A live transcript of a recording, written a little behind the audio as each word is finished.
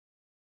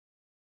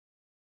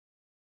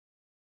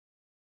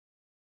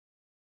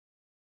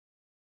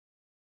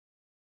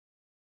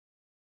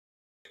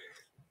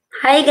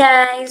Hi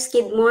guys,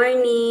 good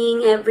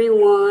morning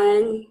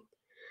everyone.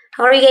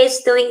 How are you guys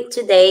doing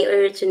today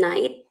or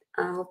tonight?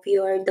 I hope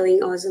you are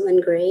doing awesome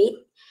and great.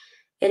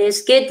 It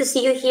is good to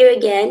see you here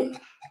again.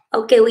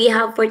 Okay, we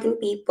have 14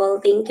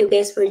 people. Thank you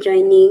guys for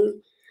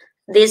joining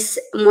this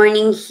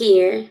morning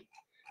here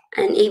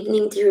and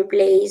evening to your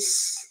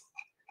place.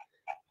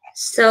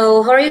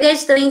 So, how are you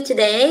guys doing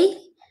today?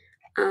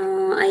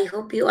 I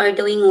hope you are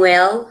doing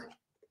well.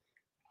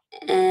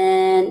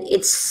 And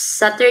it's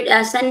Saturday,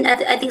 I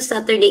think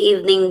Saturday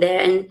evening there,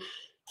 and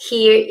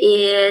here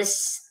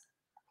is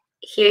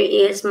Here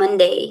is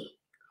Monday.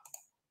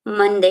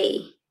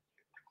 Monday.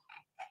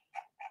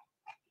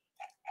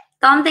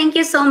 Tom, thank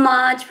you so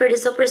much for the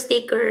super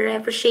sticker. I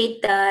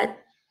appreciate that.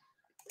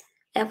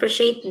 I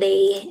appreciate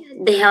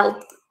the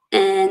help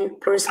and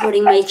for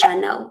supporting my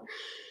channel.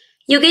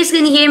 You guys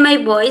can hear my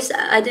voice.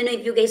 I don't know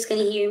if you guys can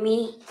hear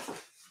me.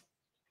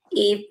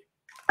 If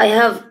I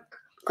have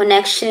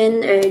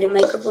connection or the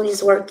microphone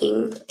is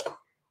working.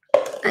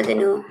 I don't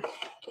know.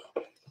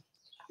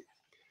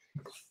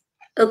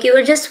 Okay,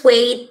 we'll just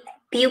wait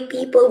few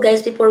people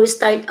guys before we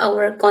start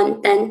our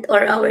content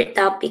or our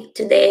topic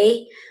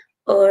today,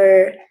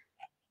 or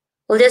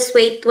we'll just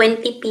wait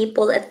 20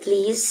 people at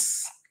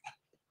least.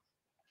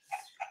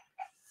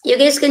 You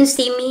guys can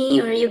see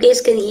me or you guys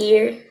can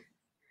hear.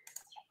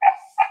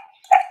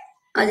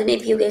 I don't know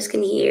if you guys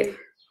can hear.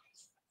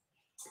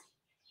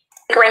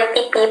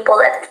 20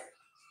 people at.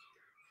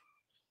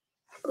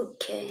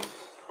 Okay.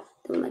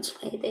 Too much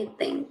light, I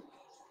think.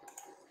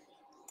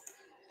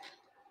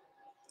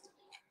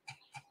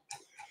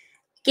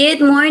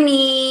 Good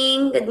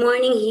morning. Good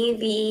morning,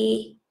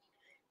 Hebe.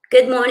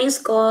 Good morning,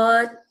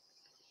 Scott.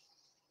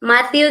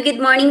 Matthew,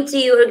 good morning to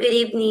you or good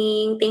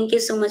evening. Thank you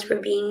so much for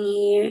being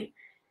here.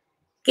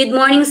 Good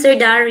morning, Sir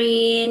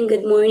Darin.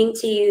 Good morning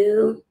to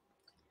you.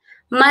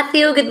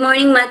 Matthew, good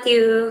morning,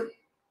 Matthew.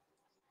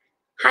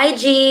 Hi,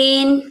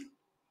 Jean.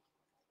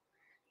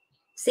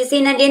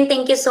 Sisi Nadine,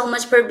 thank you so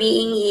much for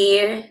being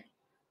here.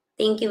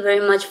 Thank you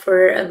very much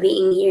for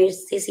being here,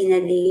 Sisi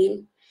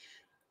Nadine.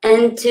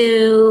 And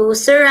to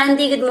Sir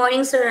Randy, good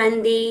morning, Sir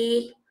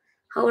Randy.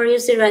 How are you,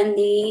 Sir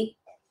Randy?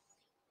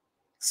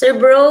 Sir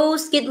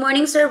Bros, good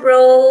morning, Sir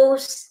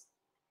Bros.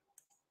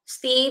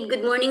 Steve,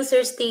 good morning,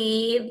 Sir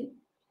Steve.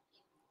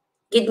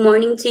 Good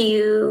morning to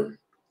you.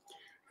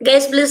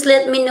 Guys, please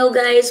let me know,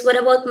 guys. What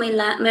about my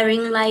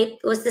ring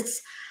light? Was it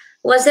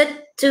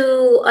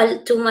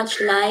too much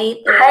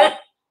light? Or,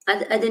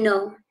 I don't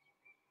know.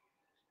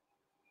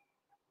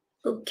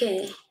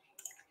 Okay.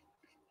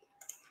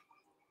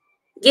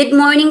 Good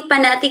morning,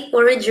 Fanatic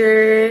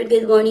Forager.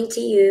 Good morning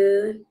to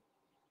you.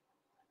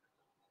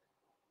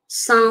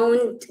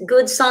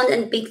 Good sound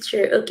and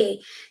picture.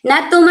 Okay.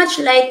 Not too much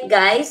light,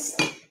 guys.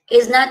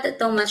 It's not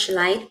too much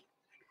light.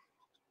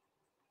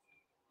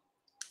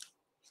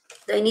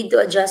 Do I need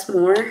to adjust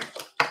more?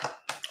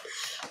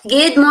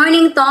 Good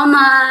morning,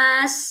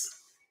 Thomas.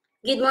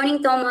 Good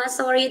morning, Thomas.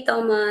 How are you,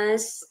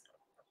 Thomas?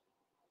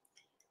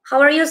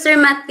 How are you, Sir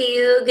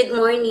Matthew? Good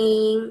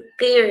morning.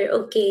 Clear.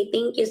 Okay.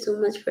 Thank you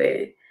so much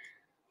for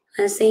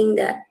saying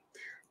that.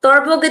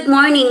 Torbo, good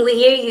morning. We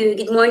hear you.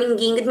 Good morning,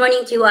 Ging. Good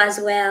morning to you as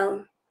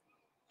well.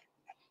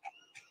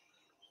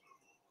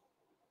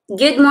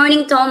 Good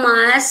morning,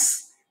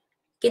 Thomas.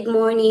 Good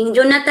morning.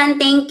 Jonathan,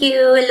 thank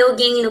you. Hello,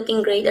 gang.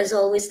 Looking great as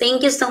always.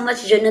 Thank you so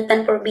much,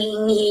 Jonathan, for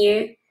being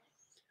here.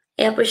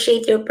 I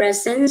appreciate your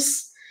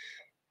presence.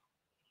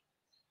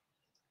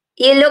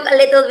 You look a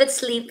little bit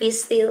sleepy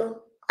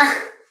still.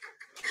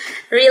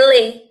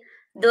 Really?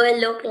 Do I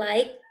look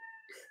like?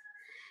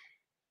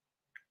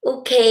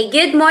 Okay.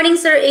 Good morning,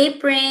 Sir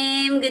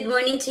April. Good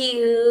morning to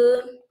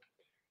you.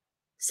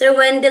 Sir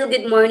Wendell,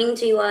 good morning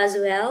to you as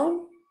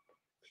well.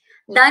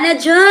 Donna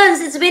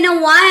Jones, it's been a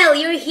while.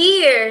 You're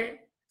here.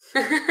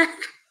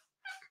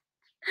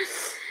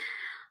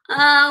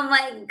 Oh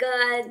my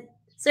God.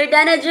 Sir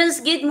Dana Jones,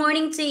 good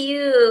morning to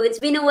you. It's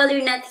been a while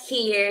you're not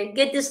here.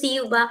 Good to see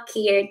you back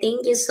here.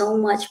 Thank you so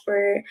much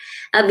for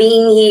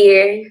being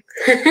here.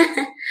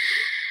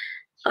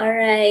 All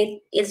right.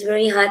 It's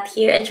very hot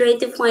here. I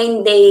tried to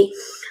find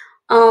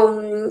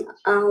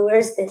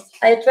where's this?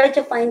 I tried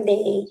to find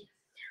the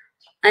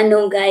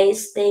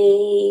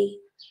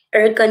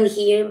aircon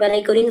here, but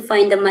I couldn't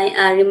find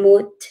my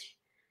remote.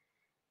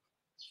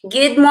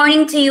 Good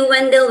morning to you,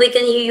 Wendell. We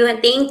can hear you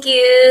and thank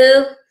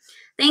you.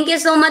 Thank you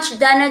so much,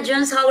 Dana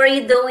Jones. How are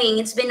you doing?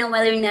 It's been a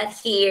while you're not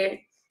here.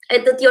 I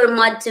thought you're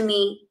mad to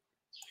me.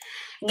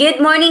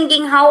 Good morning,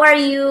 Ging. How are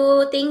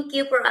you? Thank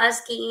you for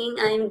asking.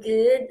 I'm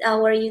good.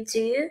 How are you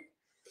too?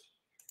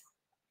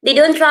 They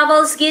don't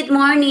travels. Good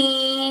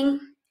morning.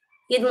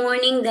 Good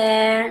morning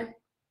there.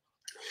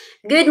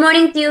 Good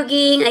morning to you,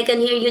 Ging. I can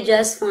hear you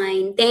just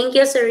fine. Thank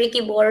you, Sir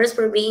Ricky Boris,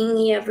 for being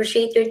here.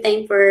 Appreciate your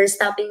time for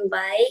stopping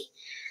by.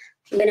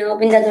 I'm gonna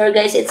open the door,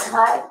 guys. It's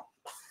hot.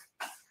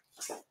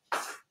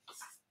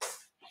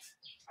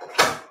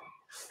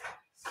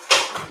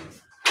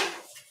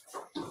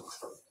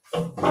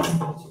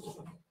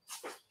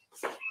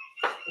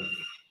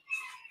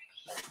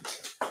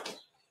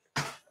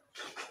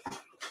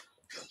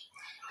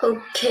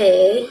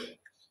 Okay.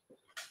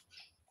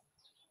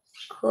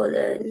 Hold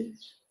on.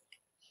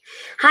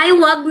 Hi,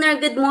 Wagner.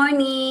 Good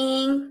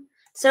morning.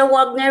 Sir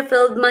Wagner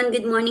Feldman,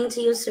 good morning to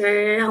you,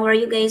 sir. How are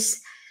you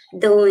guys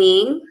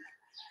doing?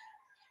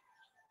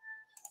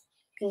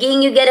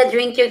 Ging, you gotta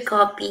drink your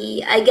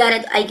coffee. I got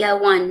it. I got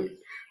one.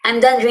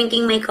 I'm done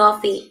drinking my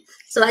coffee.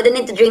 So I don't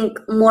need to drink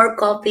more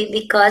coffee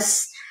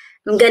because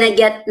I'm gonna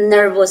get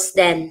nervous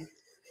then.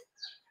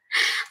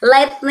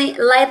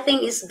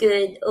 Lighting is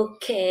good.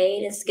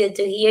 Okay, that's good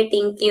to hear.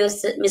 Thank you,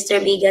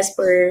 Mr. Bigas,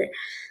 for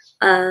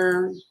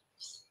um,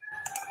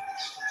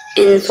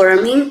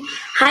 informing.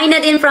 Hi,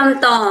 Nadine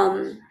from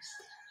Tom.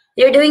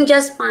 You're doing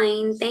just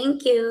fine.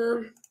 Thank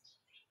you.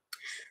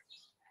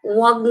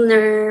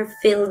 Wagner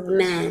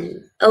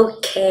Fieldman.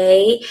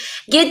 Okay.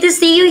 Good to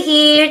see you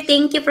here.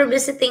 Thank you for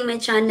visiting my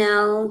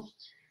channel.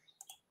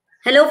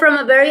 Hello from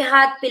a very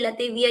hot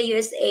Philadelphia,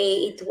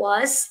 USA. It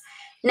was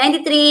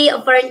 93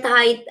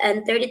 Fahrenheit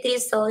and 33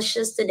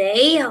 Celsius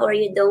today. How are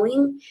you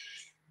doing?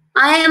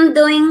 I am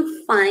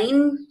doing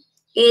fine.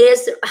 It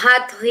is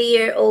hot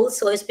here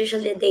also,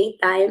 especially the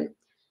daytime.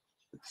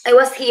 I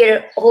was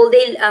here whole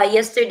day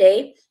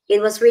yesterday.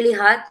 It was really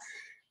hot,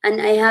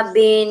 and I have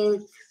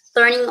been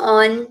turning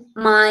on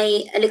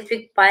my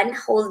electric fan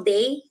whole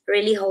day,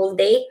 really whole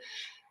day.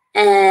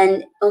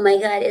 And oh my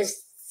God,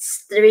 it's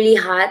really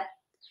hot,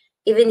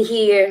 even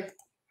here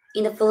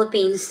in the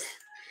Philippines.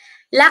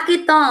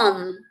 Lucky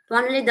Tom,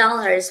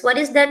 $100. What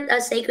is that, a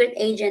secret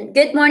agent?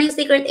 Good morning,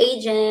 secret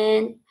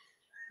agent.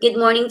 Good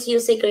morning to you,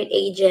 secret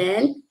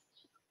agent.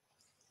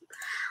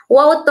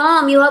 Wow,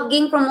 Tom, you have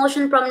gained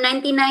promotion from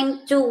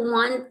 99 to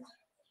 1.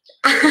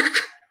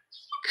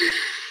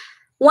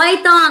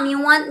 Why, Tom? You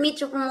want me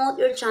to promote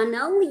your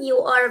channel? You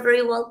are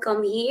very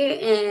welcome here,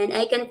 and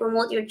I can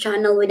promote your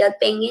channel without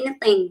paying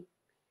anything.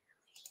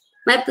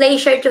 My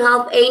pleasure to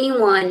help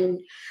anyone.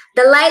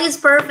 The light is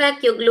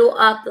perfect. You glow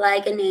up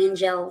like an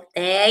angel.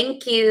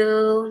 Thank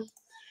you.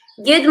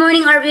 Good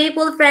morning, our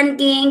beautiful friend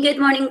King. Good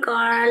morning,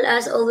 Carl.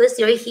 As always,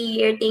 you're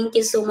here. Thank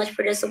you so much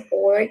for the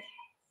support.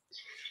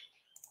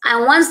 I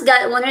once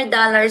got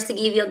 $100 to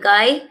give you a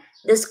guy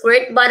the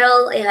squirt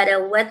bottle. I had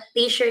a wet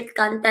t-shirt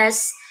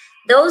contest.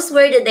 Those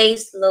were the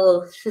days,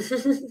 low.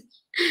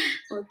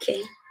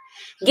 Okay.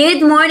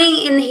 Good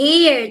morning in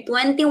here.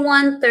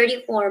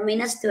 21:34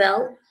 minus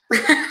 12.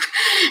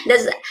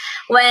 That's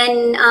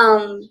when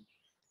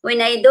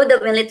I do the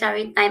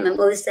military time, I'm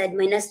always said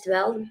minus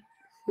 12.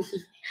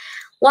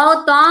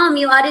 Wow, Tom,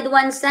 you added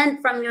 1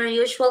 cent from your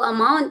usual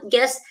amount.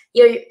 Guess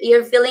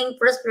you're feeling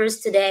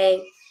prosperous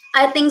today.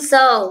 I think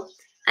so.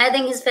 I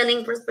think he's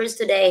feeling prosperous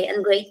today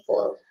and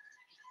grateful.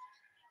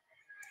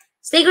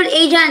 Secret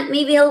agent,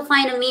 maybe he'll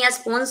find me a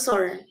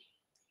sponsor.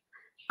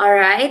 All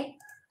right.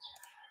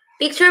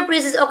 Picture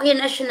priest is okay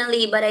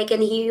nationally, but I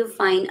can hear you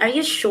fine. Are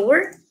you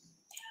sure?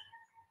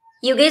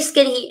 You guys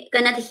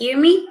cannot hear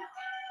me?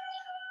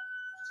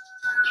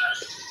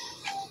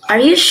 Are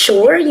you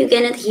sure you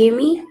cannot hear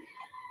me?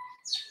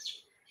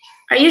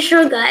 Are you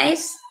sure,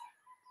 guys?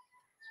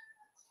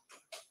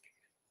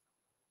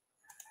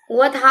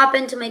 What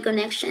happened to my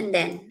connection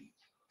then?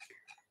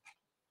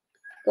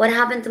 What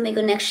happened to my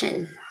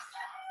connection?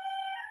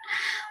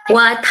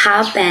 What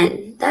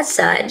happened? That's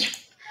sad.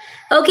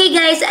 Okay,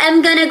 guys,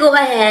 I'm gonna go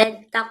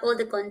ahead, tackle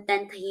the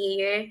content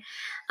here.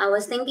 I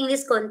was thinking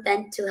this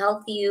content to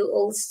help you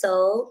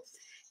also.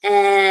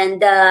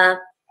 And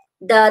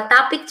the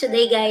topic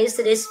today, guys,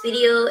 today's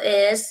video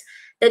is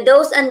the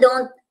do's and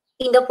don't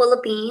in the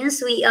Philippines.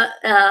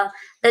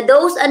 The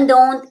do's and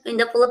don't in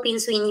the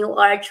Philippines when you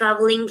are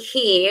traveling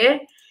here,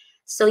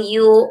 so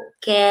you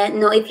can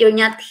know if you're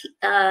not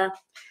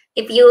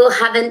if you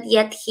haven't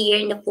yet here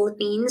in the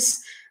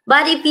Philippines.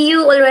 But if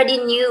you already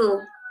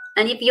knew,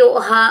 and if you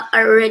are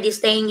already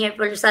staying here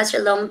for such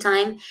a long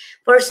time,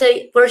 for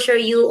sure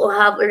you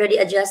have already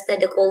adjusted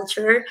the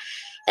culture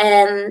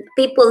and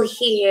people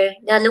here,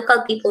 the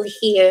local people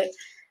here,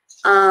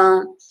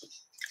 uh,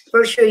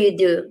 for sure you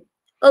do.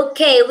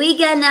 Okay, we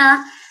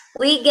gonna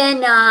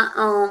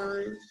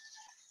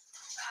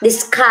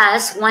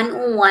discuss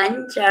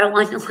 101, share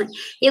 101.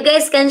 You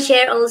guys can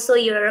share also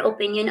your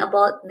opinion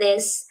about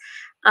this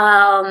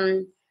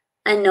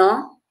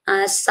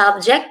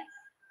subject,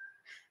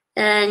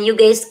 and you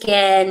guys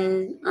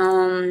can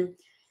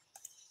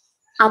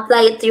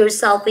apply it to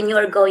yourself when you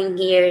are going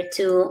here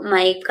to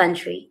my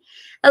country.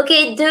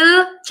 Okay,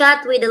 do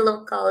chat with the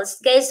locals.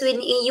 Guys,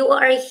 when you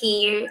are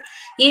here,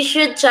 you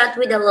should chat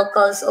with the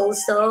locals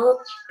also.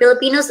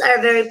 Filipinos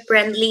are very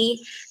friendly,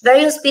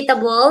 very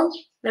hospitable,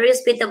 very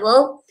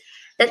hospitable.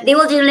 That they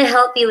will generally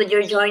help you with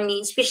your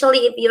journey,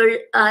 especially if you're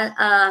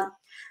a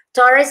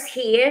tourist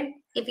here.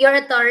 If you're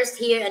a tourist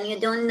here and you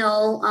don't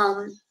know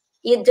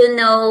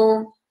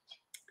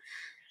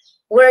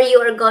where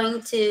you are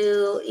going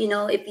to,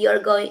 if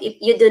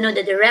you don't know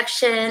the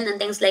direction and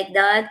things like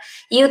that,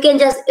 you can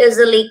just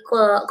easily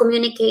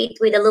communicate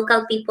with the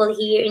local people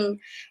here in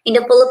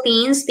the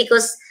Philippines,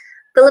 because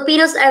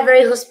Filipinos are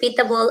very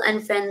hospitable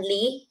and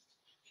friendly.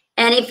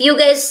 And if you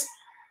guys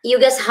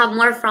have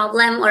more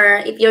problem,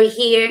 or if you're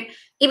here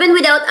even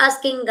without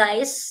asking,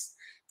 guys,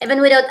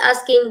 Even without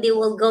asking, they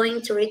will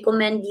going to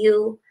recommend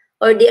you,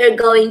 or they are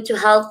going to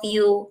help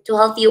you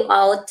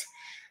out,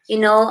 you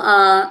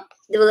know.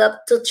 They will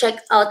have to check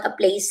out a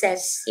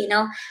places, you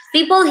know.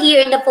 People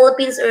here in the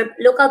Philippines, or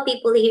local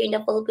people here in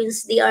the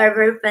Philippines, they are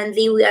very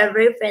friendly, we are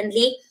very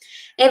friendly.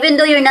 Even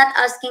though you're not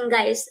asking,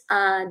 guys,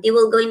 they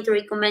will going to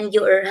recommend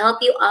you or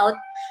help you out,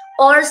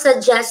 or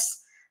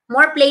suggest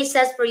more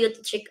places for you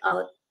to check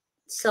out.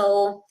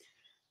 So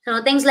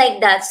things like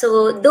that.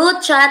 So do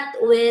chat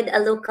with a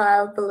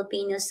local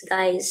Filipinos,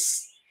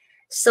 guys.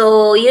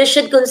 So you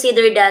should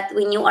consider that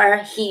when you are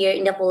here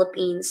in the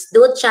Philippines.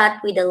 Do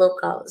chat with the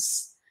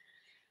locals.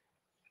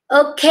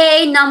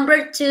 Okay,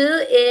 number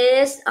two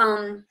is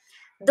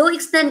do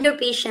extend your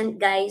patience,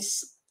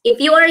 guys. If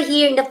you are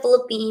here in the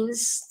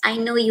Philippines, I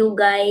know you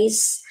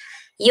guys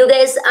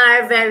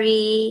are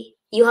very,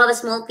 you have a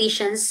small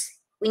patience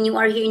when you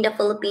are here in the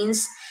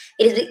Philippines.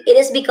 It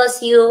is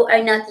because you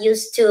are not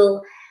used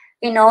to,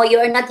 you know, you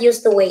are not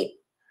used to wait.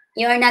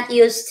 You are not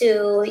used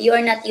to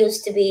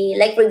be,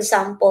 like, for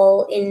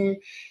example, in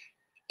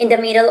the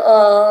middle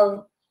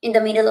of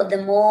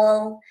the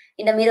mall,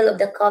 in the middle of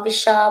the coffee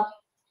shop,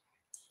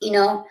 you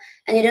know,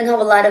 and you don't have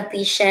a lot of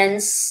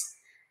patience.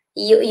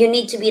 You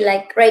need to be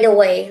like right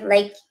away,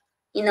 like,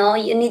 you know,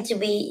 you need to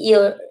be,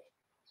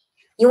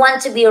 you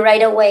want to be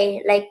right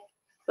away. Like,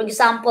 for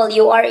example,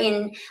 you are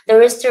in the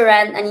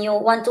restaurant and you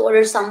want to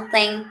order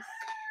something,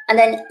 and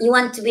then you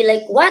want to be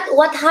like,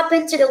 what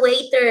happened to the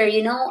waiter,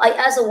 you know? I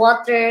asked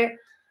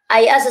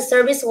a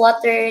service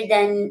water,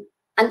 then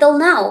until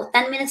now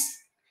 10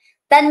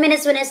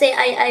 minutes when I say,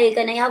 I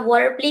can I have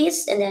water,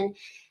 please? And then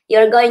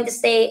you're going to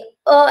say,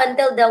 oh,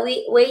 until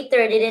the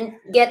waiter didn't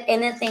get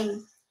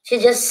anything. She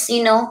just,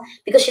 you know,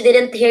 because she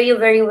didn't hear you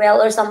very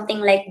well or something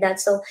like that.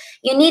 So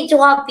you need to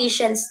have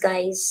patience,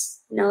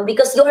 guys. You know,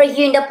 because you are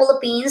here in the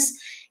Philippines,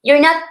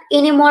 you're not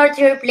anymore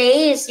to your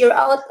place. You're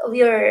out of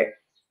your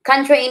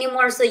country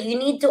anymore. So you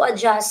need to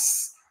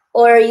adjust,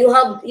 or you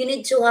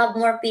need to have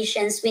more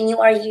patience when you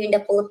are here in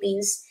the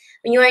Philippines,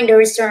 when you are in the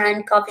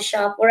restaurant, coffee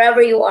shop,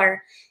 wherever you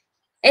are,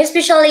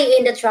 especially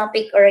in the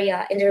traffic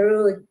area, in the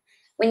road.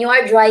 When you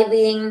are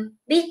driving,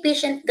 be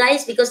patient,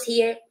 guys, because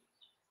here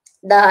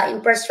the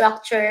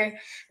infrastructure,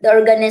 the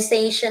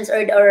organizations,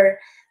 or the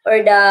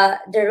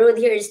road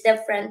here is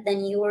different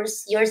than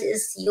yours. Yours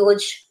is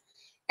huge,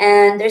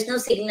 and there's no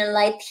signal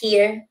light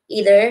here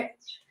either.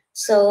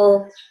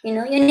 So you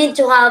know, you need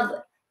to have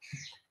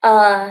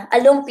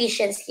a long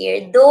patience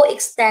here. Do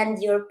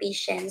extend your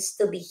patience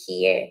to be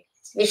here,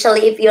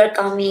 especially if you're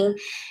coming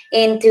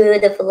into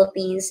the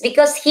Philippines.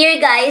 Because here,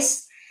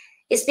 guys,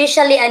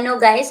 especially, I know,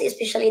 guys,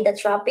 especially the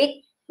traffic,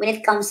 when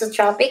it comes to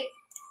traffic,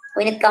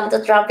 when it comes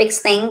to traffic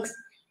things,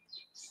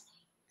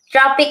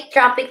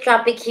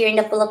 traffic here in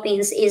the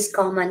Philippines is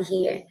common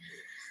here.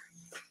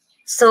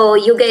 So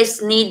you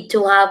guys need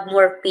to have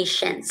more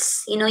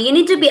patience. You know, you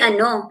need to be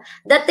ano.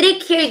 The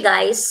trick here,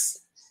 guys,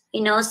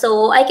 you know,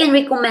 so I can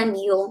recommend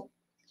you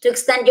to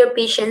extend your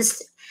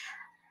patience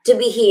to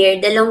be here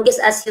the longest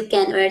as you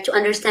can, or to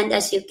understand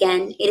as you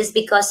can. It is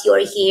because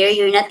you're here,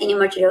 you're not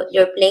anymore to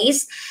your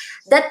place.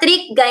 The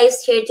trick,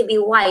 guys, here to be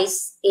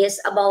wise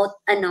is about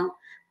ano,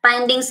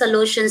 finding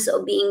solutions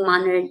of being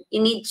mannered.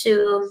 You need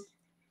to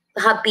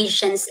have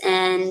patience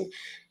and,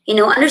 you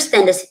know,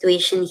 understand the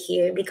situation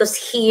here, because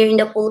here in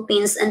the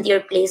Philippines and your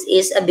place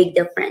is a big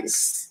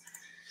difference.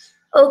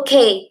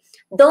 Okay,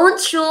 don't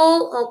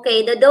show,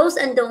 okay, the do's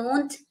and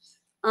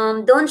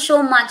don't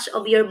show much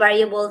of your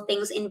valuable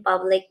things in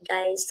public,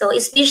 guys. So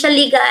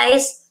especially,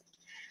 guys,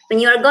 when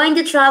you are going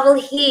to travel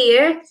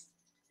here,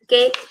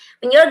 okay,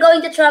 when you're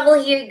going to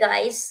travel here,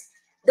 guys,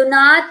 do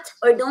not,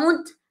 or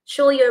don't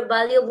show your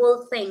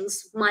valuable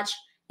things much,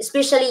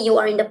 especially you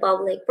are in the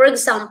public. For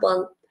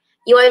example,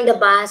 you are in the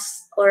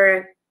bus,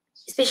 or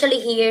especially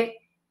here,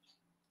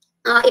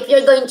 if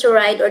you're going to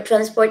ride or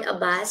transport a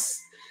bus,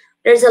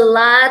 there's a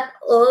lot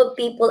of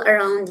people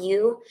around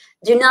you.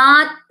 Do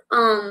not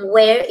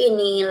wear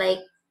any like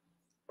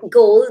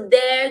gold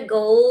there,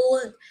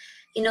 gold,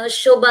 you know,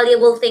 show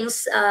valuable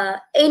things,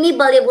 any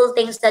valuable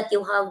things that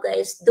you have,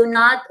 guys. Do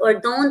not, or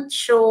don't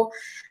show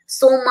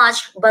so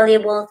much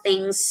valuable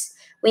things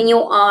when you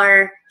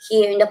are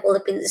here in the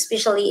Philippines,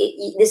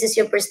 especially this is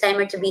your first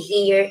timer to be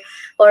here,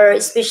 or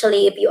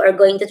especially if you are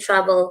going to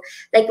travel.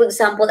 Like, for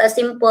example, a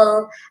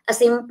simple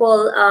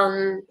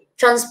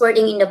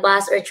transporting in the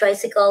bus or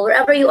tricycle,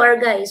 wherever you are,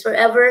 guys,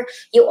 wherever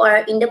you are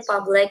in the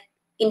public,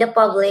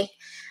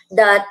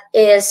 that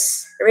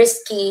is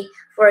risky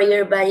for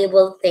your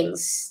valuable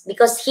things,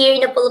 because here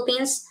in the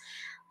Philippines,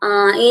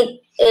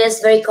 it is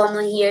very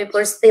common here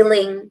for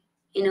stealing,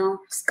 you know,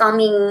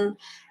 scamming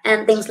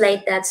and things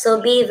like that.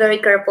 So be very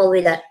careful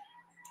with that.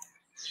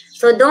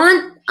 So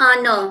don't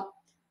no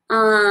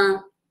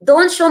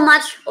don't show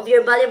much of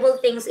your valuable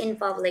things in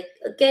public.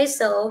 Okay,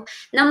 so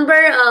number,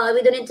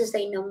 we don't need to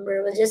say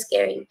number, we're just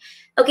caring.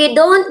 Okay,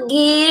 don't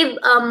give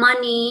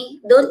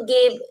money, don't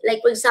give,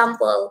 like, for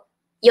example,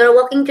 you're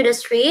walking to the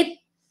street,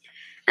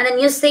 and then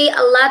you see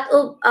a lot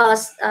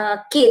of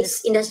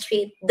kids in the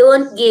street.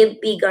 Don't give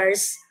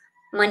beggars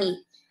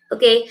money.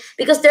 Okay,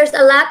 because there's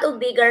a lot of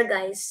bigger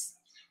guys.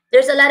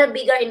 There's a lot of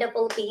bigger in the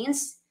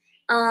Philippines.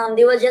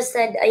 They will just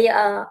said,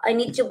 I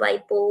need to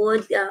buy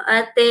food,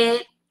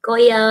 ate,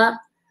 kuya,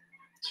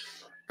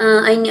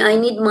 I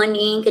need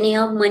money. Can I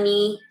have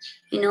money?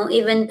 You know,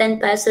 even 10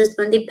 pesos,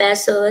 20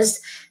 pesos.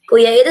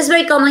 Kuya, it is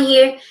very common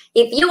here.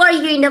 If you are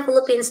here in the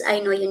Philippines, I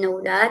know you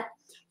know that.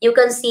 You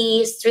can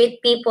see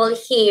street people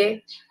here,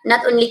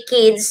 not only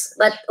kids,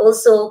 but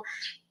also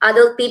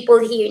adult people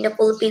here in the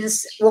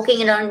Philippines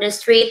walking around the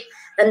street,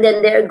 and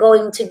then they're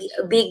going to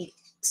big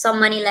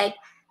some money like,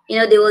 you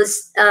know, they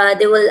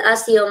will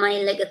ask you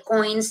money like a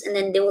coins, and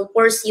then they will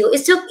force you.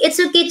 It's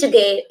okay to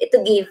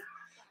give.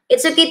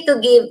 It's okay to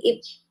give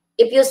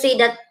if you see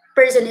that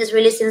person is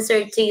really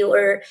sincere to you,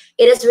 or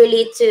it is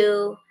really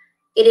to,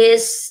 it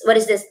is, what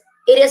is this,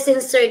 it is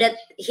sincere that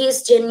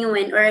he's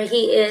genuine, or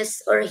he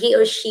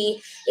or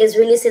she is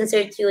really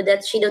sincere to you,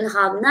 that she don't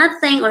have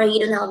nothing or he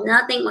don't have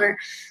nothing, or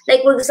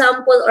like for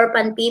example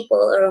orphan people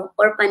or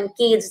orphan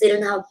kids, they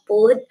don't have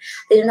food,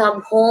 they don't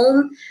have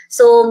home.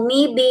 So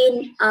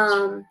maybe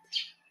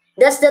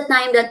that's the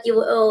time that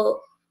you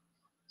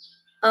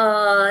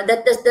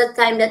that's the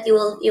time that you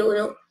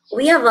will,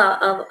 we have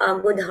a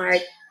good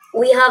heart,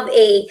 we have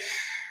a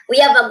we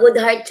have a good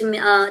heart to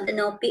you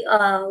know,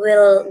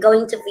 will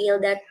going to feel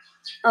that,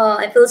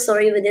 I feel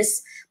sorry with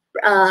this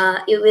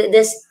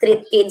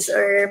street kids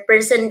or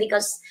person,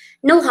 because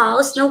no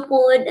house, no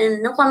food,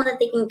 and no family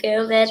taking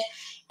care of it,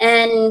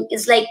 and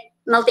it's like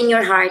melting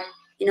your heart.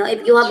 You know,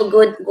 if you have a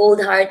good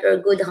gold heart or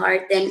good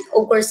heart, then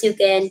of course you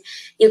can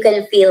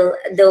feel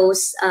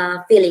those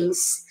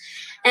feelings.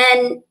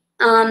 And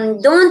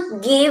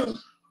don't give,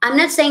 I'm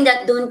not saying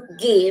that don't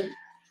give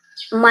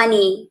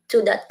money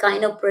to that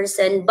kind of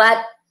person,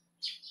 but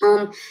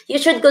you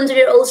should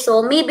consider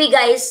also, maybe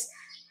guys,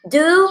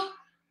 do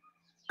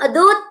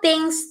do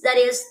things, that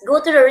is go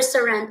to the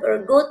restaurant or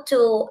go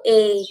to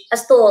a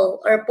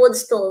stall or food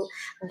stall,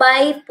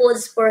 buy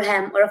foods for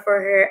him or for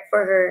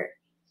her,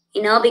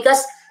 you know,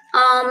 because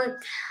um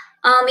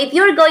if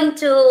you're going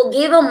to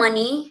give a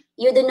money,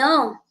 you don't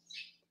know,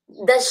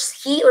 does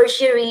he or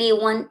she really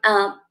want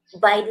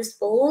buy these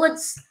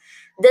foods?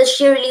 Does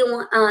she really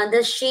want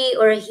does she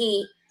or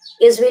he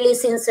is really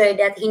sincere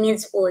that he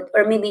needs food,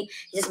 or maybe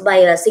just buy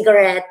a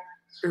cigarette,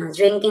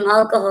 drinking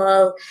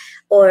alcohol,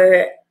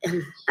 or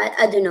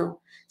I don't know.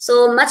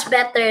 So much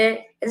better,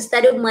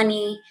 instead of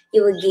money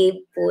you will give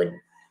food.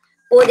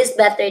 Food is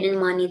better than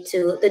money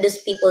to those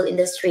people in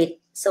the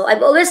street. So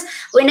I've always,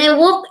 when I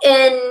walk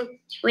in,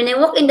 when I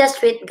walk in the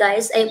street,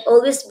 guys, I've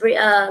always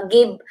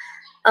give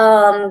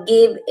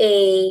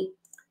a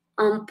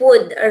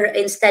food or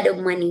instead of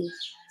money.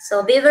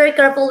 So be very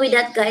careful with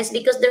that, guys,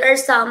 because there are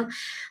some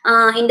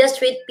in the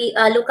street,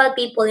 local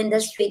people in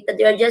the street, that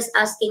they are just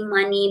asking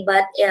money,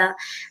 but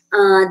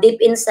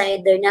deep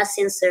inside they're not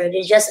sincere.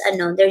 They're just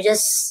they're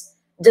just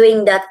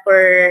doing that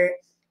for,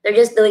 they're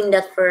just doing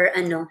that for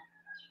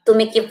to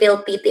make you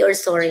feel pity or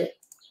sorry.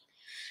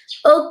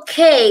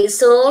 Okay,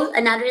 so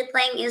another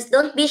thing is,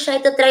 don't be shy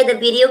to try the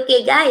video.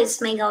 Okay,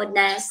 guys, my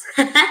goodness.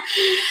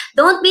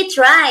 Don't be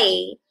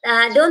try.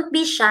 Don't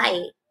be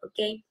shy.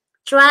 Okay,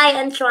 try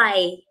and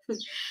try.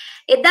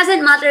 It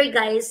doesn't matter,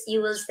 guys.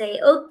 You will say,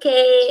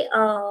 okay,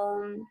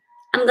 I'm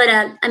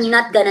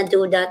not gonna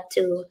do that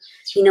too.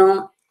 You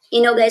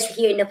know, guys,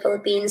 here in the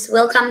Philippines.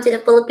 Welcome to the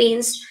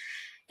Philippines.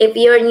 If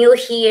you're new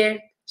here,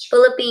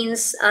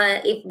 Philippines,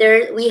 if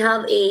there we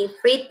have a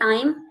free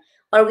time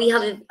or we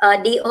have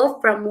a day off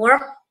from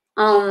work,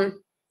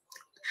 um,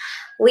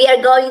 we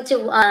are going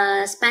to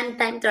spend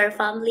time to our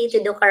family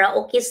to do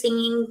karaoke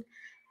singing,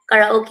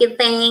 karaoke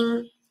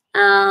thing,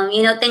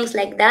 things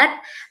like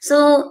that.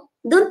 So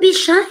don't be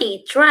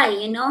shy. Try.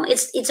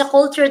 It's a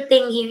culture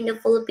thing here in the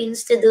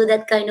Philippines to do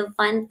that kind of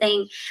fun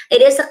thing.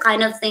 It is a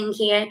kind of thing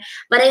here.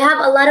 But I have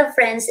a lot of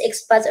friends,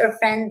 expats or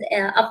friend,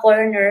 a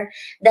foreigner,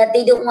 that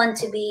they don't want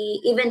to be,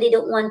 even they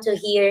don't want to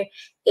hear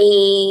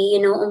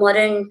a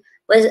modern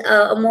was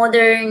a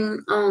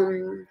modern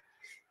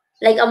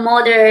like a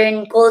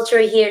modern culture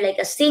here, like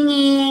a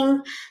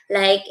singing,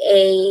 like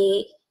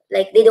a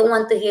like they don't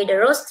want to hear the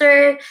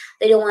roster,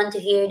 they don't want to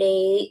hear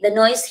the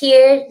noise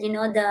here,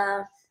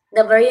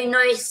 the very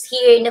noise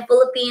here in the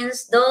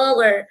Philippines, dog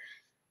or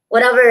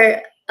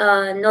whatever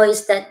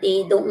noise that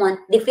they don't want,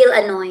 they feel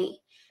annoyed,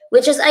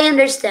 which is I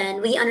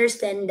understand, we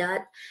understand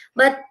that,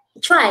 but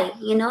try,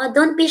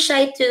 don't be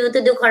shy to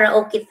do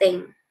karaoke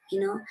thing,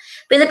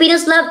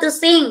 Filipinos love to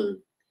sing,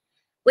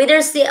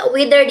 whether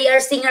they are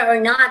singer or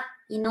not,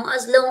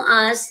 as long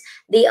as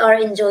they are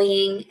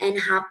enjoying and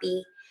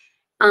happy,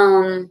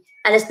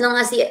 and as long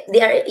as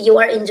you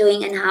are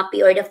enjoying and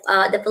happy, or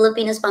the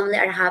Filipinos family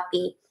are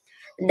happy,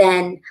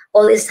 then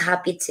all is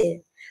happy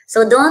too.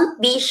 So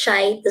don't be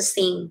shy to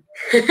sing.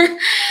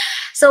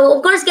 So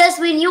of course, guys,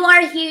 when you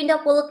are here in the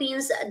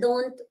Philippines,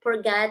 don't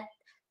forget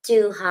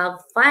to have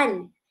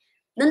fun.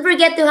 Don't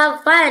forget to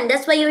have fun.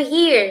 That's why you're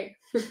here.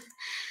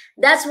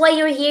 That's why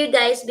you're here,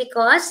 guys,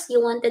 because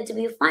you wanted to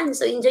be fun.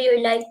 So enjoy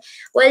your life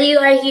while you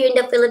are here in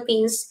the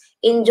Philippines.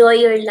 Enjoy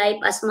your life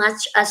as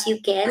much as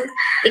you can,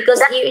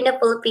 because here in the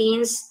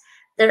Philippines,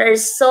 There are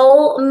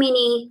so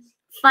many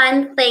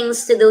fun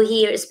things to do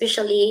here,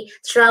 especially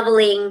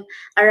traveling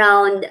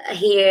around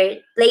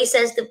here,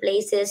 places to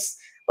places,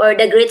 or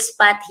the great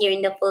spot here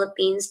in the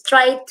Philippines.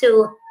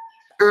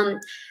 Um,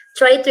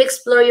 try to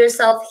explore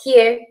yourself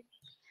here.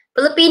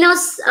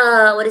 Filipinos,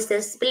 what is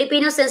this?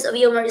 Filipino sense of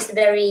humor is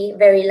very,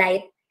 very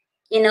light.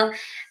 You know,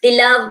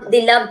 they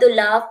love to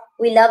laugh.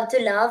 We love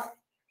to laugh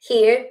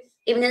here,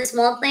 even in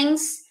small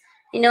things.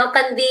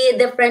 Can be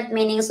different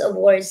meanings of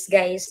words,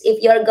 guys.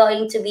 If you're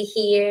going to be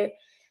here,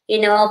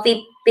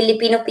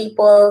 Filipino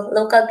people,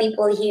 local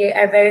people here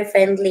are very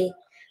friendly.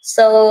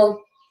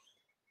 So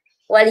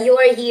while you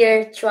are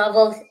here,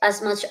 travel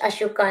as much as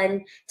you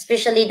can,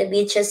 especially the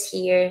beaches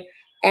here,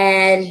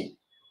 and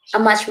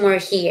much more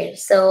here.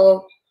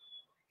 So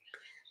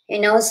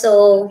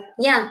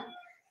yeah,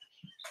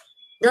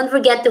 don't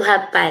forget to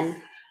have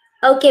fun.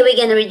 Okay, we're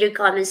gonna read your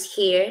comments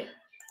here.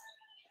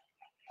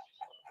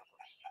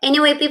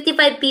 Anyway,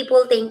 55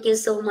 people, thank you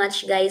so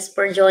much, guys,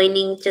 for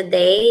joining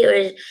today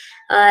or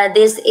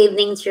this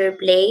evening to your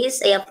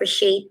place. I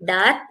appreciate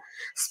that.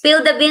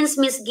 Spill the beans,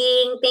 Miss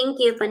Ging. Thank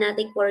you,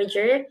 Fanatic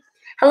Warrior.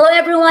 Hello,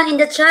 everyone in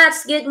the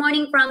chats. Good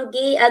morning from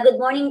good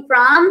morning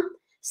from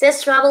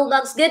Sis Travel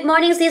Vlogs. Good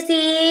morning,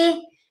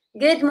 Sissy.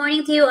 Good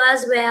morning to you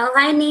as well.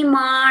 Hi,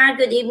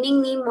 Neymar. Good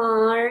evening,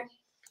 Neymar.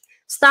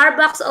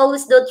 Starbucks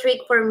always do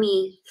trick for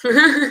me.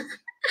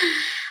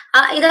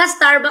 It has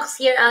Starbucks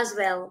here as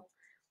well.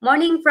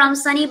 Morning from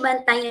sunny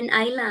Bantayan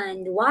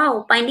Island.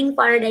 Wow, Finding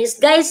Paradise.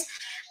 Guys,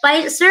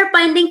 Sir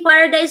Finding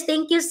Paradise,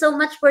 thank you so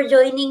much for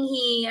joining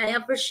here. I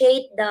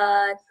appreciate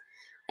that.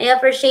 I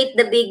appreciate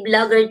the big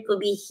blogger to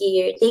be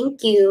here.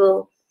 Thank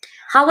you.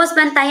 How was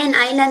Bantayan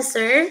Island,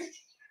 sir?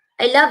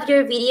 I love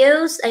your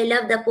videos. I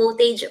love the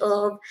footage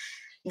of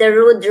the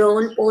road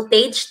drone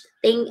footage.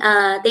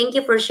 Thank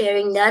you for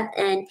sharing that.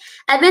 And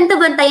I've been to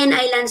Bantayan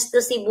Islands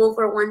to Cebu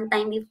for one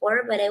time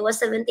before, but I was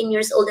 17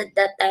 years old at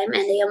that time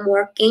and I am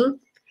working.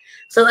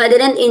 So I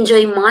didn't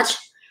enjoy much,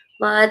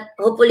 but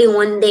hopefully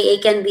one day I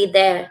can be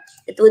there.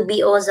 It would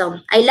be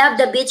awesome. I love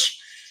the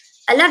beach.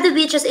 I love the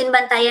beaches in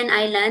Bantayan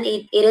Island.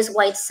 It is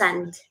white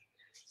sand.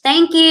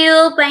 Thank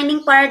you,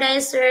 Finding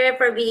Paradise, sir,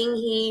 for being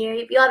here.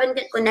 If you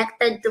haven't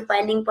connected to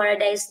Finding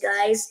Paradise,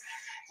 guys,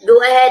 go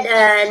ahead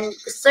and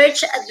search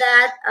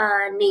that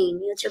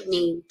YouTube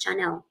name,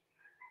 channel.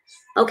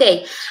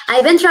 Okay,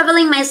 I've been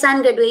traveling. My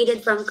son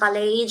graduated from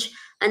college,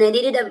 and I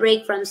needed a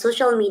break from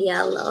social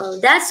media. Oh,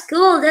 that's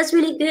cool. That's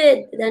really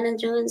good, Dana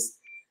Jones.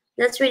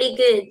 That's really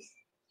good.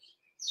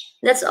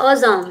 That's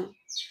awesome.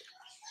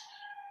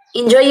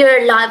 Enjoy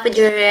your life with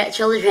your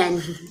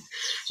children.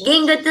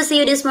 Gang, good to see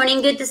you this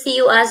morning. Good to see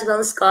you as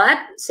well, Scott.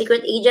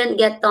 Secret agent,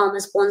 get Tom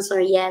a sponsor.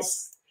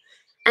 Yes.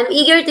 I'm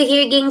eager to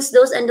hear Ging's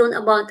do's and don't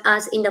about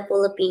us in the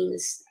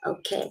Philippines.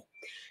 Okay.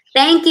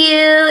 Thank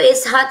you.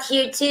 It's hot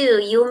here too.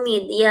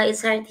 Humid. Yeah,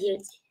 it's hot here.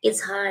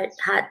 It's hot.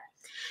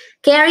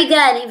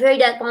 Kerrigan, if you heard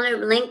that one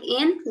of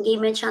LinkedIn, gave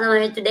me a channel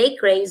here today.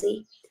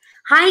 Crazy.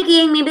 Hi,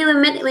 gang. Maybe we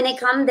met when I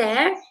come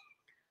there.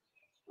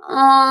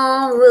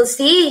 Oh, we'll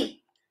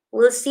see.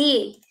 We'll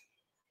see.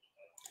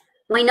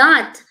 Why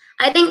not?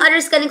 I think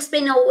others can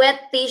explain a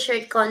wet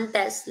t-shirt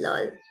contest,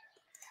 lol.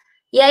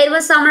 Yeah, it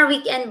was summer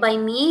weekend by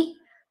me.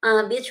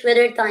 Beach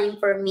weather time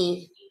for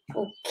me.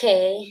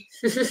 Okay.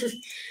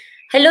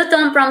 Hello,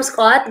 Tom from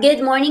Scott.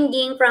 Good morning,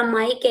 Ging from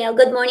Michael.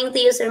 Good morning to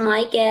you, Sir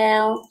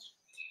Michael.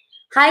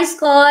 Hi,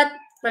 Scott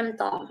from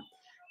Tom.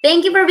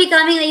 Thank you for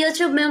becoming a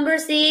YouTube member,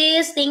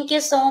 sis. Thank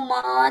you so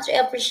much. I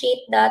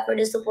appreciate that for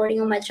the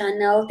supporting of my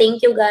channel.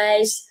 Thank you,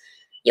 guys.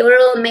 You're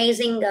all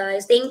amazing,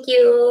 guys. Thank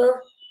you.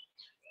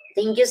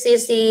 Thank you,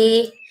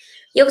 Sissy.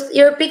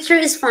 Your picture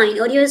is fine.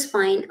 Audio is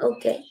fine.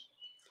 Okay.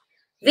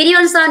 Video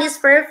and sound is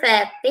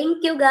perfect.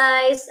 Thank you,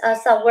 guys.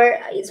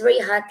 It's very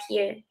hot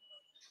here.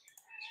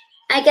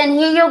 I can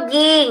hear you,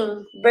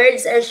 Ging.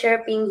 Birds are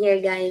chirping here,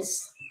 guys.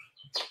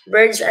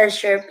 Birds are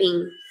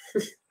chirping.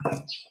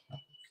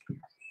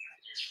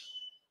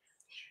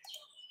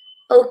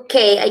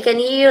 Okay, I can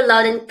hear you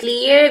loud and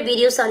clear.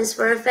 Video sound is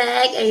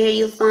perfect. I hear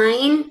you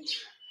fine.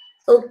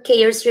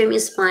 Okay, your stream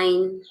is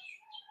fine.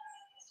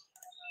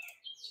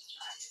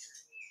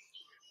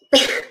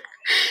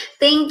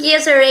 Thank you,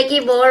 Sir Ricky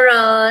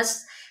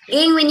Boros.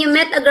 Ging, when you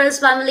met a girl's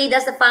family,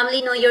 does the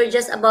family know you're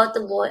just about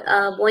to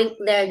boink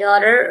their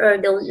daughter or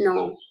don't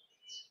know?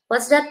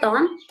 What's that,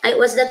 Tom?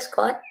 What's that,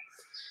 Scott?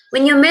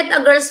 When you met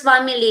a girl's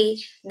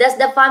family, does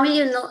the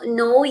family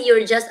know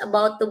you're just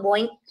about to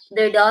boink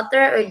their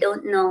daughter or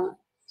don't know?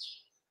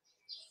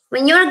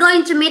 When you're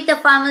going to meet the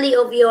family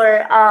of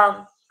your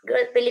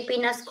girl,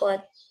 Filipina,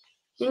 Scott,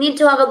 you need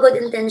to have a good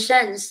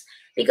intentions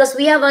because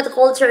we have a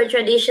culture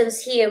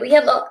traditions here. We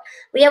have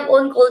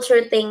own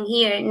culture thing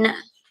here.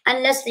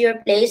 Unless your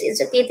place,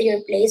 it's okay to your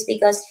place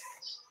because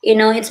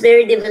it's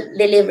very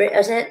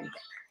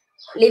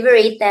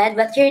liberated.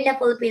 But here in the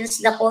Philippines,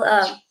 the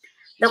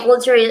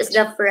culture is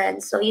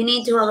different. So you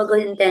need to have a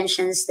good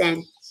intentions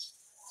then.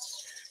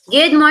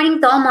 Good morning,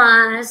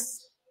 Thomas.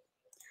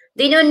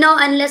 They don't know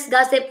unless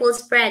gossip will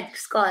spread,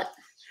 Scott.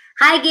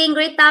 Hi, gang.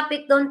 Great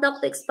topic. Don't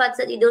talk to expats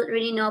that you don't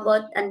really know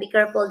about and be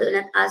careful. Do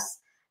not ask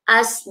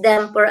ask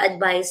them for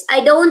advice.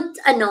 I don't,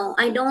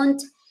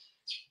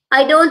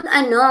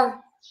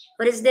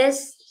 what is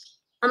this?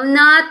 I'm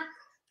not,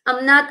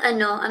 I'm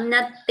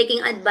not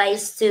taking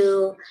advice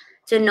to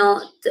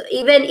know, to,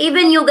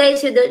 even you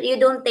guys, you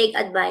don't take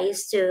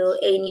advice to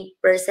any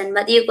person,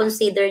 but you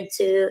consider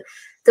to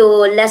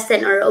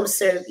listen or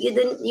observe. You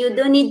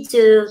don't need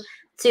to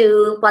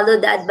follow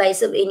the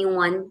advice of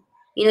anyone.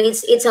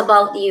 It's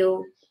about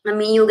you. I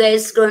mean, you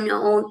guys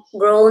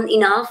grown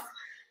enough,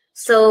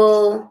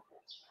 so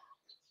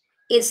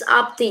it's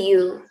up to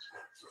you.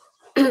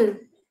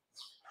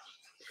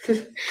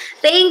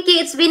 Thank you.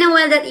 It's been a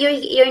while that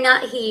you're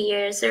not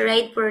here. So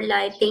right for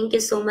life. Thank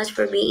you so much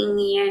for being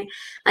here.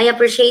 I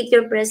appreciate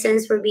your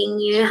presence for being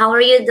here. How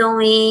are you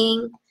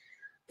doing?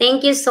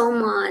 Thank you so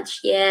much.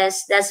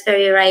 Yes, that's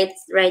very right.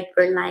 Right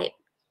for life.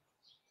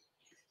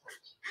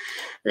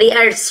 They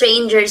are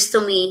strangers to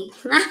me.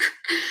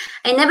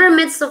 I never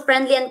met so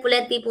friendly and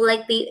polite people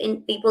like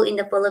people in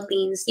the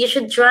Philippines. You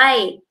should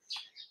try.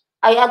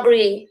 I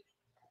agree.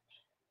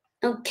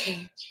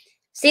 Okay.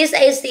 Sis,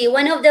 I see.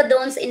 One of the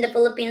don'ts in the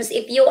Philippines,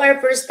 if you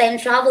are first-time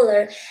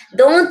traveler,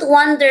 don't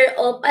wander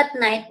off at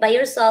night by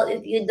yourself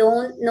if you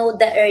don't know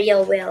the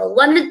area well.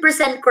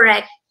 100%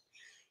 correct.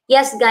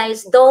 Yes,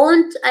 guys,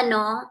 don't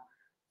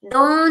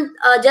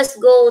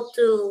just go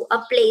to a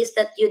place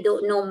that you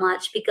don't know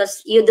much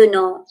because you don't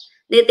know.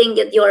 They think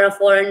that you're a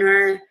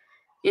foreigner.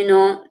 You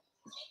know,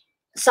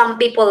 some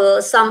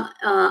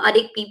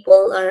addict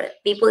people or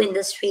people in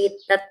the street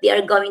that they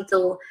are going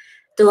to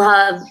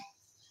have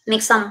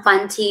make some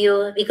fun to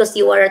you because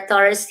you are a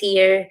tourist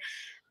here.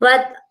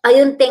 But I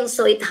don't think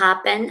so it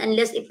happened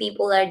unless if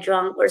people are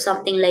drunk or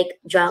something like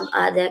drug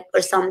addict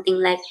or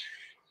something like,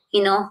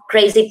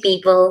 crazy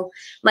people.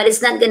 But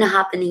it's not gonna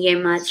happen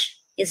here much.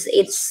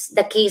 It's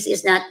the case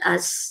is not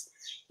as,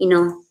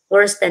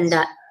 worse than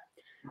that.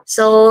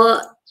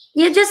 So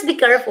yeah, just be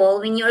careful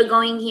when you're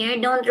going here.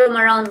 Don't roam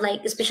around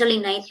like, especially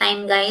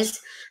nighttime, guys.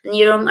 And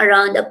you roam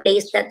around a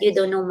place that you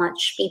don't know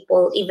much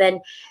people, even,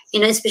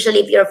 especially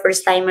if you're a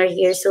first timer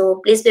here. So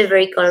please be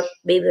very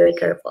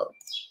careful.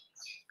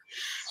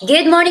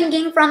 Good morning,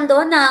 gang from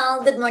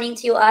Donald. Good morning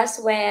to you as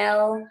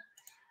well.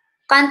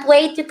 Can't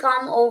wait to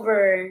come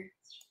over.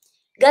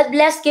 God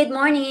bless. Good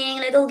morning,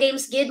 little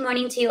games. Good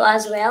morning to you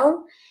as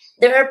well.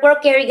 There are poor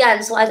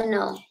Kerrigan, so I don't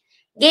know.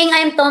 Gang,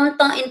 I'm Tom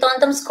Tom in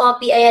Tom's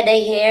coffee. I had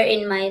a hair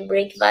in my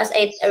breakfast.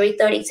 I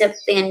returned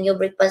accepting a new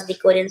breakfast. They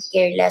couldn't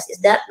care less. Is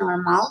that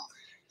normal?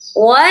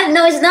 What?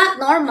 No, it's not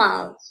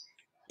normal.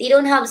 They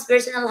don't have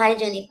personal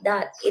hygiene if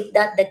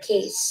that the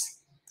case.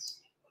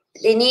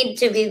 They need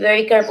to be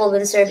very careful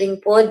when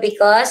serving food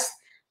because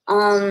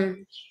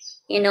um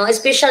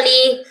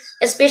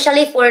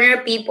especially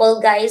foreigner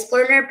people, guys.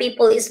 Foreigner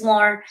people is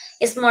more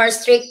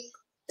strict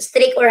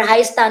or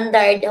high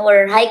standard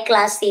or high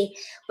classy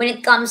when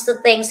it comes to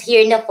things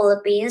here in the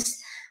Philippines.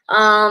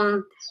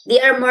 They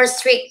are more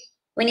strict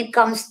when it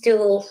comes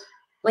to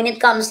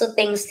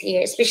things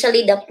here,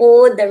 especially the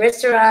food, the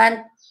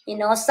restaurant.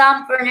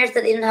 Some foreigners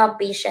that didn't have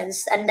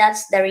patience, and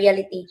that's the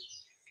reality.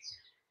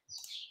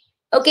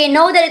 Okay,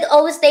 know that it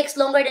always takes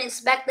longer than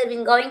expected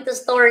when going to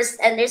stores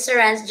and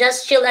restaurants.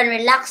 Just chill and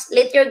relax.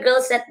 Let your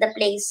girl set the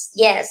place.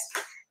 Yes,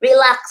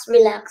 relax,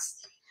 relax.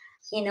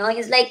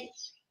 It's like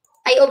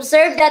I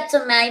observed that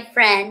to my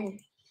friend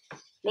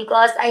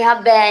because I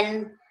have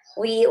been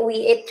we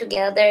ate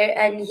together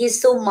and he's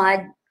so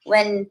mad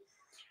when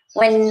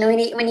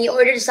he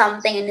ordered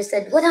something and he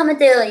said, "What happened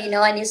to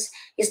you?" And he's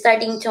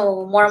starting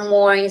to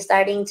murmur, he's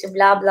starting to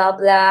blah blah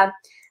blah,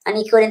 and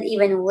he couldn't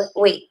even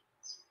wait.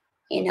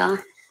 You know.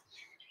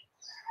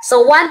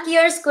 So one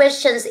curious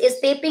questions, is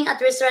tipping at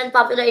restaurant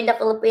popular in the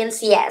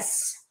Philippines?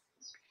 Yes.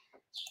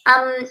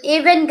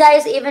 Even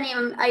guys, even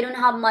if I don't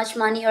have much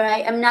money or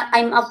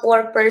I'm a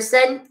poor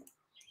person,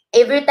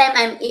 every time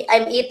I'm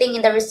eating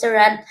in the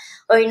restaurant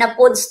or in a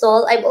food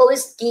stall, I've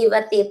always give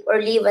a tip or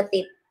leave a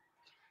tip.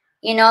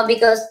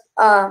 Because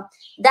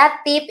that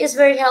tip is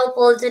very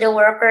helpful to the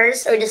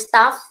workers or the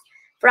staff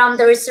from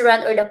the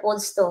restaurant or the food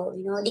stall.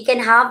 They can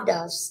have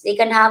those. They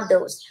can have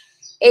those.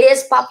 It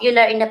is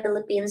popular in the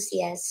Philippines,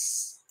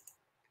 yes.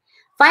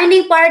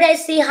 Finding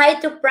Paradise, say hi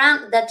to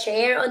Prank the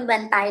chair on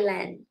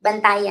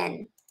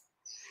Bantayan.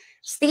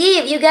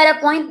 Steve, you got a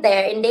point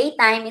there. In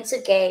daytime, it's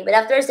okay, but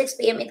after 6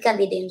 p.m., it can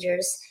be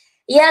dangerous.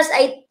 Yes,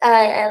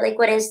 I like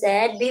what I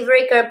said. Be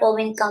very careful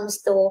when it comes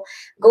to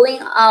going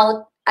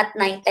out at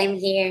nighttime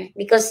here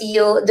because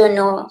you don't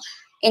know,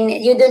 and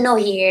you don't know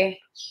here.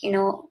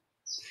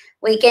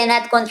 We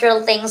cannot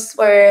control things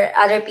for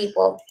other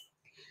people.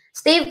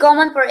 Steve,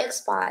 common for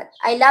expat.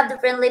 I love the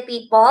friendly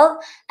people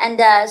and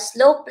the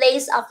slow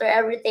pace after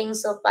everything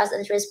so fast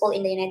and stressful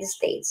in the United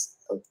States.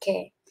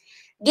 Okay.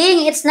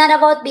 Gang, it's not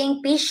about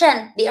being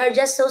patient. They are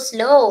just so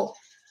slow.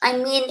 I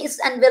mean,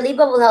 it's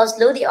unbelievable how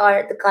slow they are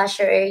at the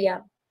cashier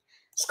area.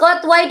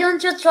 Scott, why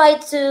don't you try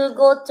to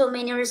go to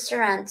many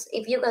restaurants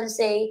if you can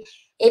say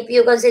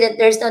that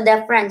there's no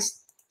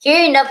difference?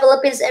 Here in the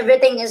Philippines,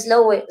 everything is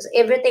slow.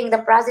 Everything, the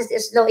process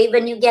is slow.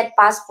 Even you get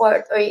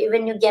passport or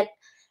even you get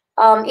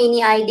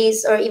any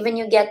IDs or even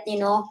you get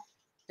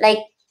like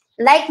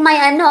like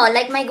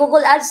my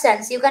Google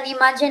AdSense. You can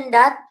imagine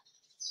that.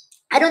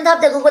 I don't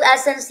have the Google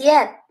AdSense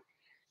yet.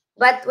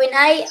 But when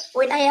I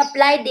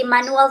applied the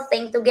manual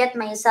thing to get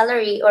my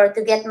salary or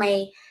to get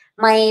my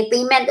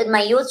payment on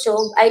my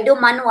YouTube, I do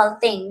manual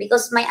thing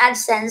because my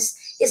AdSense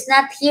is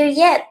not here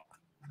yet.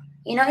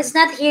 It's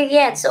not here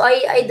yet. So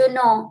I don't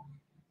know.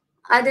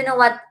 I don't know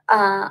what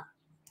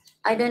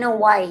I don't know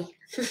why.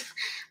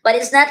 But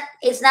it's not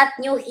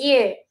new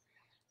here.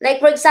 Like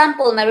for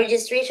example, my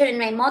registration in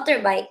my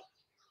motorbike.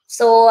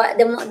 So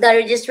the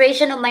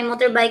registration of my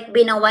motorbike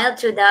been a while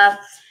to the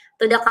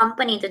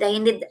company, to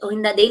the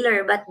Honda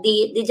dealer, but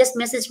they just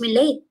messaged me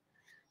late.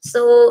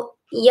 So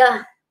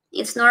yeah,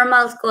 it's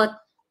normal, Scott.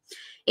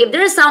 If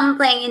there's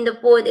something in the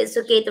food, it's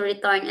okay to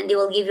return and they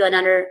will give you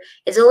another.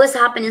 It's always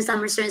happened in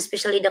some restaurants,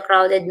 especially the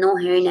crowded, no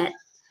hairnet.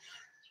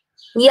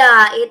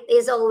 Yeah, it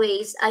is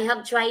always. I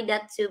have tried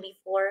that too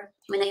before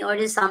when I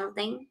order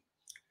something.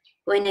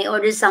 When I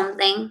order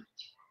something.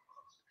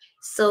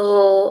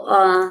 So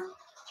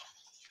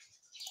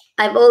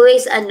I've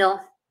always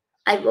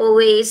I've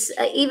always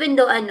even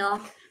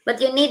though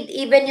but you need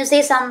even you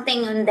say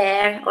something on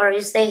there or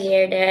you say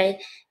here there,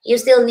 you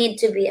still need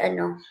to be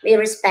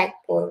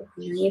respectful.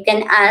 You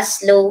can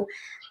ask slow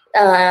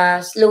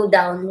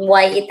down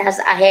why it has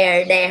a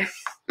hair there.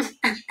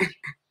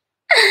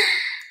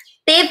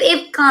 Tip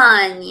if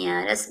can,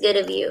 yeah, that's good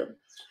of you.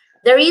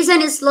 The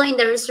reason it's slow in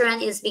the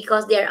restaurant is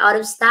because they're out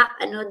of stock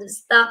and no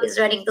stock is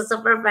running to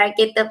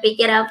supermarket to pick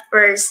it up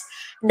first.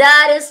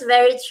 That is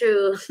very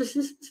true.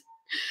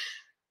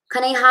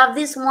 Can I have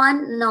this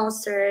one? No,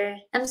 sir.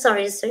 I'm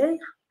sorry, sir.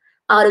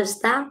 Out of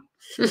stock.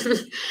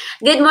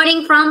 Good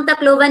morning from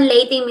Tacloban,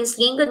 Leyte, Miss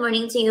Ling. Good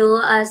morning to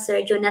you,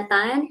 Sir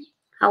Jonathan.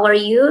 How are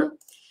you?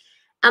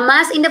 A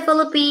must in the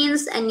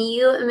Philippines, and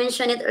you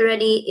mentioned it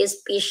already,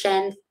 is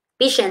patience,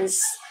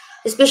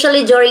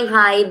 especially during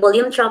high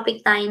volume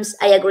traffic times.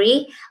 I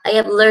agree. I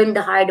have learned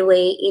the hard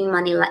way in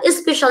Manila,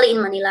 especially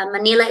in Manila.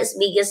 Manila is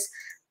biggest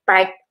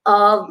part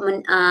of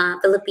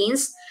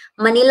Philippines.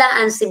 Manila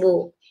and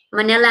Cebu.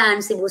 Manila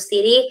and Cebu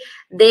City.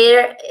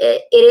 There,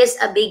 it is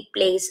a big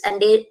place,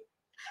 and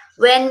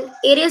when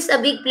it is a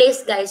big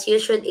place, guys, you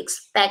should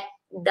expect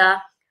the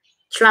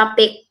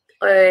traffic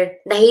or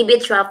the heavy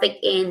traffic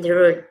in the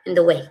road in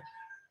the way.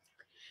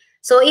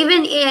 So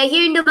even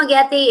here in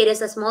Dumaguete, it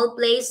is a small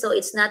place, so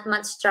it's not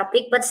much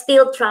traffic, but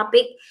still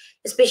traffic,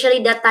 especially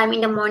that time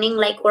in the morning,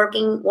 like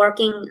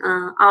working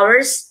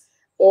hours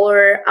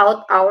or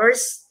out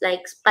hours,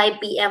 like 5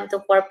 p.m. to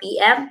 4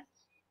 p.m.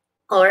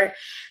 or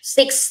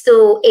 6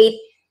 to 8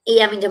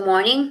 a.m. in the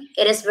morning.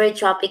 It is very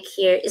traffic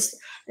here. It's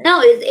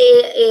no,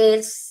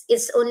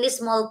 it's only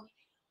small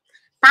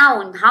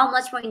town. How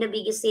much more in the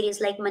biggest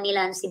cities like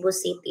Manila and Cebu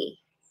City?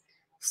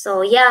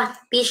 So yeah,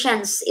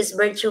 patience is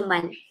virtue,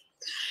 man.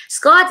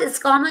 Scott, it's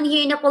common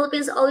here in the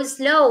Philippines, always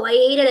slow. I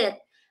hated it.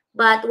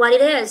 But what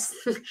it is,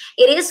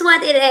 it is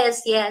what it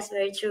is. Yes,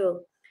 very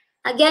true.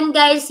 Again,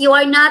 guys, you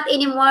are not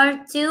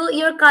anymore to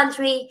your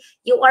country.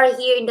 You are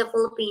here in the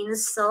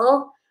Philippines.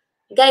 So,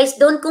 guys,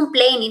 don't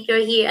complain if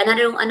you're here.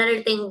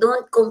 Another thing,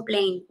 don't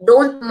complain.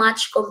 Don't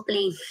much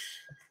complain.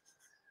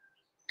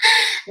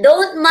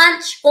 Don't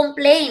much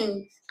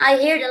complain. I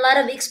heard a lot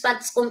of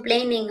expats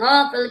complaining.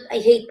 Oh, I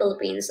hate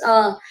Philippines.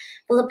 Oh,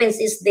 Philippines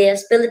is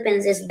this.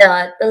 Philippines is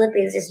that.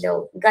 Philippines is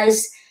that.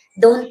 Guys,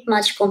 don't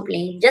much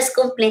complain. Just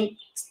complain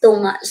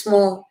too much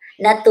small.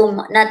 Not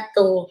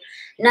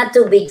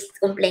too big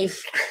complain.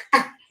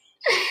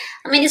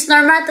 I mean, it's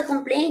normal to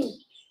complain.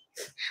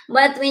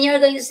 But when you're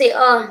going to say,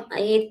 "Oh, I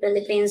hate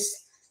Philippines,"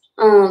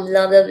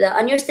 blah blah blah,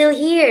 and you're still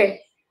here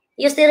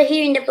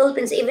in the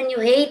Philippines, even you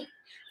hate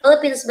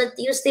Philippines, but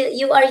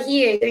you are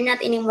here. You're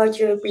not anymore to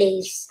your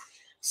place.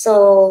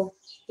 So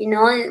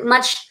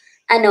much,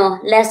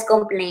 less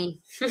complain.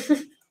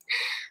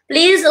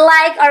 Please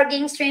like our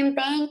game stream.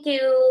 Thank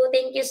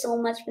you so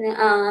much,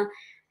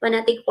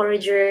 fanatic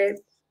forager.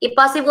 If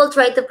possible,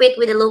 try to fit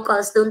with the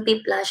locals. Don't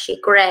be flashy.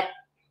 Correct.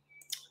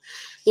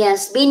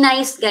 Yes, be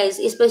nice, guys.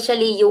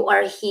 Especially you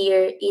are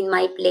here in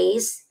my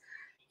place.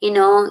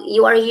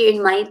 You are here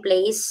in my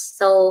place,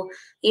 so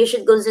you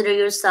should consider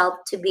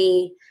yourself to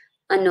be,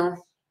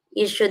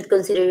 you should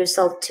consider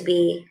yourself to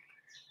be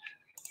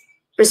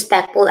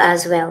respectful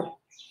as well.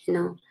 You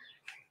know,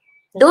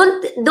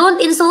 don't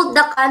insult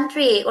the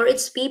country or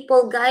its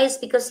people, guys,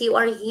 because you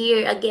are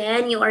here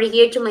again. You are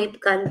here to my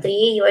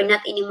country. You are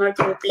not anymore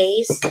to your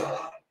place.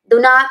 Do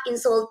not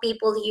insult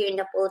people here in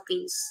the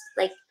Philippines.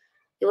 Like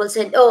you will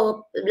say,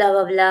 oh, blah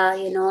blah blah.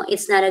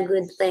 It's not a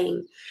good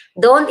thing.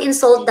 Don't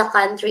insult the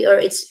country or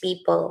its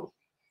people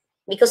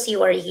because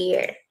you are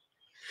here.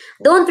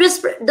 Don't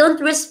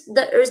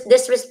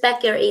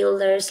disrespect your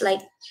elders.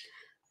 Like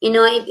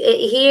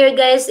here,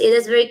 guys, it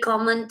is very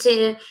common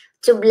to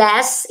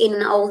bless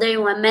in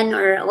older women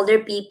or older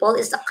people.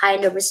 It's a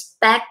kind of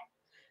respect.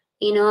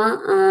 You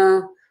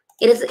know,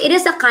 it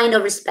is a kind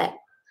of respect.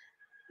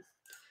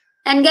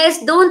 And guys,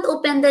 don't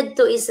offended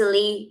too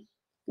easily.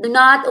 Do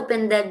not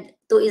offended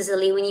too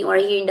easily when you are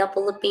here in the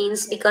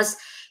Philippines because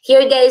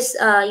here, guys,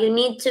 you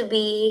need to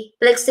be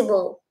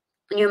flexible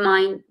on your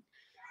mind.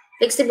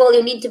 Flexible,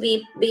 you need to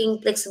be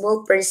being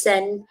flexible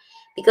person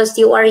because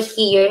you are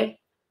here.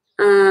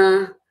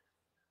 Uh,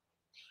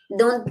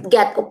 don't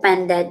get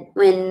offended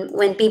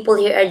when people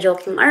here are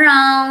joking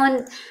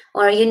around,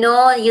 or you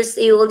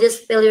will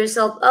just feel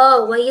yourself,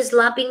 oh, why he's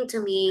laughing to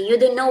me? You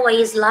don't know why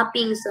he's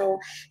laughing, so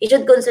you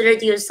should consider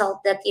to yourself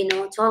that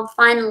to have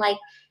fun, like,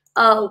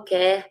 oh,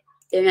 okay,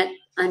 they're not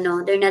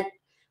no, they're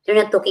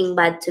not talking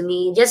bad to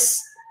me. Just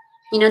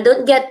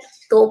don't get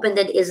too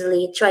offended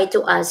easily. Try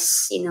to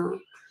ask,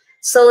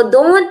 so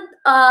don't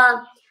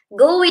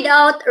go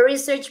without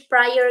research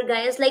prior,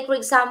 guys. Like, for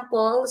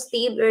example,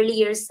 Steve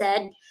earlier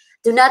said,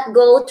 do not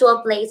go to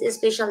a place,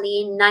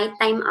 especially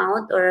nighttime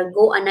out or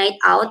go a night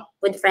out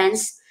with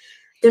friends.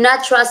 Do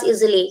not trust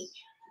easily.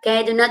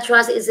 Okay, do not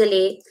trust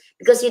easily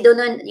because you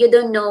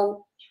don't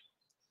know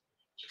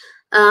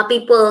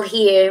people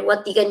here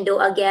what you can do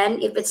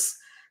again. If it's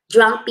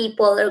drunk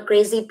people or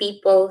crazy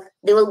people,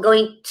 they will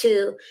going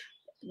to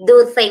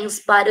do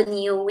things bad on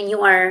you when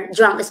you are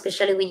drunk,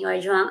 especially when you are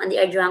drunk and they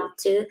are drunk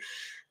too.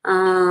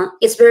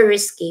 It's very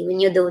risky when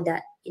you do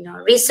that.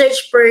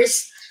 Research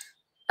first.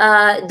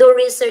 Do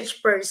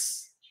research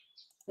first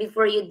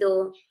before you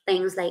do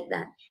things like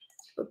that.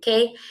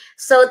 Okay,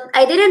 so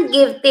I didn't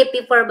give tip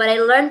before, but I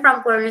learned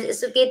from foreigners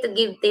it's okay to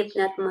give tip,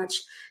 not much.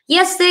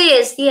 Yes,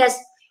 sis, yes.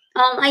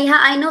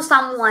 I know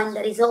someone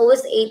that is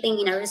always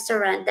eating in a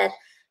restaurant that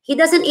he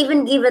doesn't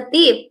even give a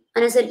tip,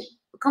 and I said,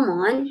 come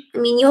on, I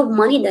mean, you have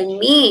money than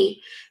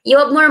me, you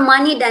have more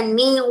money than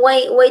me.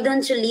 Why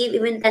don't you leave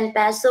even 10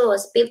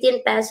 pesos,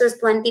 15 pesos,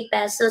 20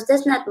 pesos?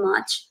 That's not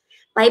much.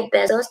 5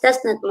 pesos,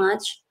 that's not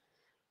much.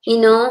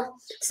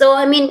 So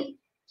I mean,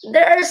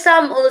 there are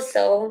some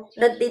also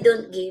that they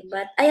don't give,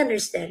 but I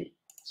understand.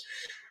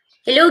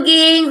 Hello,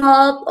 gang.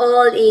 Hope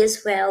all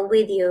is well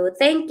with you.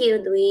 Thank you,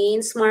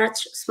 Dwayne.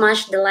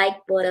 Smash the like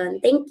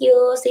button. Thank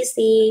you,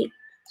 Sissy.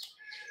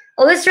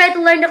 Always try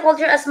to learn the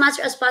culture as much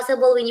as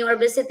possible when you are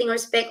visiting.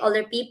 Respect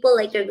other people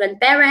like your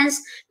grandparents,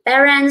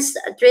 parents.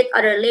 Treat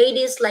other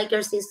ladies like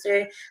your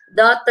sister,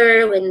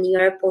 daughter when you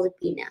are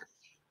Filipina.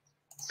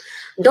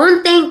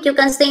 Don't think you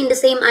can stay in the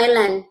same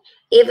island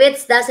if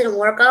it doesn't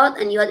work out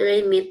and you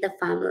already meet the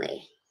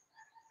family.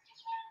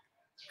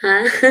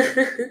 Huh?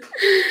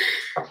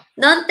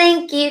 Don't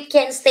think you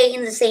can stay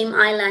in the same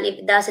island if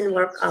it doesn't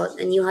work out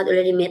and you had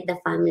already met the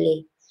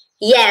family.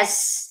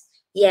 Yes,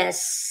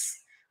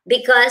 yes.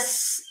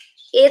 Because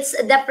it's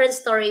a different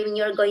story when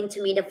you're going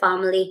to meet a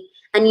family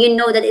and you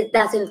know that it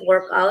doesn't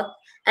work out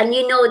and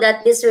you know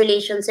that this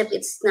relationship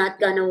it's not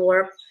gonna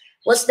work.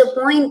 What's the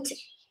point?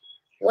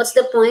 What's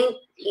the point?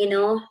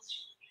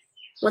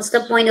 What's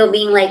the point of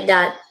being like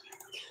that?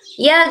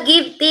 Yeah,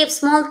 give tip,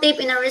 small tip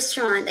in a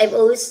restaurant. I've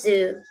always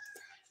do.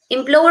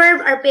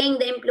 Employer are paying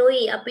the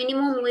employee. A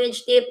minimum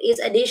wage tip is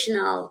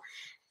additional.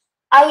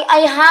 I I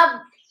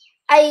have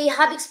I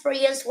have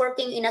experience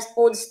working in a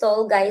food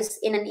stall, guys,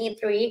 in an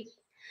eatery.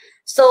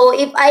 So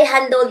if I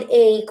handled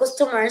a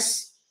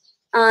customers,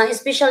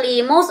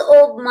 especially most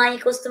of my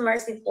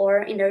customers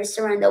before in the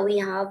restaurant that we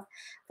have,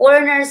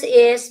 foreigners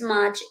is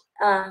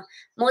or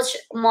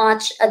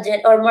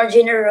more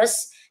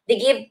generous. They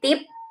give tip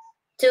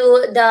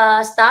to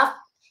the staff.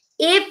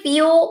 If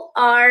you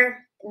are,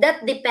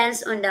 that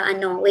depends on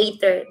the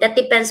waiter, that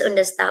depends on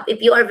the staff. If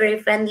you are very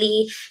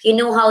friendly, you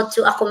know how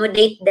to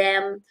accommodate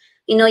them,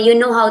 you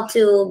know how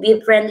to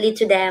be friendly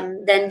to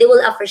them, then they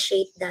will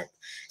appreciate that.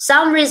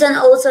 Some reason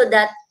also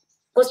that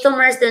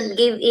customers don't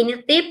give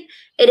any tip,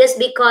 it is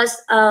because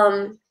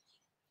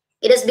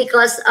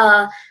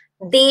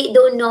they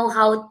don't know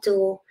how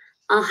to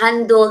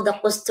handle the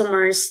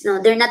customers.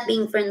 No, they're not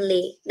being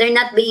friendly. They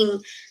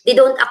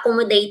don't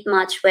accommodate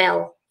much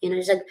well.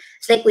 It's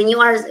like when you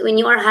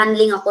are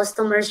handling a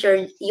customers,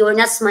 you're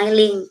not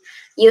smiling.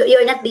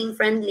 You're not being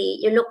friendly.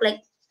 You look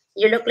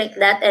like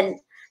that, and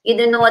you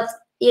don't know what.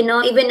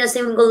 Even a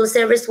single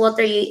service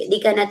water they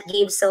cannot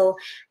give. So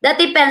that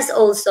depends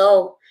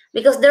also,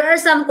 because there are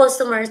some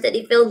customers that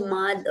they feel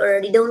mad or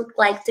they don't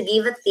like to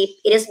give a tip.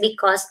 It is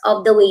because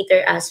of the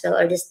waiter as well,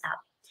 or the staff,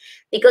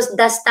 because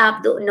the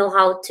staff don't know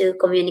how to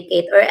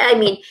communicate, or I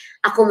mean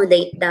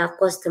accommodate the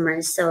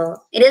customers. So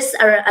it is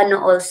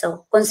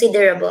also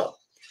considerable.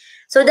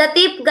 So the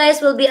tip, guys,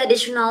 will be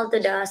additional to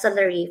the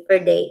salary per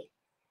day.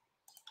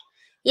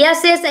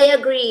 Yes, yes, I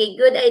agree.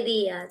 Good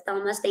idea,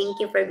 Thomas. Thank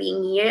you for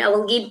being here. I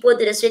will give food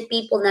to the street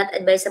people, not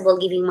advisable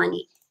giving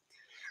money.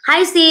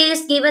 Hi,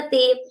 sis. Give a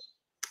tip.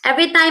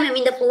 Every time I'm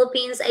in the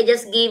Philippines, I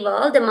just give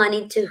all the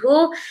money to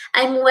who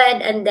I'm with,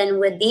 and then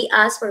when they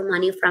ask for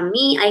money from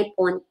me, I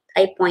point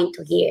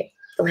to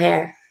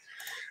her.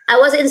 I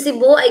was in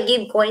Cebu, I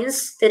give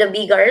coins to the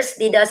beggars.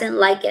 They doesn't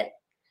like it.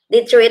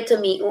 They throw it to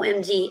me.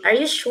 OMG. Are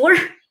you sure?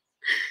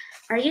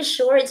 Are you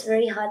sure? It's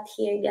very hot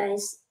here,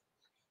 guys.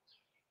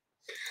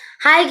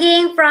 Hi,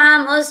 gang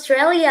from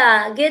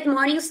Australia. Good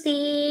morning,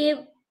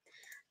 Steve.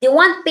 They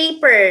want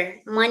paper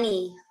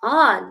money.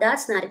 Oh,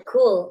 that's not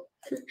cool.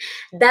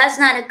 That's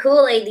not a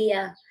cool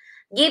idea.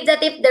 Give the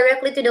tip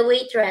directly to the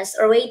waitress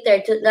or waiter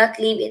to not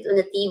leave it on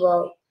the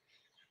table.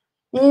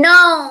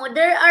 No,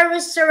 there are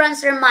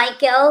restaurants, Sir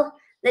Michael,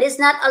 that is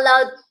not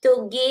allowed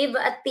to give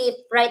a tip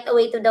right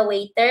away to the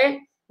waiter,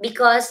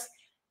 because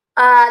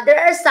there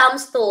are some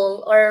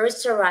stall or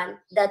restaurant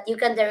that you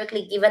can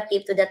directly give a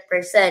tip to that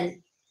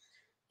person,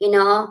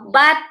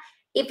 but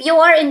if you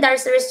are in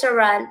that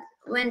restaurant,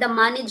 when the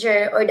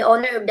manager or the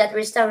owner of that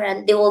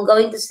restaurant, they will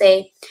going to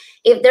say,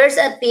 if there's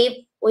a tip,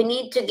 we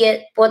need to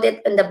get put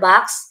it in the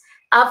box.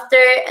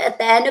 After, at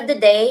the end of the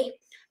day,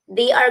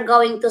 they are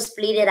going to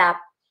split it up.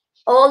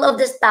 All of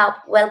the staff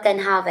well can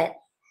have it.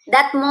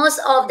 That most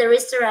of the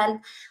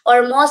restaurant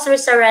or most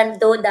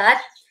restaurant do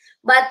that,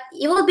 but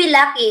you will be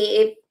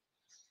lucky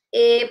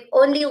if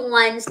only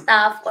one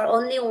staff or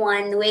only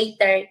one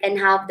waiter can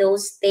have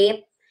those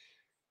tip.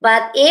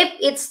 But if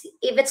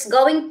it's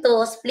going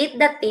to split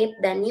the tip,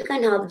 then you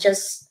can have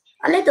just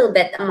a little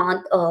bit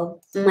amount of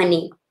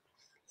money.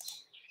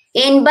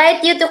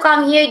 Invite you to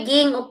come here,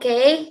 Ging,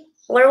 okay?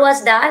 Where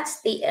was that?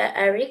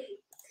 Eric?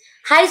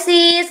 Hi,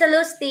 sis.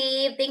 Hello,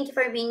 Steve. Thank you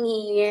for being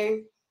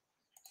here.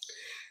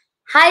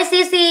 Hi,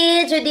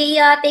 Sissy.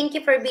 Judea. Thank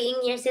you for being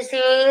here,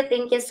 Sissy.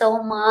 Thank you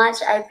so much.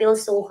 I feel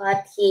so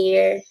hot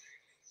here.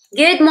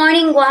 Good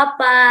morning,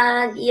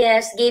 Guapa.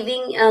 Yes,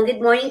 giving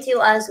good morning to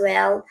you as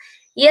well.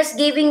 Yes,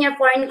 giving your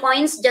foreign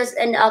coins just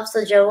end up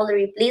so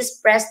jewelry. Please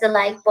press the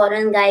like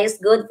button, guys.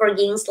 Good for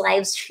Ging's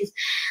live stream.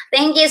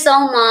 Thank you so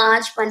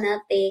much,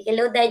 Panate.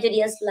 Hello,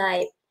 Julia's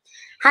live.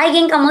 Hi,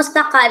 Ging,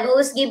 kamusta ka? I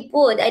always give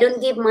food. I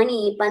don't give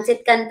money.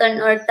 Pancit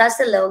Canton or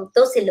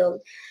tosilog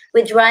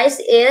with rice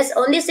is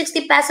only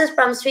 60 pesos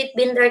from street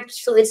vendor,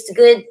 so it's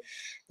good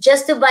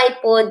just to buy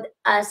food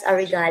as a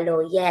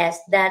regalo. Yes,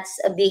 that's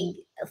a big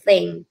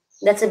thing.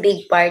 That's a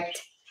big part.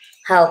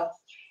 Help.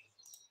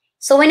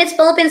 So when it's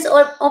Philippines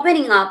or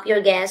opening up,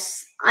 your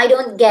guess, I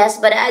don't guess,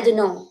 but I don't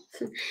know.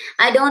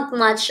 I don't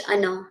much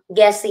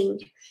guessing,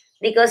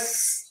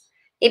 because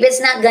if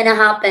it's not gonna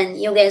happen,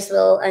 you guys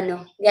will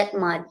get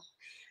mad.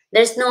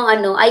 There's no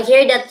I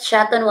hear that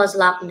Shaton was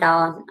locked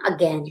down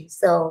again.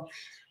 So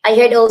I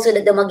heard also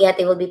that the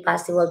Dumaguete will be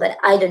possible, but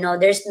I don't know.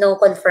 There's no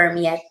confirm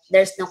yet.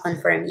 There's no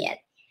confirm yet.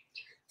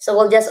 So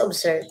we'll just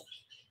observe.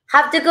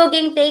 Have to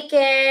cooking. Take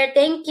care.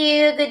 Thank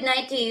you. Good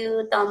night to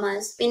you,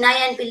 Thomas. Pinay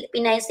and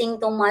Pinay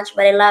sing too much,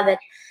 but I love it.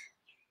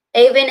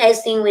 Even I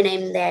sing when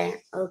I'm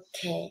there.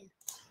 Okay.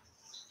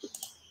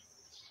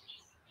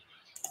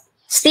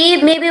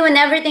 Steve, maybe when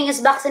everything is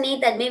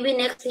vaccinated, maybe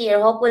next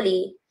year,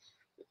 hopefully.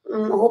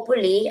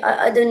 Hopefully.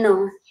 I don't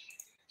know.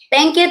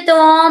 Thank you,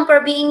 Tom,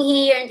 for being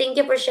here, and thank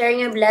you for sharing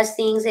your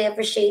blessings. I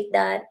appreciate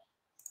that.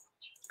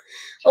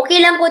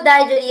 Okay lang po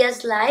tayo,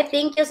 Julia's live.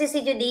 Thank you,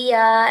 Sisi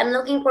Julia. I'm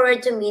looking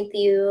forward to meet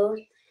you.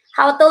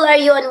 How tall are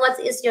you and what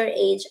is your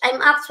age? I'm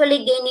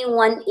actually gaining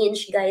 1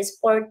 inch, guys,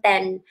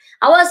 4'10".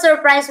 I was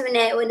surprised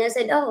when I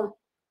said, oh,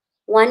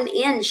 1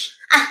 inch.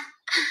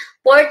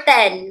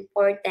 4'10",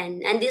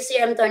 4'10". And this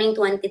year I'm turning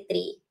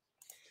 23.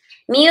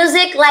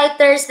 Music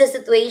lightens the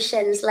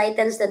situations,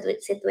 lightens the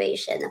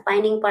situation.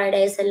 Finding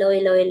Paradise, hello,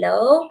 hello,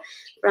 hello.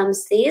 From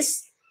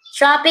Sis.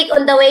 Traffic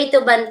on the way to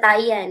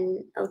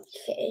Bantayan.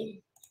 Okay.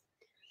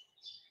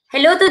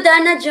 Hello to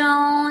Dana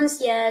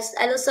Jones. Yes.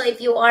 And also, if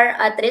you are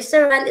at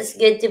restaurant, it's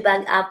good to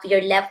bag up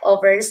your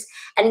leftovers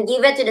and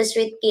give it to the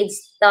street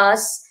kids.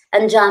 Toss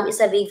and jam is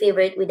a big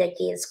favorite with the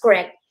kids.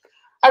 Correct.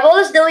 I'm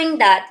always doing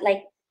that.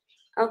 Like,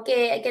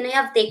 okay, can I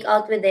have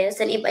takeout with this?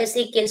 And if I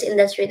see kids in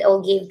the street,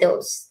 I'll give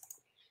those.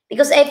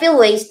 Because I feel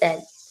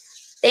wasted.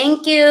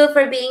 Thank you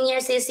for being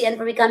here, Sissy, and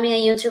for becoming a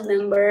YouTube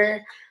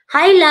member.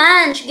 Hi,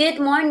 Lunch. Good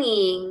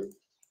morning.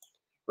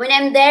 When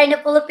I'm there in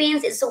the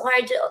Philippines, it's so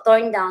hard to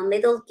turn down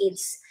little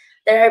kids.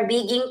 There are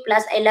begging,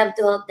 plus I love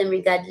to help them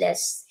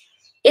regardless.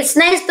 It's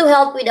nice to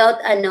help without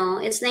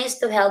it's nice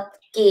to help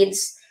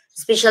kids,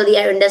 especially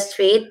are in the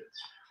street,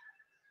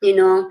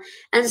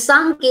 And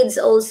some kids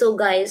also,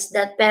 guys,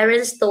 that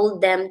parents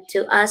told them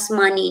to ask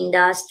money in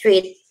the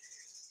street,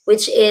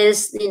 which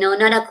is,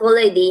 not a cool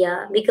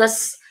idea,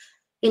 because,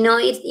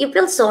 you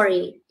feel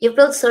sorry. You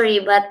feel sorry,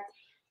 but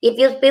if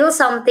you feel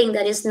something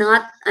that is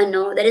not,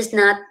 that is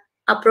not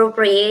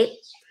appropriate,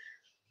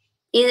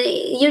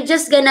 you're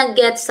just gonna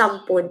get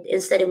some food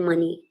instead of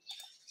money.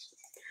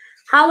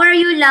 How are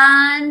you,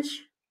 Lunch?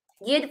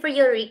 Good for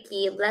you,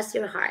 Ricky. Bless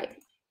your heart.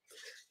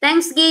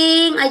 Thanks,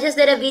 gang. I just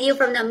did a video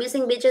from the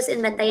amazing beaches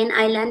in Bantayan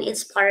Island.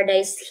 It's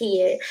paradise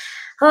here.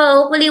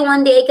 Hopefully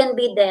one day I can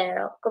be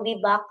there. Could be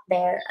back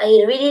there.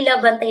 I really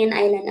love Bantayan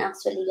Island,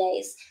 actually,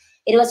 guys.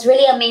 It was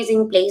really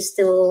amazing place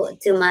to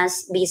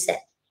must visit.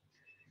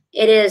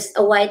 It is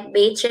a white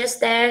beaches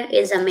there.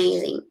 It's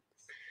amazing.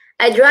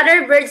 I'd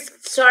rather birds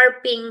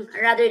chirping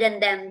rather than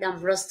them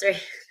rooster.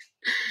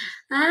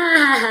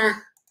 ah.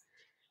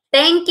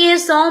 Thank you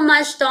so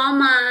much,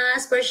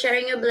 Thomas, for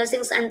sharing your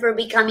blessings and for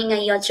becoming a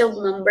YouTube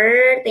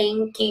member.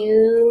 Thank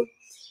you.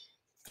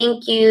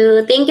 Thank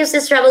you. Thank you,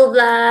 Sis Travel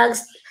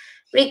Vlogs.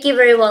 Ricky,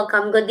 very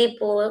welcome. Good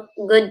po.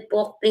 Good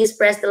po. Please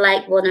press the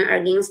like button or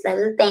games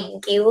level.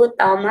 Thank you,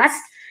 Thomas.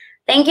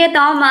 Thank you,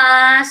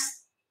 Thomas.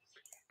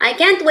 I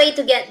can't wait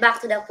to get back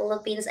to the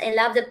Philippines. I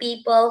love the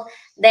people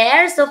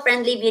there. So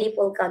friendly,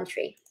 beautiful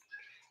country.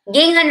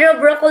 Ging and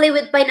raw broccoli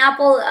with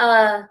pineapple.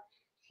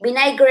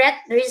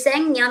 Vinaigrette,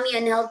 Riseng, yummy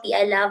and healthy.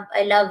 I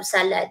love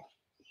salad.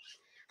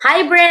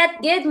 Hi,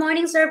 Brett. Good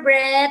morning, Sir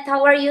Brett.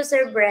 How are you,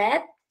 Sir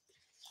Brett?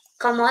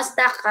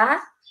 Kamusta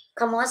ka?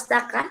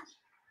 Kamusta ka?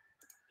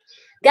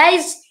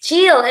 Guys,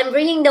 chill. I'm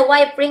bringing the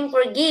wife ring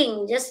for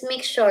Ging. Just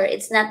make sure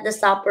it's not the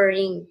supper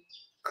ring.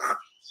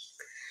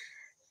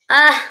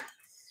 Ah,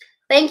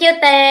 thank you,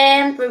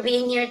 Tem, for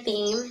being here,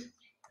 team.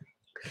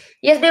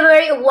 Yes, be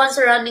wary of one's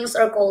surroundings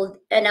are cold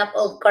and up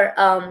of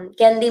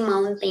Candy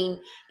Mountain.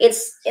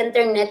 It's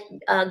internet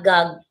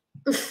gag.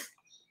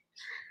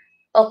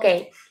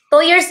 Okay.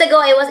 2 years ago,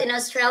 I was in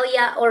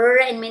Australia,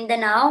 Aurora in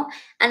Mindanao,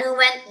 and we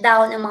went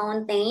down a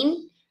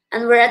mountain,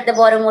 and we're at the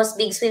bottom was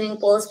big swimming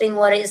pool. Spring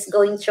water is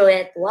going through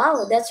it.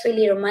 Wow, that's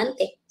really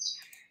romantic.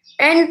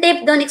 Earn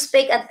tip, don't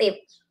expect a tip.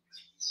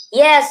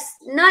 Yes,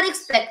 not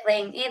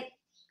expecting it.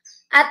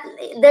 At,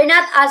 they're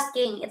not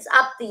asking. It's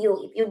up to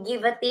you if you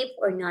give a tip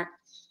or not.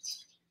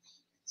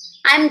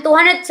 I'm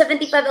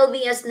 275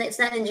 lbs. It's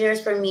not dangerous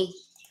for me.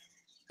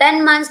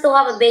 10 months to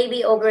have a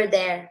baby over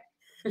there.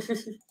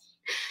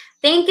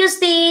 Thank you,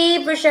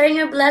 Steve, for sharing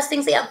your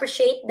blessings. I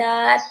appreciate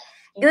that.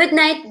 Good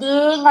night,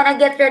 Ding. Gonna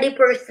get ready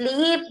for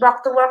sleep.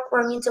 Back to work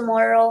for me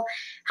tomorrow.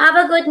 Have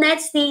a good night,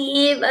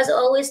 Steve. As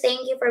always,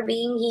 thank you for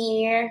being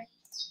here.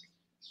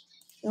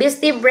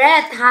 Steve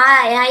Brett.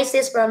 Hi. Hi,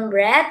 sis from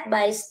Brett.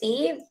 Bye,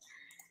 Steve.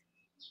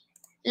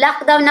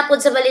 Lockdown na po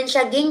sa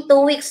Valencia, Ging.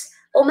 2 weeks.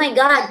 Oh my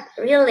God.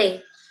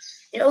 Really?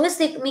 They're always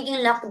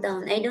making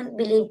lockdown. I don't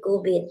believe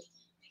COVID.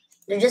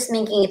 They're just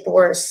making it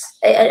worse.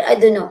 I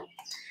don't know.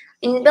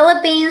 In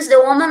Philippines, the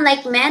women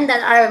like men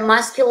that are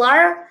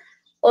muscular,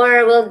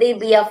 or will they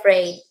be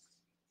afraid?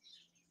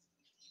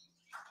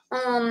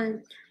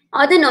 I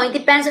don't know. It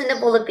depends on the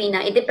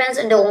Filipina. It depends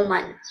on the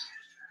woman.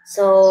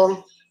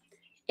 So,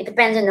 it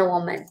depends on the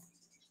woman.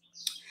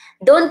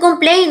 Don't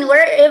complain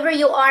wherever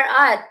you are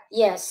at.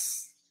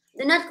 Yes.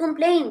 Do not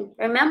complain.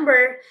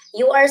 Remember,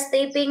 you are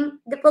sleeping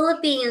the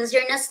Philippines.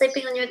 You're not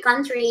sleeping on your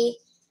country.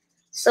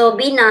 So,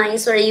 be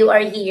nice where you are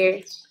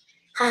here.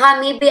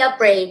 Haha, may be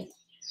afraid.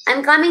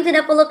 I'm coming to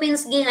the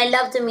Philippines, Ging. I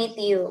love to meet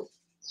you.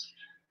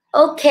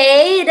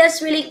 Okay,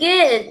 that's really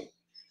good.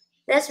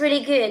 That's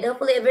really good.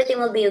 Hopefully everything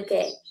will be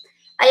okay.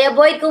 I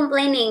avoid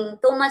complaining.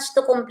 Too much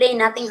to complain.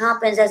 Nothing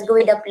happens. Just go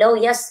with the flow.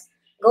 Yes,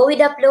 go with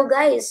the flow,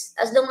 guys.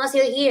 As long as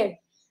you're here.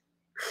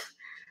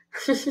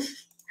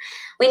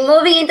 When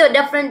moving into a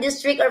different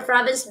district or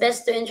province,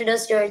 best to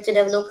introduce you to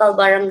the local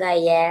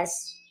barangay.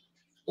 Yes.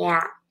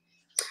 Yeah.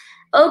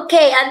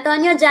 Okay,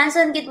 Antonio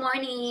Johnson, good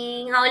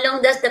morning. How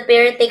long does the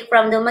ferry take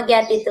from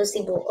Dumaguete to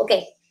Cebu?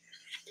 Okay.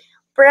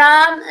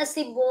 From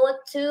Cebu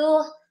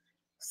to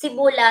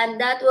Cebulan,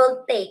 that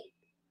will take,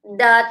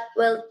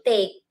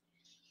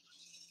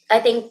 I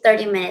think,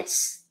 30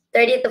 minutes.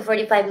 30 to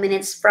 45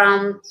 minutes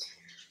from,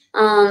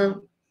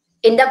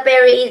 in the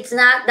ferry, it's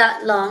not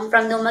that long.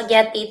 From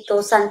Dumaguete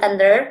to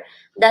Santander,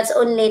 that's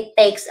only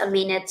takes a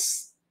minute.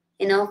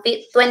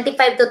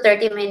 25 to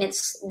 30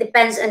 minutes.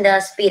 Depends on the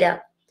speed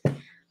up.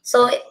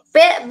 So,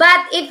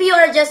 but if you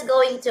are just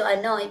going to,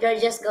 if you're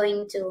just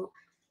going to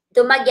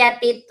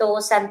Dumaguete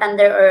to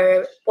Santander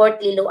or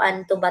Port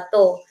Liloan to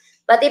Bato.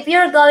 But if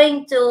you're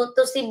going to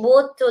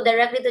Cebu to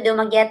directly to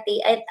Dumaguete,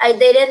 I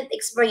didn't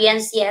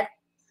experience yet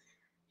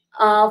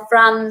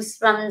from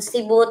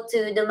Cebu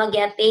to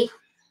Dumaguete.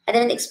 I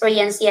didn't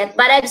experience yet.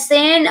 But I've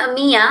seen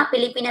Mia,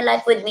 Filipino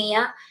Life with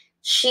Mia.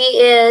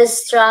 She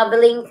is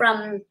traveling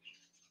from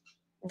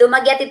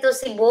Dumaguete to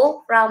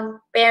Cebu from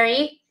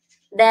Perry.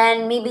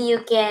 Then maybe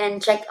you can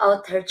check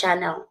out her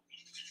channel.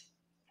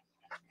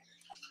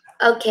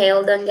 Okay,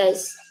 hold on,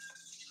 guys.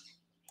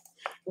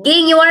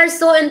 Ging, you are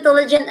so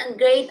intelligent and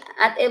great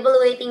at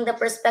evaluating the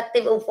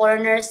perspective of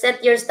foreigners.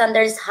 Set your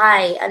standards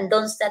high and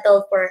don't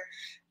settle for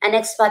an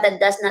expat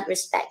that does not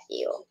respect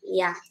you.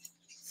 Yeah.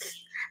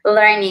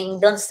 Learning.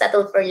 Don't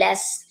settle for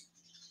less.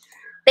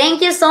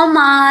 Thank you so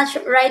much.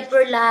 Ride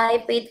for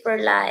life. Wait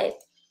for life.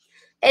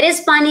 It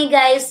is funny,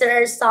 guys.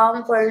 There are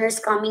some foreigners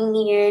coming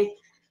here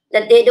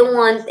that they don't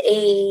want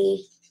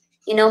a,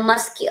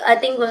 I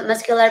think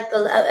muscular,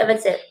 I would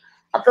say,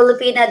 a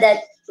Filipina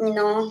that,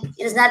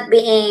 is not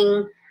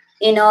being,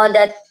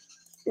 that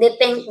they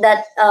think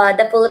that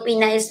the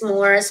Filipina is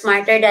more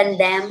smarter than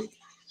them.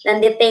 Then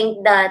they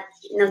think that,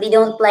 they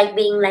don't like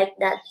being like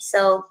that.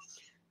 So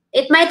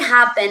it might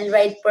happen,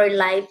 right, for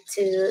life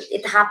to,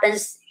 it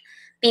happens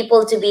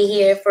people to be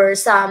here for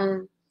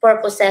some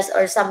purposes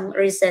or some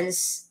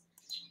reasons.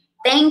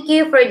 Thank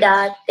you for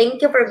that.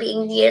 Thank you for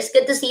being here. It's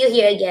good to see you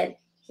here again.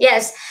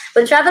 Yes,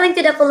 when traveling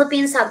to the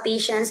Philippines, have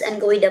patience and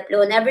go with the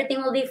flow and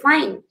everything will be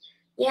fine.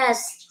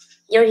 Yes,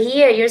 you're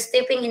here. You're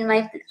stepping in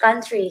my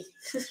country.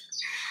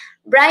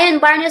 Brian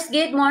Barnes,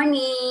 good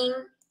morning.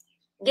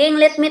 Gang,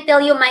 let me tell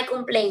you my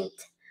complaint.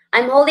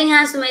 I'm holding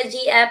hands to my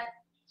GF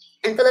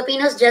and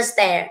Filipinos just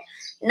stare.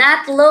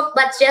 Not look,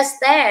 but just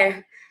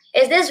stare.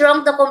 Is this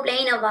wrong to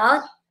complain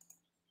about?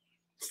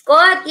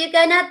 Scott, you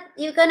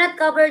cannot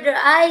cover your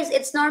eyes.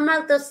 It's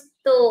normal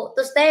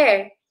to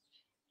stare.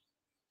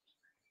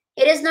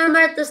 It is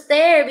normal to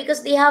stare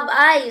because they have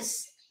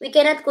eyes. We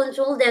cannot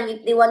control them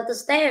if they want to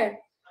stare.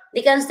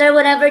 They can stare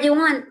whatever they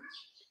want.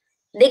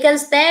 They can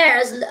stare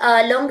as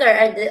longer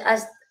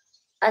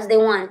as they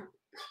want.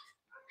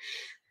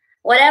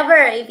 Whatever,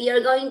 if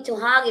you're going to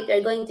hug, if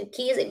you're going to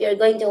kiss, if you're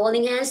going to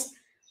holding hands,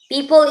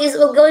 people is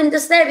will going to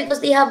stare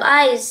because they have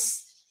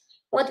eyes.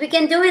 What we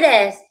can do with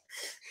it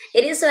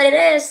is what it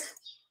is.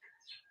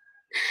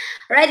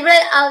 Right,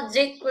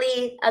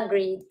 objectively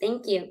agreed.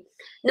 Thank you.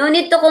 No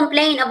need to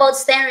complain about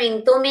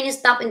staring. Too many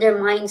stuff in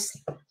their minds.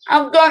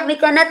 Again, we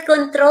cannot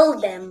control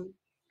them.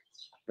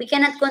 We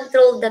cannot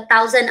control the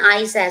thousand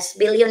eyes,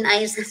 billion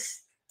eyes.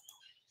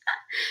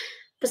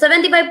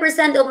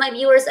 75% of my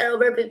viewers are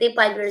over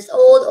 55 years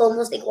old,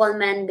 almost equal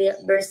men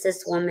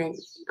versus women.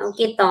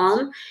 Okay,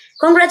 Tom.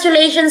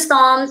 Congratulations,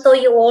 Tom, to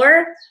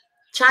your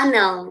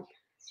channel.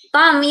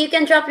 Tom, you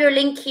can drop your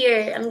link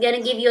here. I'm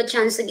gonna give you a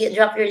chance to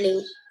drop your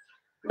link.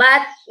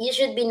 But you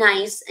should be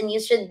nice and you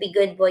should be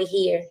good boy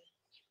here.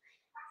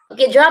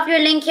 Okay, drop your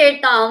link here,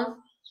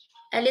 Tom.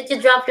 I'll let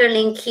you drop your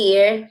link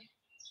here.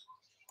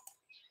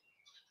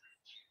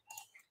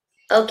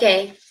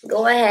 Okay,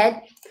 go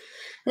ahead.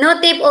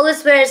 No tape,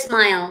 always wear a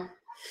smile.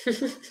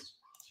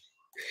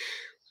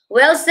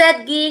 Well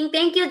said, Ging.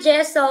 Thank you,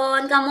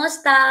 Jason.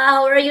 Kamusta?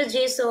 How are you,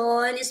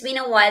 Jason? It's been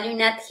a while. You're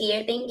not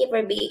here. Thank you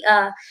for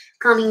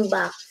coming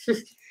back.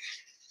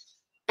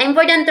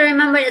 Important to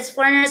remember as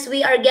foreigners,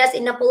 we are guests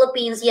in the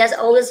Philippines. Yes,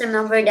 always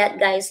remember that,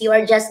 guys. You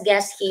are just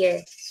guests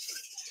here.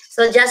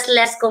 So just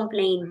less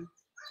complain.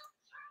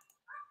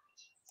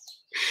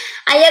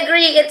 I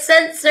agree. It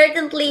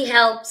certainly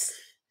helps.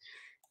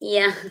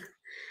 Yeah.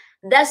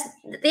 Does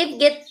the tip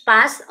get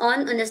passed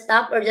on the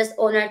staff or just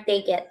owner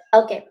take it?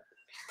 Okay.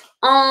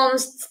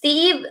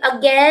 Steve,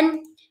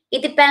 again,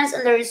 it depends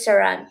on the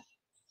restaurant.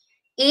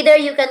 Either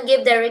you can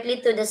give directly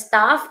to the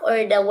staff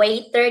or the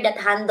waiter that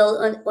handle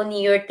on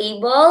your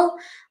table,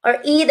 or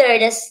either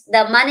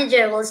the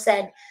manager will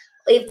said,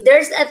 if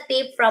there's a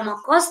tip from a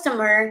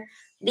customer,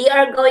 they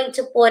are going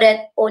to put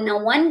it on a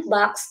one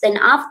box. Then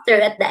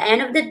after, at the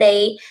end of the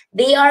day,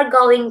 they are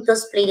going to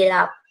split it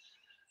up.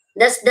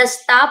 The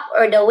staff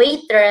or the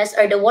waitress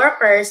or the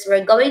workers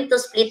were going to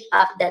split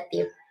up that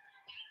tip,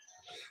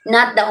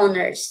 not the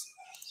owners.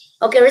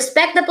 Okay,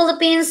 respect the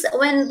Philippines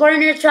when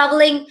foreigner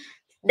traveling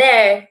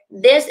there.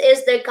 This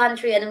is their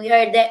country and we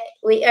are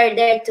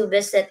there to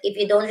visit. If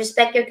you don't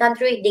respect your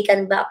country, they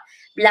can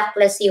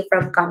blacklist you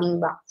from coming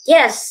back.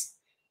 Yes,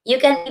 you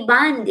can be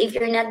banned if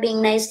you're not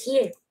being nice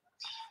here.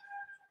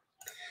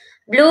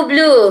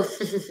 Blue.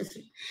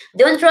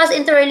 Don't trust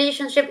into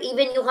relationship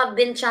even you have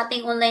been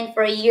chatting online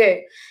for a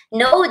year.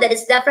 Know that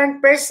it's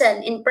different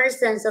person in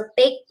person, so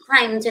take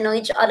time to know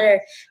each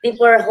other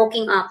before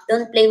hooking up.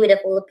 Don't play with the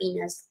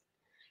Filipinas.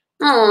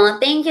 Oh,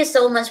 thank you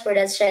so much for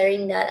that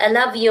sharing that. I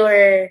love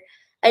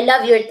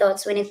your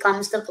thoughts when it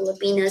comes to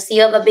Filipinos.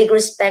 You have a big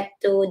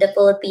respect to the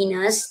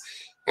Filipinas,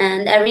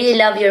 and I really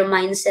love your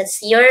mindsets.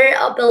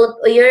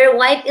 Your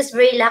wife is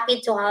very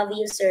lucky to have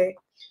you, sir.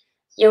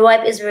 Your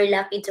wife is very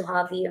lucky to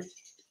have you.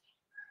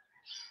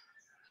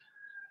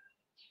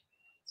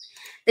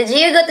 Did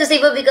you go to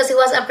Cebu because he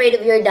was afraid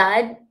of your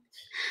dad?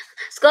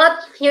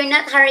 Scott, you're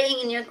not hurrying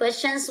in your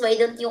questions. Why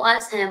don't you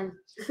ask him?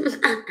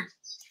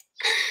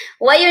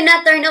 Why you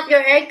not turn off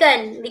your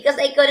aircon? Because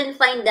I couldn't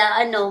find the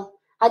I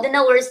don't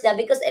know where's that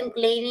because I'm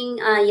cleaning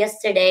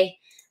yesterday.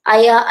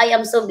 I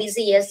am so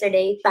busy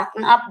yesterday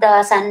packing up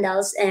the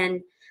sandals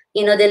and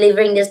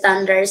delivering the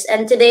standards.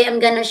 And today I'm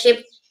gonna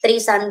ship 3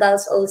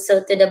 sandals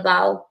also to the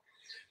bow.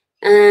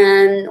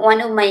 And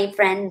one of my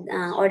friend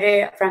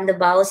order from the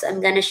bows.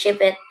 I'm gonna ship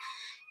it,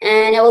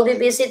 and I will be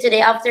busy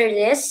today after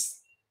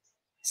this.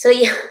 So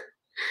yeah,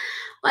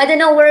 I don't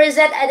know where is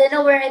it. I don't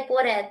know where I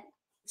put it.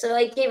 So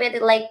I keep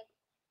it like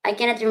I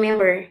cannot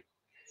remember.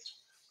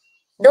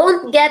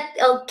 Don't get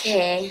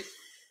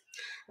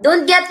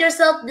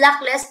yourself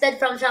blacklisted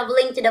from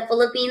traveling to the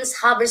Philippines.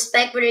 Have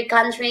respect for your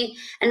country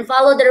and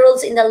follow the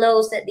rules in the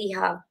laws that they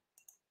have.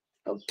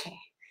 Okay.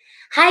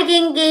 Hi,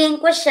 gang.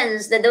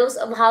 Questions. The dose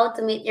of how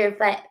to meet your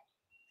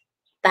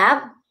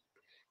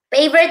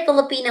favorite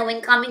Filipino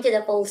when coming to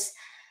the polls.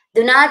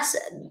 Do not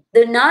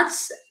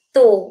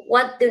do.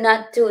 What do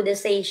not do? They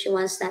say she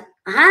wants that.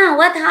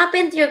 What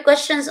happened to your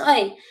questions?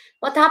 Oy,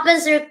 what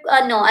happens to your,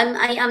 no,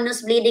 I am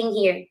not bleeding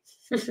here.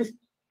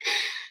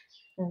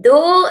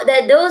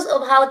 The dose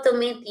of how to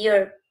meet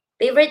your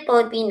favorite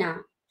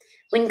Filipina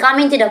when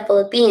coming to the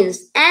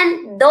Philippines,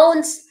 and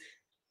don't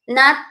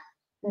not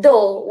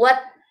do what.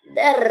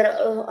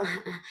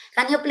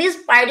 Can you please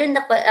pardon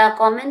the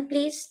comment,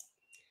 please?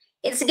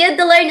 It's good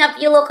to learn a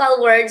few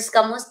local words.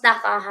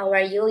 Kamusta ka? How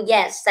are you?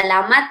 Yes,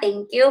 salamat,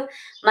 thank you.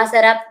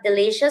 Masarap,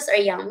 delicious, or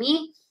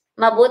yummy.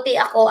 Mabuti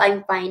ako,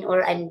 I'm fine,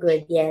 or I'm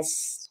good.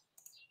 Yes.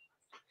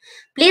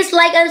 Please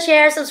like and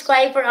share,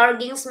 subscribe for our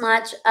games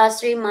match,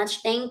 stream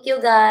match. Thank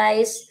you,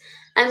 guys.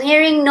 I'm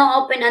hearing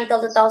no open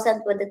until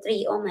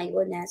 2023. Oh my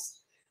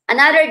goodness.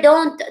 Another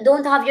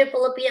don't have your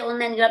Filipino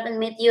online grab and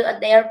meet you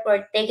at the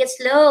airport. Take it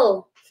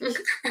slow.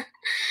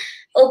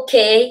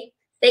 Okay.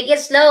 Take it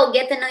slow.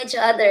 Get to know each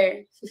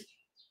other.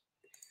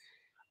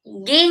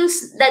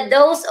 Gains the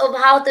dose of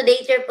how to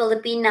date your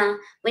Filipina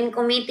when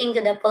committing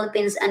to the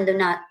Philippines and do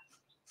not.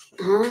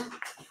 Huh?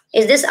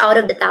 Is this out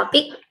of the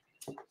topic?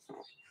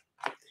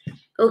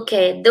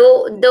 Okay,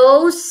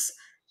 those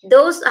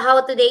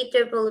how to date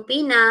your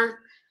Filipina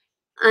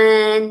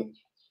and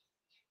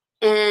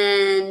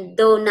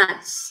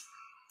donuts.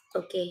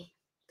 Okay.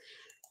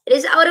 It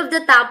is out of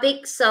the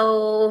topic,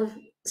 so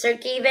Sir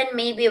Kevin,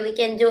 maybe we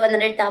can do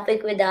another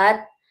topic with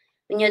that.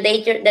 When you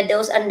date your the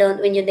do's and don't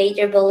when you date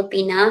your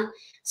Filipina.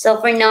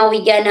 So for now,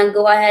 we gonna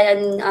go ahead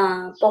and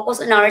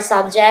focus on our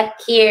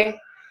subject here.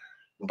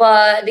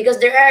 But because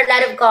there are a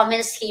lot of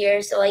comments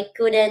here, so I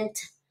couldn't,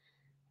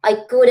 I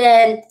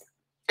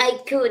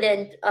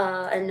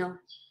know,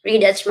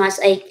 read as much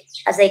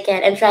as I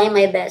can. I'm trying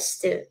my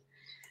best to.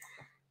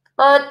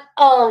 But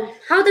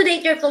how to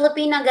date your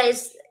Filipina,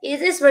 guys?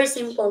 It is very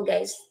simple,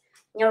 guys.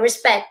 You know,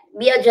 respect.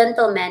 Be a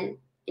gentleman.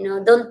 You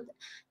know, don't.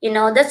 You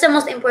know, that's the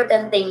most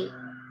important thing.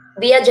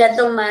 Be a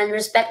gentleman.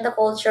 Respect the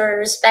culture.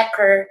 Respect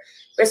her.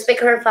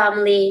 Respect her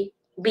family.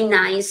 Be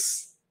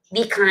nice.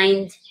 Be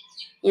kind.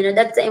 You know,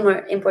 that's the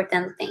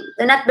important thing.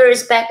 Do not be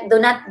respect. Do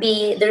not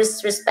be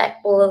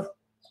disrespectful.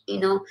 You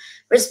know,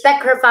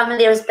 respect her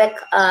family. Respect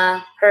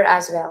her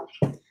as well.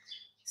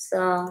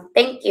 So,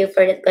 thank you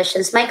for that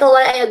questions. Michael,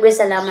 wala ay agree,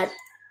 salamat.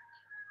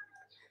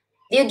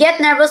 Do you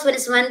get nervous when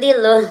it's windy?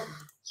 Lol.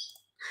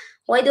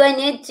 Why do I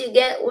need to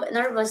get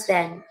nervous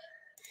then?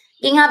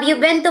 King, have you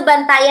been to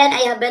Bantayan?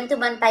 I have been to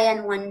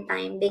Bantayan one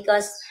time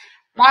because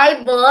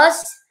my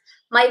boss,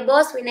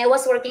 when I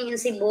was working in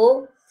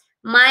Cebu,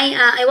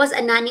 I was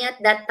a nanny at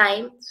that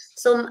time.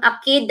 So a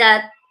kid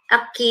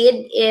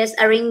is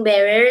a ring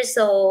bearer,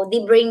 so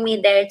they bring me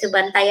there to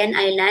Bantayan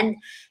Island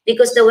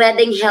because the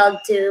wedding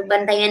held to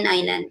Bantayan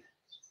Island.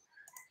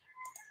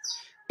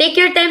 Take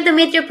your time to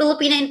meet your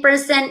Filipina in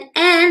person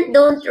and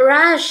don't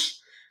rush.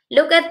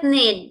 Look at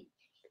Nid.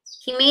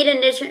 He made a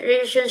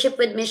relationship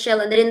with Michelle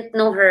and didn't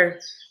know her.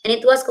 And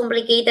it was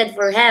complicated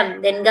for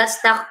him. Then got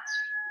stuck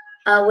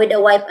with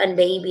a wife and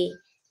baby.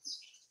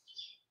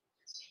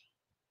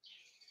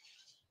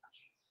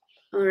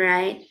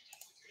 Alright.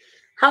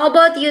 How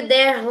about you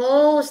there,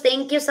 host?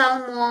 Thank you,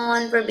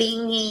 Salmon, for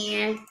being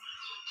here.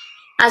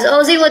 As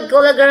Ozzy would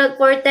call a girl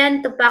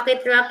important to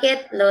pocket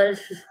rocket, lol.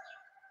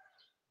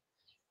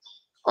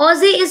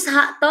 Ozzy is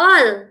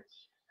tall.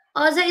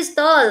 Ozzy is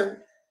tall.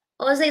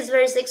 Ozzy is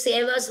very sexy.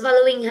 I was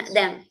following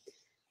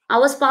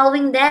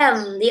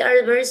them. They are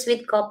a very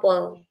sweet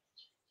couple.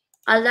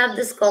 I love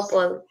this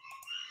couple.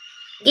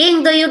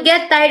 Ging, do you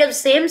get tired of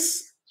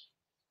Sims?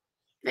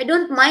 I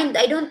don't mind.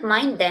 I don't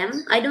mind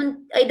them. I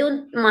don't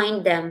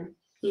mind them.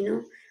 You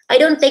know. I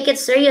don't take it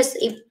serious.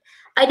 If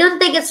I don't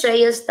take it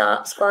serious,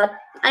 Scott.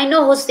 I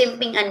know who's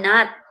simping and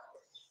not.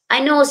 I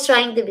know who's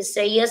trying to be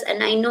serious,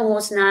 and I know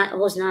who's not.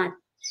 Who's not.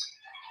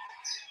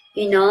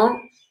 You know.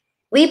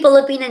 We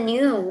Filipino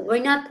knew.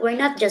 We're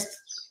not just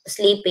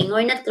sleeping.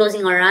 We're not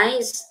closing our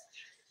eyes.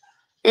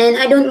 And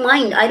I don't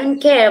mind. I don't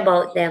care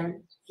about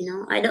them. You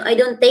know. I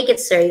don't take it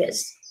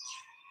serious.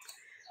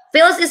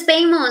 Phil's is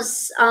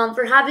famous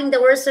for having the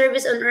worst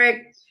service on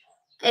earth.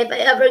 If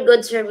I ever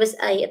good service,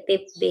 I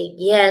tip big.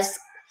 Yes,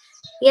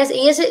 yes.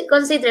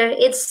 Consider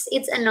it's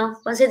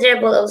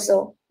considerable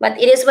also. But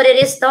it is what it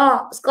is.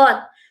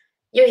 Scott,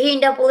 you're here in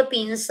the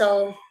Philippines,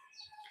 so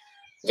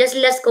just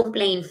less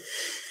complain.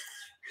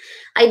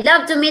 I'd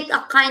love to meet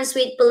a kind,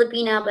 sweet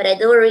Filipina, but I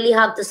don't really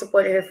have to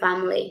support her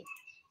family.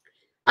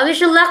 I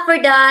wish you luck for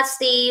that,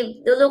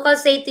 Steve. The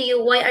locals say to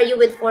you, "Why are you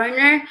with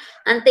foreigner?"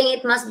 and think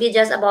it must be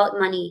just about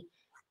money.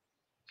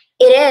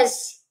 It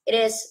is. It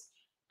is.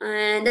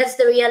 And that's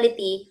the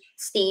reality,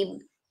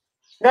 Steve.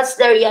 That's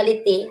the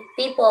reality.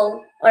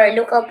 People or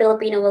local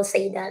Filipino will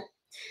say that.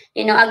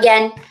 You know,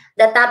 again,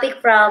 the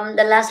topic from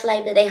the last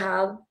live that I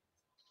have,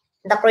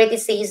 the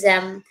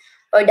criticism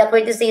or the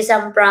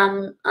criticism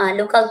from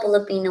local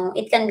Filipino,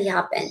 it can be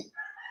happen.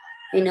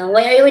 You know,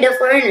 why are you with a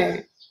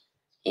foreigner?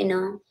 You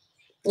know,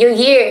 you're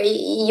here,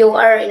 you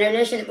are in a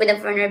relationship with a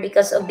foreigner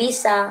because of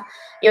visa.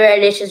 Your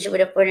relationship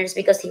with a foreigner is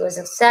because he was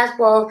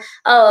successful.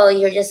 Oh,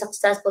 you're just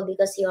successful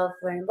because you have a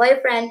foreign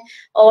boyfriend,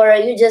 or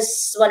you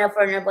just want a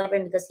foreigner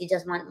boyfriend because you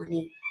just want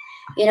money.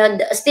 You know,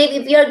 Steve,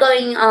 if you're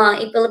going,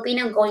 a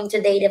Filipino going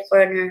to date a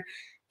foreigner,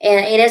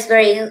 it is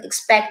very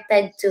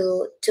expected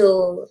to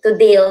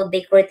deal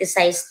the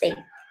criticized thing.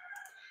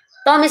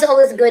 Tom is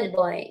always good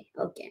boy.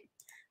 Okay.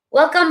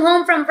 Welcome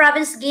home from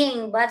province,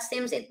 Ging. But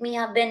seems it may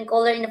have been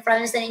colder in the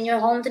province than in your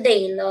home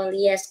today. Lol,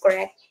 yes,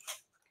 correct.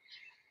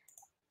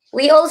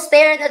 We all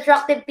stare at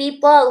attractive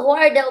people who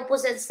are the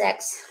opposite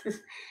sex.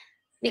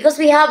 Because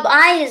we have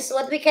eyes,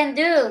 what we can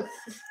do.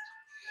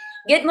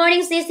 Good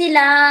morning, Sissy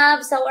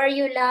Labs. How are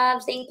you,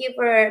 Labs? Thank you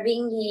for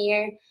being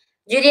here.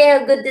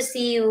 Julia, good to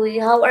see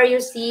you. How are you,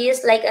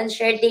 sis? Like and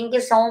share. Thank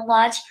you so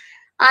much.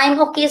 I'm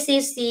okay,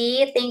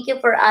 Sissy. Thank you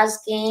for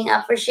asking.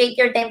 Appreciate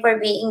your time for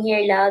being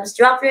here, Labs.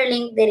 Drop your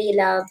link, Diri,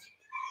 love.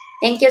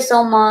 Thank you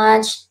so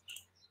much.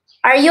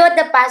 Are you at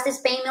the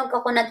fastest paying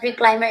coconut tree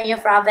climber in your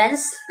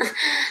province?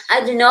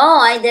 I don't know.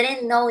 I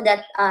didn't know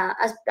that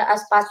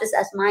as fastest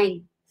as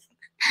mine.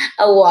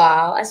 Oh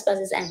wow, as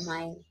fast as I'm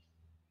mine.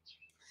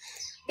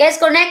 Guys,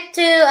 connect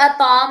to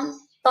Tom.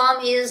 Tom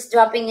is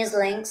dropping his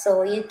link,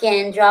 so you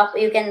can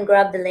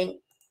grab the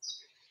link.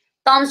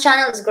 Tom's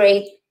channel is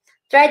great.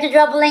 Try to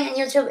drop a link on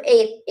YouTube.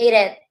 Ate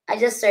it. I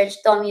just searched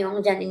Tom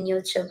Yongjan in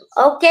YouTube.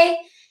 Okay.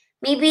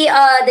 Maybe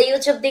the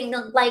YouTube thing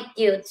don't like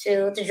you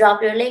to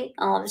drop your link.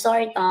 Oh, I'm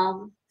sorry,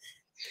 Tom.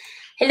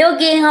 Hello,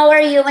 gang. How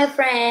are you, my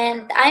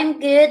friend? I'm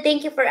good.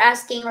 Thank you for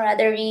asking,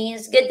 Roderick.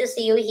 It's good to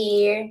see you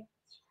here.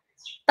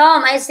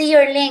 Tom, I see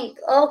your link.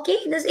 Okay,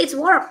 it's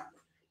work.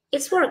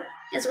 It's work.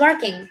 It's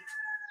working.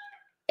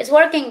 It's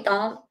working,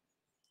 Tom.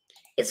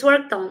 It's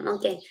work, Tom.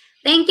 Okay.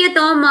 Thank you,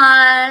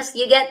 Thomas.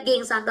 You get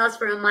gang sandals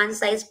for a man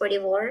size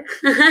 44.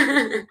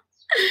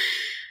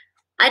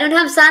 I don't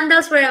have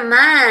sandals for a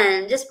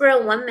man, just for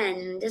a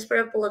woman, just for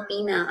a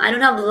Filipina. I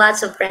don't have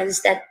lots of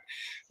friends that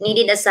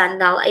needed a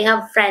sandal. I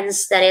have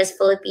friends that is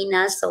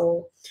Filipina,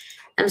 so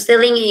I'm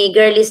selling a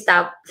girly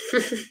stuff.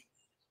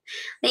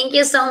 Thank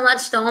you so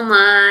much,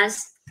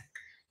 Thomas.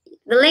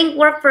 The link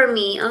worked for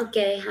me.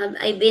 Okay, have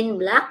I been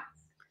black?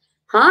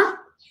 Huh?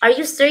 Are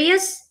you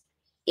serious?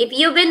 If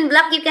you've been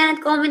black, you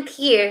cannot comment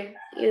here.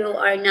 You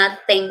are not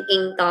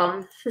thinking,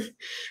 Tom.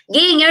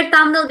 Gang, your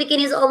thumbnail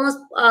bikini is almost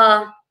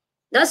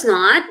that's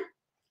not.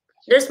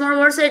 There's more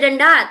worser than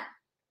that.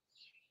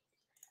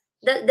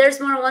 There's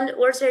more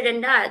worser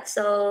than that.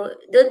 So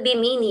don't be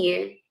mean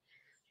here.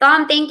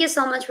 Tom, thank you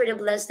so much for the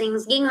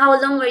blessings. Ging, how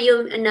long were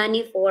you a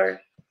nanny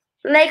for?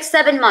 Like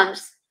 7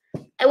 months.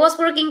 I was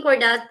working for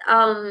that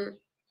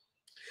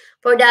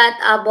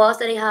boss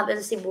that I have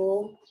in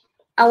Cebu.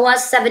 I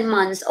was 7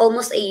 months,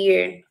 almost a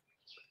year.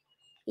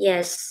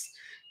 Yes.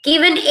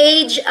 Given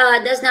age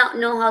does not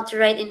know how to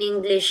write in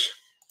English.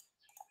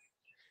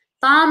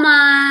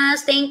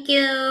 Thomas, thank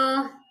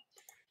you.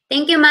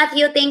 Thank you,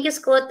 Matthew. Thank you,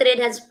 Scott. Red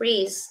has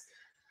freeze.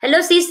 Hello,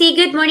 Cece.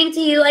 Good morning to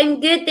you.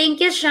 I'm good. Thank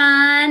you,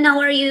 Sean. How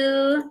are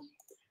you?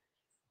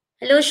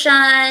 Hello,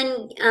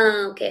 Sean.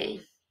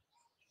 Okay.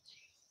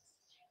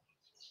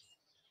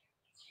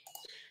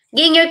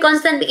 Getting your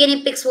constant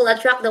bikini pics will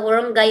attract the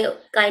wrong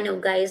kind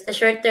of guys. The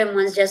short-term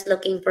ones just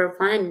looking for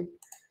fun.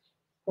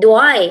 Do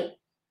I?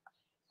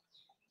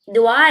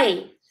 Do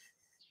I?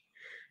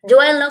 Do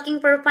I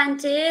looking for fun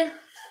too?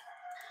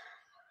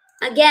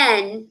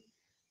 Again,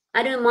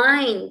 I don't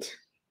mind.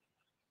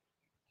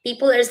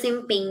 People are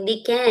simping.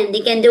 They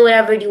can do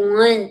whatever they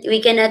want. We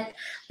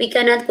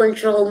cannot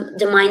control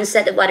the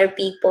mindset of other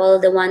people,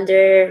 the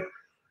wonder.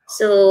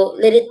 So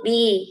let it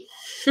be.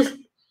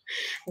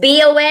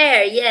 Be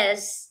aware,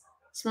 yes.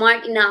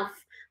 Smart enough.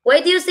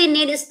 Why do you say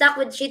Nate is stuck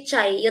with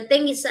Chichai? You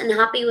think he's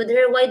unhappy with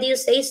her? Why do you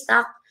say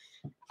stuck?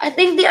 I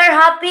think they are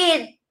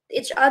happy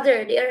each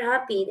other. They are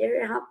happy.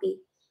 They're happy.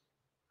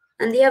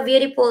 And they have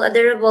beautiful,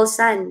 adorable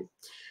son.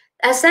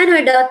 A son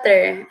or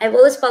daughter. I'm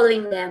always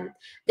following them.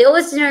 They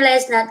always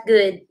generalize not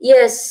good.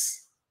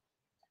 Yes.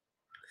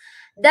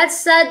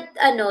 That's sad.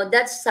 No,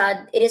 that's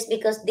sad. It is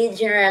because they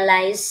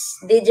generalize.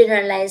 They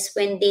generalize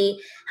when they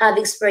have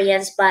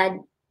experienced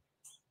bad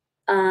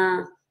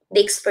the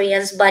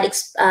experience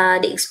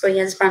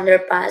from their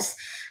past.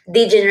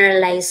 They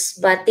generalize,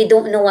 but they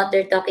don't know what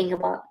they're talking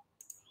about.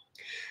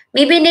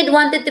 Maybe Ned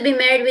wanted to be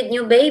married with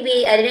new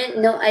baby. I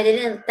didn't know. I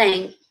didn't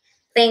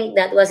think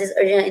that was his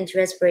original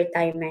interest for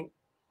retirement.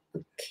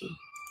 Okay.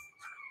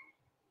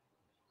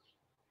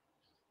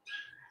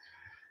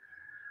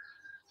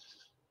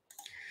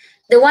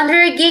 The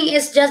Wanderer King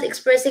is just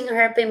expressing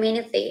her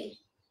femininity.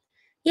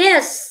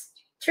 Yes,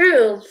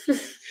 true.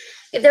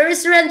 If the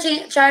restaurant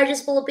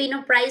charges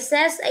Filipino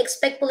prices, I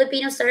expect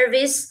Filipino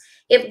service.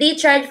 If they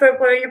charge for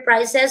foreign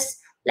prices,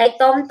 like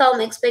Tom Tom,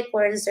 expect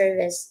foreign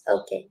service.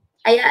 Okay.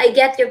 I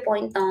get your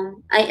point,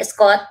 Tom.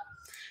 Scott.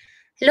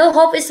 Hello,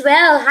 Hope as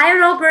well. Hi,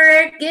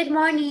 Robert. Good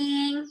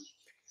morning.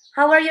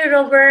 How are you,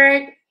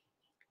 Robert?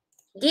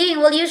 Ging,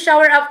 will you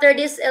shower after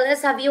this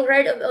LS? Have you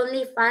heard of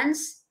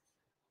OnlyFans?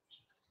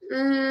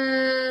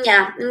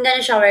 Yeah, I'm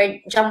gonna shower,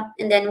 jump,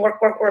 and then work.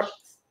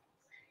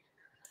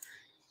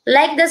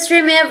 Like the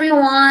stream,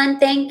 everyone.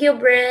 Thank you,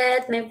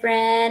 Brett, my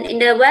friend. In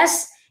the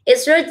West,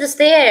 it's rude to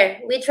stare.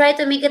 We try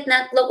to make it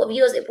not look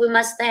obvious if we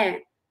must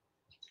stare.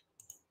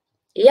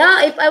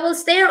 Yeah, if I will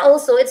stare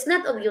also, it's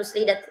not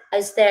obviously that I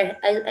stare.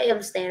 I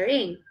am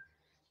staring.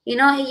 You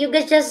know, you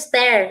guys just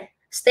stare.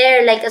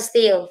 Stare like a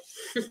steel.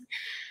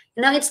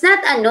 No, it's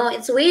not no,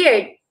 it's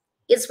weird.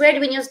 It's weird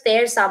when you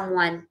stare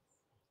someone,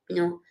 you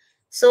know.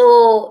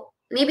 So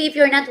maybe if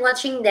you're not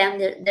watching them,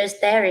 they're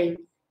staring.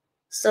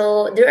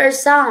 So there are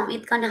some.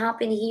 It can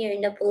happen here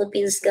in the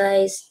Philippines,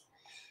 guys.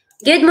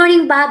 Good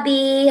morning,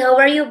 Bobby. How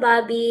are you,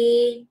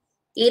 Bobby?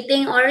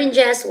 Eating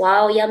oranges.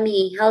 Wow,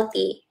 yummy,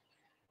 healthy.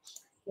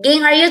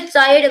 Gang, are you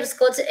tired of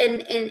Scott's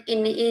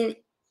in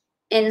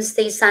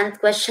stay sant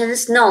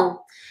questions?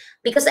 No,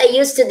 because I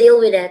used to deal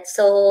with it,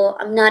 so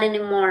I'm not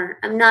anymore.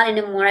 I'm not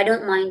anymore. I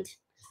don't mind.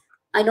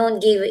 I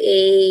don't give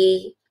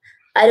a.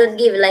 I don't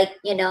give like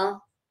you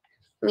know.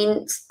 I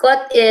mean,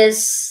 Scott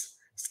is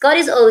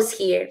always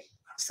here,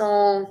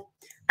 so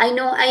I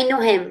know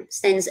him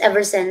since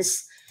ever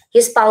since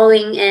he's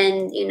following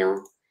and you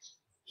know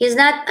He's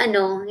not,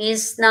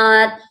 he's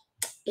not,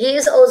 he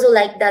is also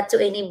like that to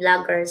any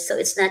bloggers, so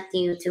it's not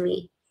new to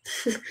me.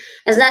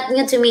 It's not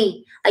new to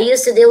me. I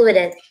used to deal with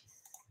it.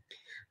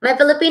 My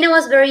Filipino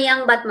was very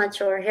young but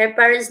mature. Her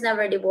parents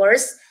never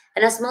divorced,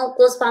 and a small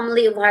close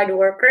family of hard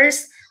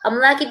workers. I'm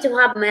lucky to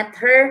have met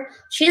her.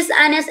 She's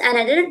honest and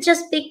I didn't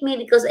just pick me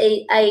because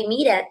I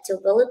made it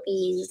to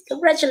Philippines.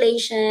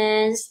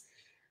 Congratulations.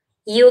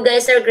 You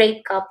guys are a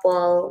great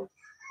couple.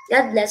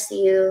 God bless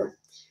you.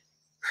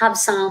 Have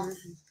some.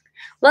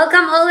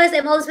 Welcome always.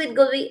 I'm always with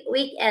good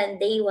weekend.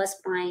 Day was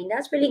fine.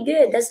 That's really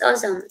good. That's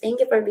awesome.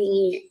 Thank you for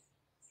being here.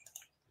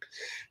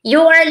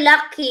 You are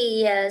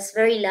lucky. Yes,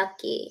 very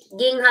lucky.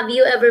 Ging, have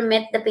you ever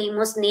met the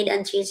famous Nate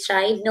and Cheese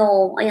Chai?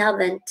 No, I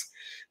haven't.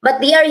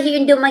 But they are here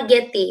in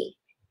Dumaguete.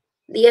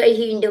 They are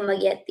here in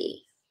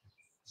Dumaguete.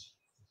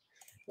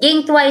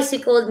 Ging, twice you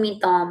called me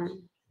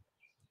Tom.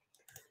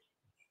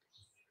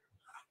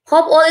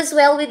 Hope all is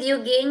well with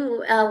you,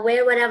 Ging.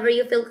 Wear whatever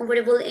you feel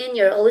comfortable in.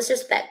 You're always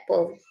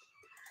respectful.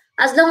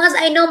 As long as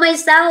I know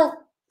myself,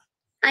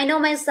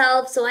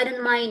 so I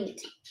don't mind.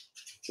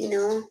 You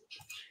know,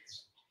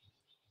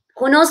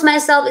 who knows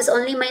myself is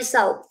only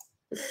myself.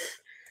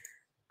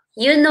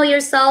 You know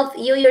yourself,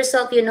 you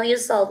yourself, you know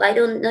yourself. I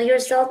don't know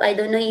yourself, I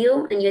don't know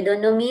you, and you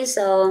don't know me,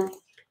 so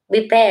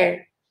be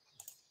fair.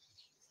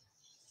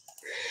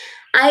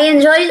 I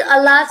enjoyed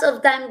a lot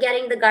of time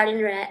getting the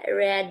garden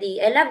ready.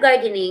 I love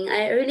gardening.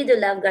 I really do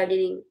love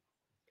gardening.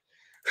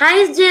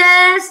 Hi,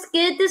 Jess.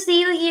 Good to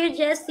see you here,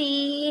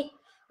 Jessie.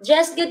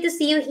 Jess, good to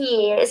see you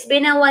here. It's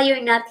been a while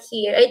you're not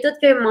here. I thought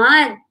you're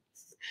mad.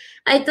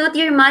 I thought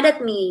you're mad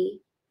at me.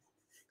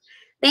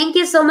 Thank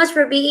you so much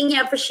for being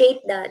here. I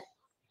appreciate that.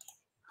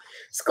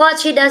 Scott,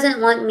 she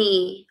doesn't want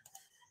me.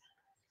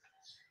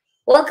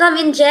 Welcome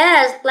in,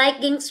 Jess.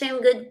 Like Ging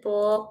Stream, good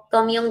po.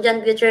 Tom yung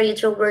Jan future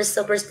YouTuber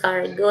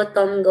superstar. Go,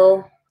 Tom,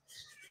 go.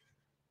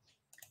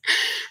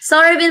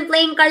 Sorry, I've been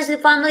playing cards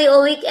with family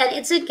all week and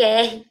it's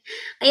okay.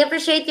 I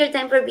appreciate your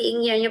time for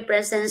being here and your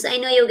presence. I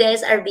know you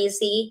guys are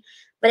busy,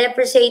 but I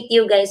appreciate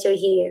you guys are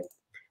here.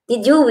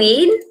 Did you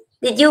win?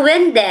 Did you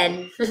win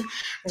then?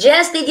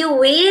 Jess, did you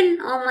win?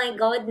 Oh my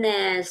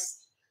goodness.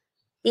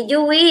 Did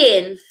you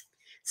win?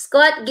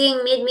 Scott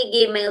Ging made me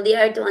give my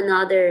LDR to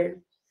another.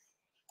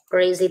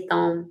 Crazy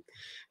Tom.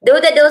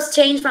 Do the dose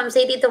change from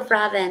city to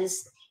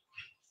province?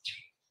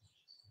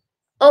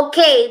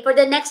 Okay, for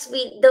the next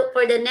week,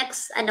 for the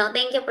next,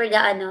 thank you for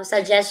the,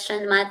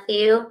 suggestion,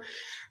 Matthew.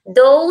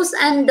 Do's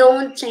and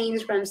don't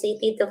change from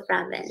city to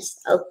province.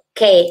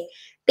 Okay.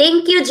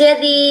 Thank you,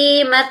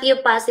 Jerry. Matthew,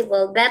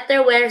 possible.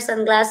 Better wear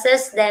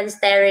sunglasses than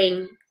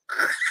staring.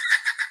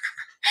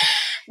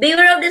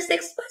 Beware of the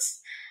six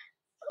pass.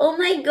 Oh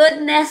my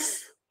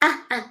goodness.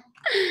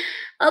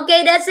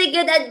 Okay, that's a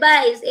good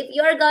advice. If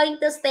you're going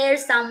to stare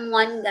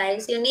someone,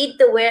 guys, you need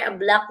to wear a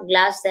black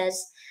glasses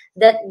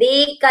that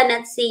they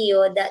cannot see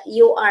you, that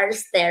you are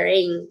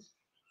staring.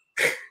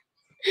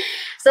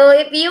 So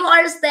if you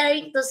are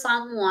staring to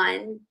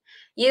someone,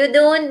 you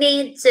don't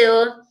need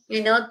to,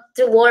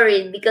 to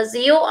worry because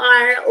you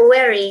are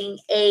wearing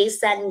a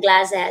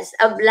sunglasses,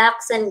 a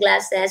black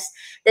sunglasses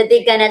that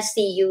they cannot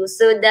see you.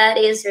 So that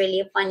is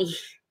really funny.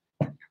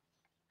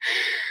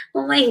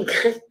 Oh my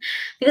god.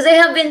 Because I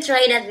have been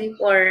trying that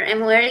before.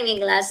 I'm wearing a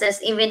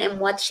glasses, even I'm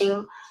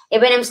watching,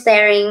 even I'm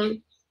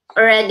staring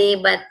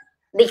already, but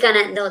they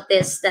cannot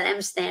notice that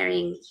I'm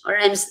staring or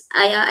I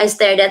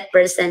stare that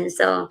person.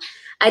 So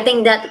I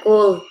think that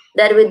cool.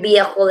 That would be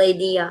a cool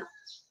idea.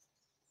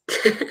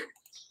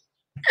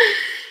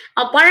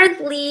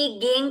 Apparently,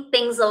 Ging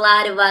thinks a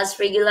lot of us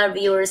regular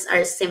viewers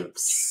are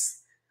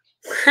simps.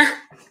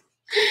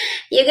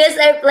 You guys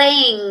are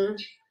playing.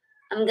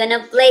 I'm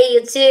gonna play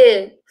you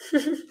too.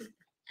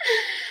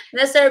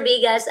 Mr.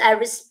 Bigas, I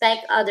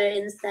respect other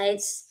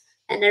insights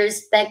and I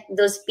respect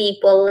those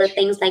people,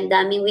 things like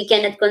that. I mean, we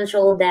cannot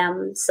control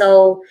them.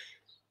 So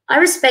I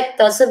respect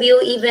those of you.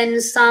 Even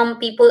some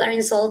people are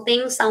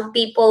insulting, some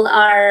people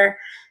are,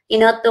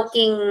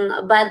 talking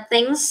bad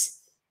things,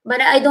 but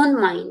I don't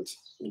mind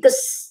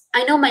because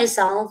I know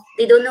myself.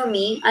 They don't know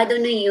me. I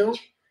don't know you.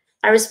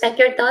 I respect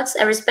your thoughts.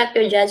 I respect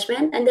your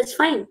judgment, and that's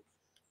fine.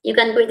 You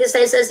can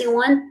criticize as you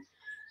want,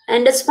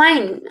 and that's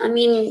fine. I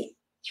mean,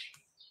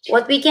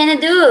 what we can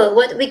do,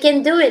 what we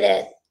can do with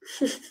it.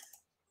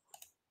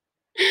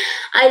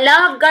 I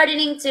love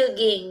gardening too,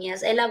 Ging.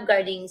 Yes, I love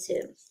gardening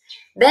too.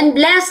 Ben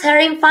Bless,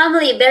 Bearing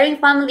Family,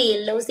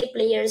 Lousy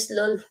Players,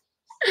 lol.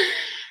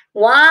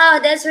 Wow,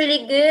 that's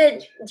really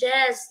good.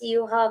 Jess,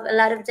 you have a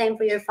lot of time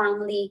for your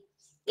family.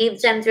 Give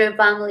time to your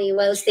family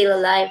while still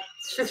alive.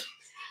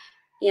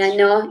 Yeah,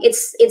 no,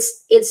 it's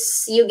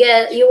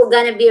you're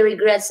gonna be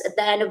regrets at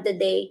the end of the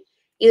day.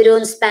 You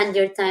don't spend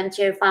your time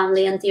to your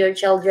family and to your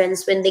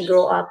childrens when they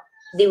grow up.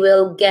 They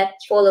will get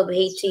full of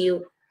hate to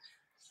you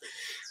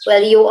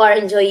while you are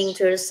enjoying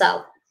to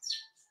yourself.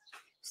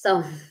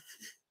 So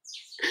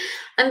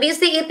I'm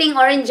busy eating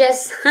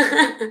oranges.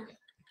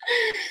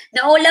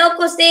 Naulaw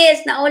ko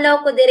sis,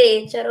 naulaw ko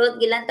dire. Charot,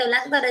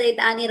 gilantaw-lantaw na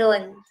dita ani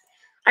ron.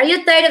 Are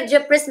you tired of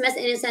Jeffrey's Miss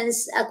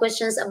Innocence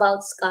questions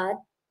about Scott?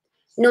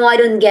 No, I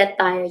don't get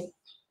tired.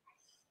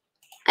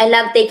 I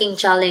love taking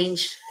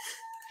challenge.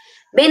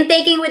 Been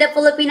taking with a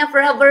Filipino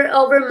for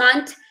over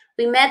month.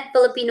 We met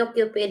Filipino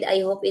Cupid.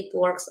 I hope it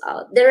works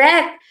out.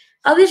 Direct.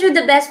 I wish you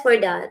the best for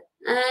that.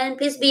 And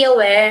please be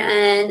aware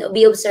and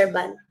be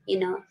observant.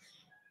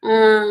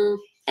 I'm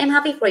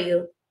happy for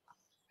you.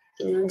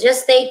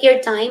 Just take your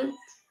time,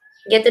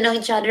 get to know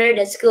each other.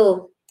 That's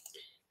cool.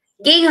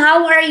 Ging,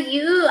 how are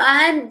you?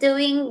 I'm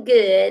doing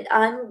good.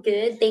 I'm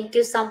good. Thank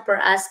you, Sam, for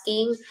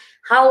asking.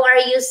 How are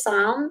you,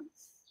 Sam?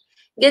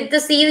 Good to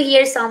see you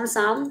here,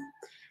 Sam.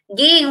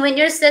 Ging, when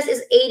your sis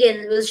is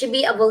Aiden, will she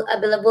be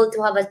available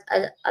to have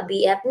a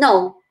BF?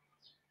 No,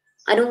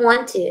 I don't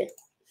want to.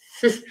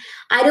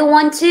 I don't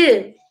want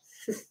to.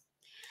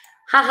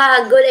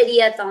 Haha, good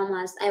idea,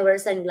 Thomas. I wear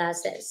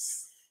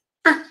sunglasses.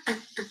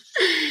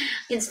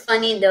 It's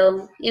funny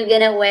though. You're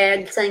gonna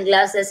wear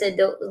sunglasses and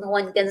no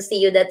one can see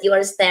you that you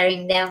are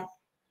staring them.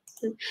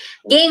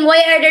 Gang,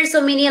 why are there so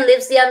many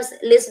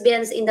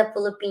lesbians in the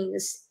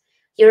Philippines?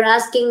 You're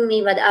asking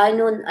me, but I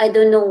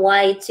don't know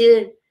why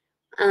too.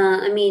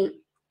 I mean,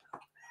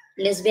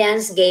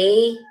 lesbians,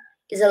 gay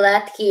is a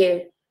lot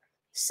here.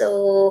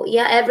 So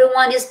yeah,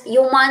 everyone is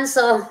human.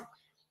 So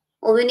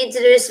all we need to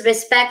do is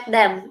respect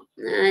them,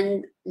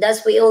 and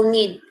that's we all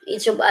need.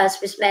 Each of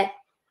us respect.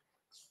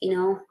 You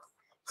know.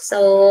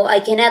 So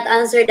I cannot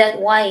answer that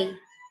why.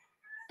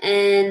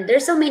 And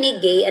there's so many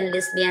gay and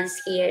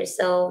lesbians here.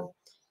 So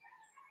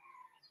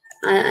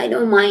I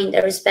don't mind. I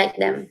respect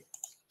them.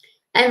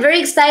 I'm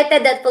very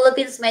excited that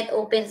Philippines might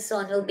open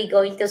soon. We'll be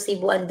going to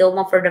Cebu and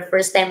Doma for the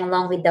first time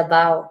along with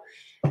Davao.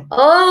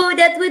 Oh,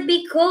 that would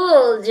be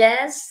cool,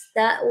 Jess.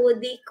 That would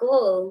be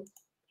cool.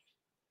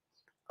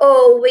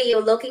 Oh, we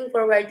are looking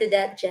forward to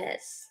that,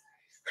 Jess.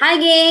 Hi,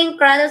 gang.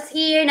 Kratos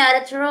here.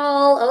 Not a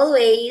troll.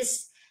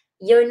 Always.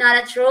 You're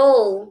not a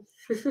troll.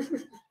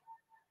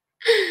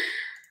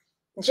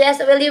 Jess,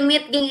 will you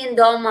meet gang in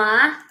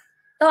Doma?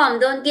 Tom,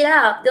 don't give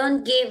up.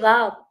 Don't give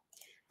up.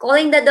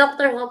 Calling the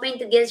doctor hoping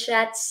to get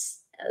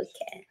shots.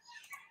 Okay.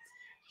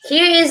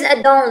 Here is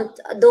a don't.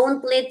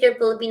 Don't let your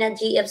Filipina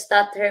GF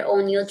start her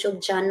own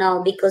YouTube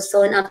channel because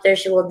soon after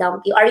she will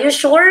dump you. Are you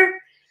sure?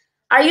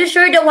 Are you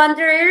sure the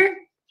wanderer?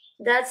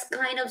 That's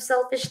kind of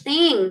selfish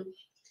thing.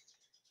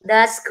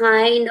 That's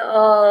kind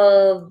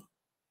of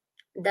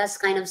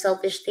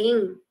selfish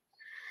thing.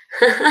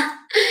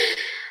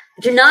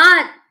 do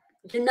not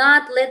do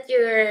not let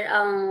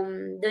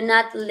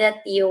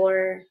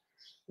your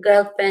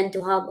girlfriend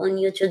to have on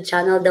YouTube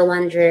channel the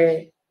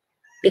wanderer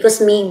because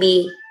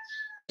maybe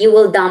you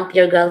will dump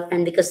your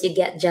girlfriend because you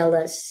get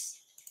jealous.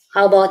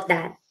 How about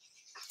that?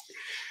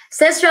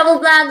 Says Travel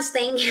Vlogs,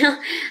 thank you.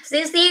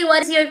 Sissy,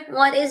 what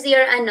is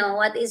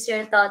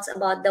your thoughts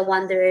about the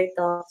Wanderer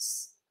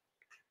thoughts?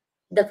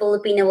 The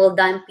Filipino will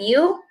dump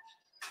you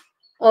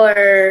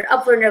or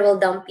a foreigner will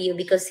dump you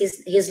because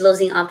he's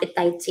losing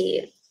appetite to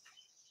you.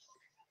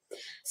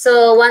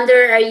 So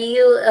Wanderer, are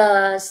you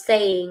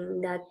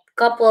saying that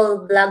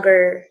couple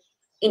blogger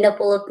in the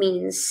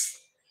Philippines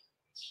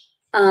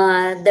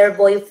their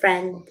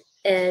boyfriend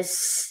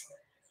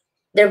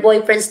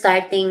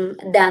starting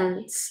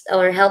them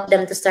or help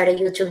them to start a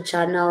YouTube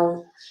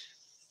channel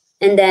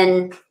and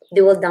then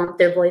they will dump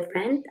their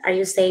boyfriend? Are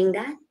you saying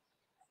that?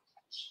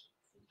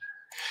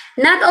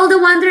 Not all the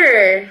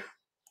wanderer.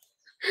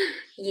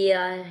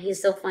 Yeah,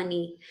 he's so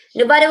funny.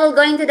 Nobody will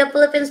going to the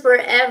Philippines for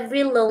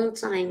every long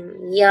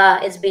time. Yeah,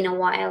 it's been a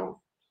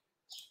while.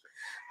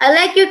 I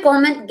like your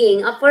comment,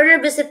 gang. A foreigner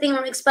visiting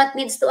or expat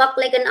needs to act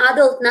like an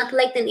adult, not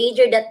like an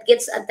teenager that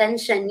gets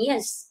attention.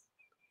 Yes,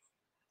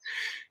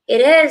 it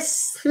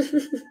is.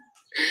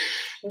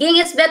 Gang,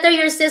 it's better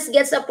your sis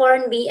gets a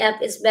foreign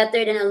BF. It's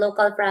better than a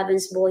local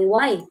province boy.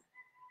 Why?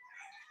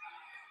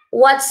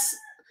 What's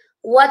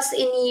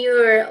in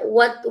your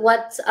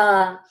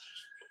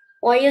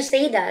why you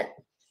say that?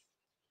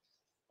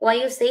 Why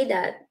you say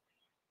that?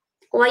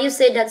 Why you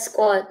say that,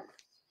 Scott?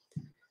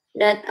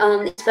 That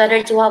it's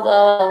better to have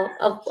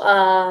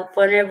a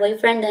foreigner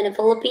boyfriend than a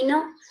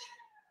Filipino?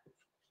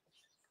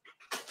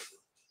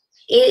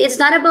 It's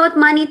not about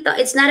money.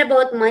 It's not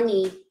about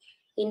money.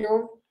 You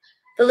know,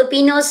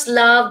 Filipinos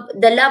love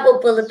the love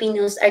of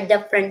Filipinos are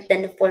different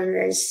than the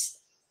foreigners,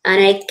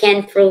 and I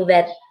can prove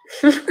it.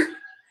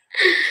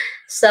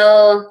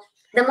 So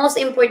the most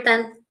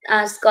important,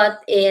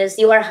 Scott, is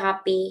you are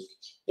happy,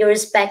 you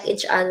respect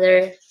each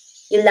other,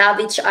 you love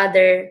each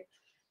other,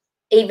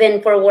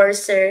 even for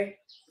worser,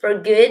 for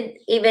good,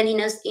 even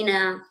even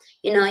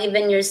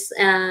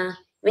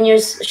when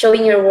you're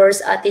showing your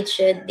worst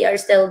attitude, they are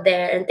still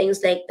there and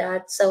things like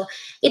that. So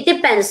it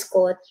depends,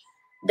 Scott.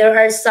 There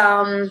are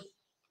some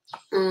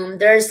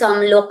there are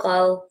some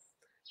local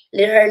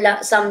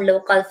some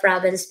local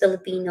province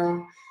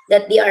Filipino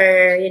that they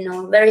are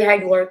very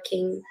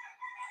hardworking,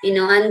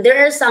 and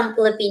there are some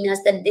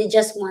Filipinas that they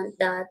just want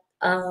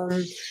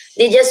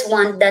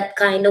that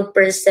kind of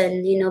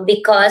person,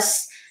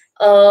 because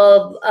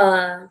of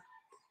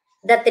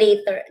the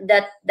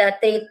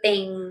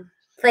treating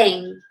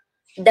thing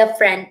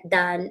different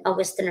than a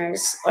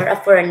westerners or a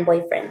foreign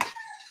boyfriend.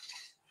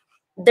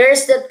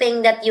 There's the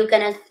thing that you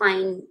cannot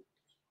find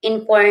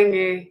in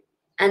foreigner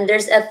And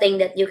there's a thing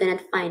that you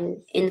cannot find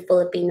in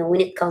Filipino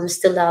when it comes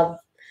to love,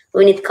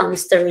 when it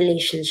comes to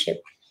relationship,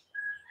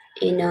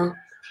 you know.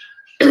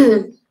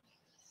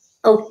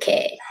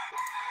 Okay.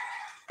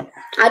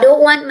 I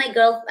don't want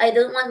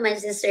my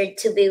sister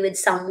to be with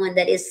someone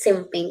that is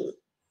simping.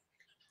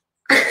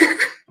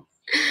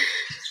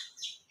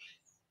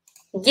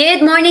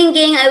 Good morning,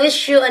 gang. I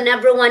wish you and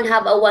everyone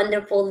have a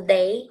wonderful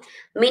day.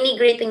 Many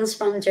greetings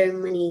from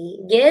Germany.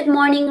 Good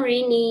morning,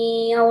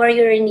 Rini. How are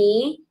you,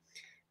 Rini?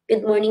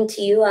 Good morning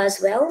to you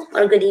as well,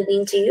 or good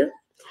evening to you.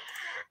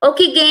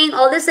 Okay, gang.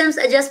 All the Sims,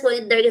 I just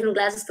put their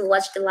glasses to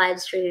watch the live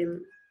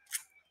stream.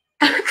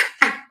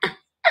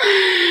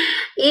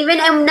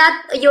 Even I'm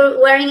not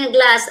you're wearing a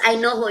glass, I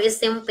know who is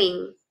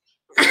simping.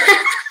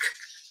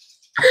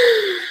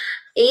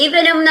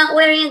 Even I'm not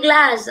wearing a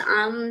glass,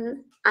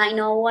 I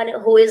know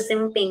who is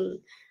simping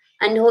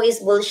and who is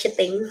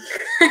bullshitting.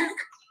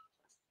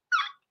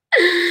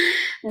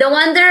 The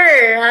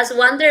wonder has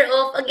wandered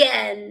off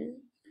again.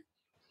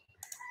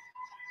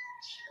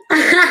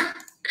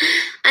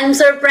 I'm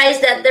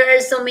surprised that there are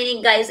so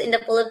many guys in the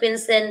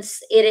Philippines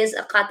since it is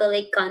a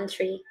Catholic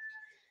country.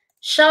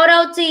 Shout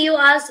out to you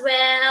as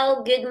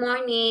well. Good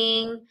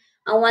morning.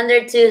 I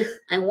wonder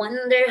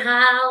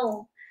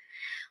how.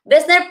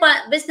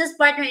 Business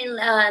partner in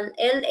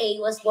LA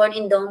was born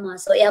in Doma,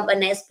 so you have a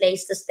nice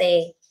place to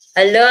stay.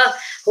 Hello,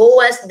 who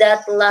was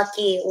that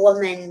lucky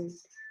woman?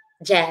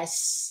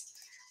 Jess.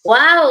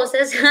 Wow,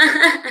 says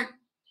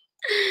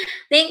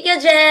thank you,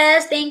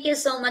 Jess. Thank you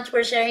so much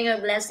for sharing your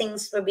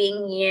blessings for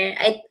being here.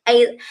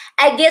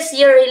 I guess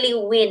you really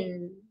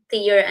win to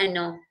your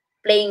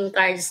playing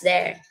cards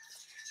there.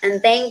 And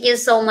thank you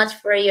so much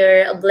for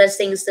your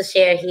blessings to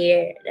share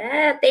here.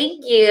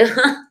 Thank you.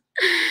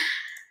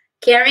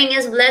 Caring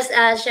is blessed.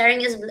 Sharing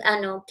is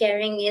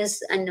caring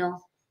is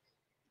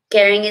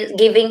caring is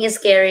giving is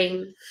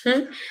caring.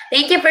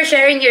 Thank you for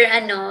sharing your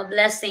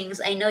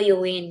blessings. I know you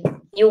win.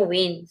 You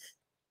win.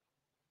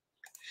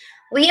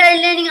 We are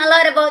learning a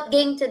lot about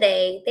game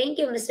today. Thank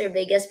you, Mr.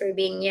 Vegas, for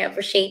being here.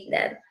 Appreciate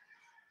that.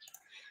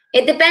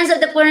 It depends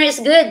if the partner is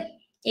good.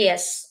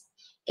 Yes.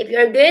 If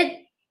you're good,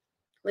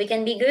 we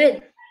can be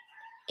good.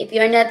 If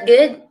you're not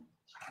good,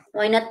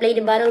 why not play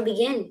the battle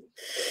begin?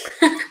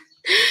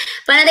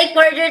 Fanatic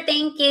Porter,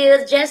 thank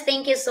you. Jess,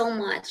 thank you so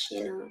much.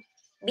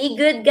 Be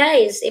good,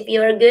 guys. If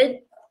you're good,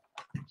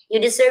 you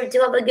deserve to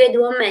have a good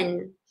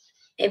woman.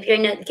 If you're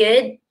not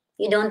good,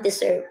 you don't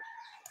deserve.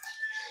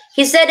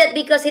 He said that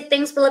because he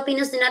thinks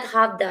Filipinos do not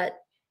have that.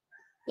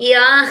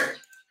 Yeah.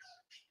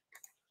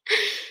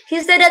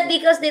 He said that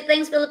because they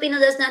think Filipino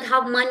does not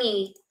have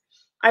money.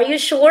 Are you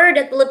sure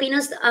that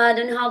Filipinos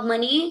don't have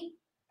money?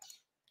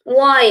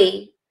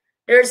 Why?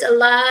 There's a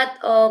lot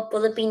of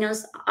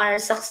Filipinos are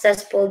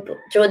successful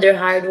through their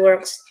hard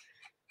works.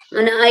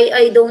 And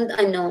I don't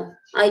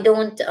I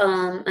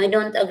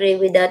don't agree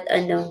with that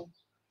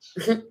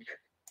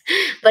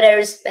but I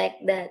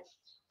respect that.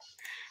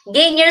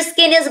 Gain, your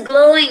skin is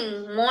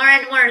glowing more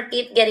and more.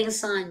 Keep getting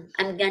sun.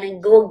 I'm gonna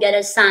go get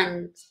a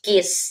sun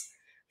kiss.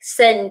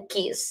 Sun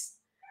kiss.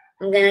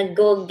 I'm gonna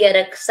go get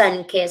a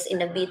sun kiss in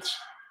the beach.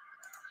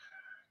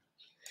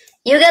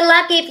 You get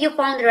lucky if you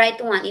found the right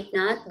one. If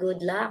not,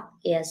 good luck.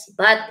 Yes,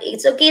 but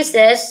it's okay,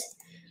 sis.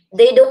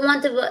 They don't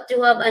want to have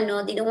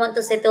they don't want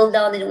to settle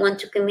down. They don't want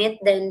to commit.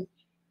 Then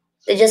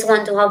they just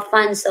want to have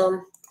fun.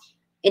 So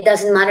it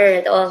doesn't matter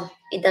at all.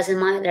 It doesn't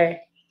matter.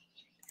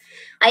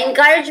 I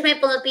encourage my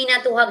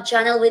Filipina to have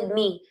channel with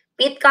me.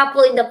 Pit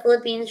couple in the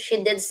Philippines,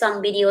 she did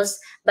some videos,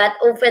 but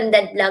often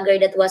that blogger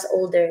that was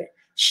older.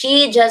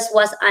 She just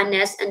was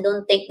honest and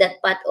don't think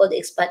that pat old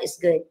expat is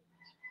good.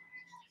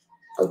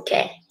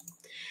 Okay.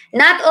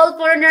 Not all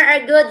foreigner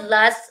are good,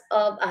 lots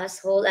of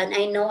asshole, and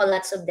I know a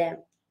lots of them.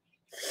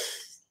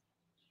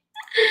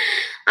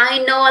 I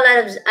know a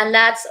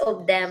lots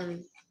of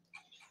them.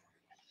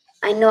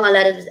 I know a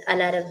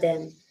lot of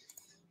them.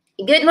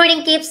 Good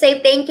morning, keep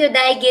safe. Thank you,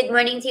 Dai. Good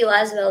morning to you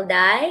as well,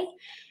 Dai.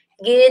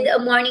 Good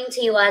morning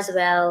to you as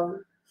well.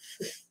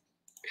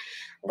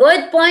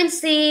 Good point,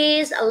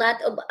 sis. A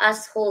lot of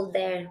asshole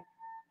there.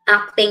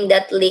 Acting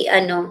that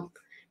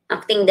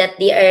acting that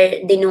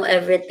they know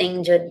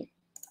everything, Jude.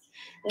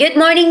 Good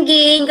morning,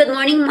 Ging. Good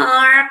morning,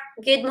 Mark.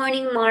 Good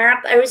morning,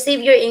 Mark. I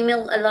received your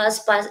email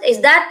last pass. Is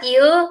that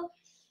you?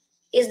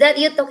 Is that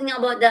you talking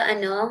about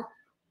the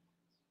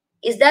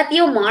Is that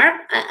you,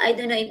 Mark? I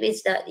don't know if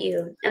it's that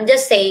you. I'm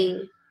just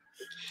saying.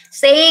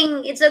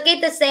 Saying it's okay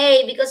to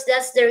say because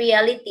that's the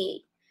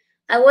reality.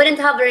 I wouldn't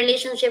have a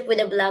relationship with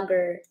a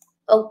blogger.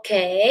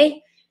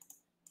 Okay.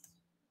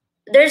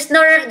 There's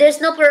no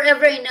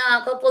forever in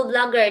a couple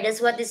blogger.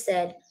 That's what they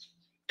said.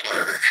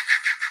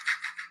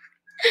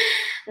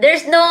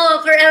 There's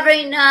no forever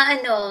in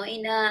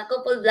a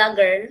couple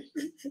blogger.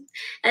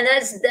 And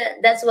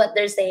that's what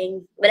they're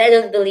saying. But I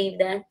don't believe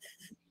that.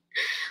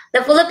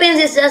 The Philippines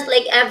is just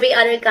like every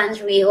other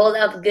country, hold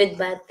up good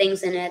bad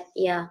things in it.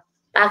 Yeah.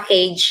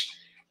 Package.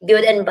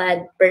 Good and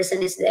bad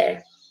person is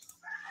there.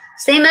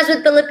 Same as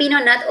with Filipino,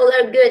 not all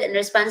are good and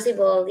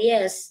responsible.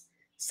 Yes.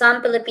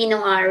 Some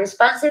Filipino are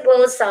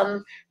responsible,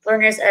 some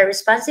foreigners are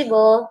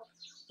responsible.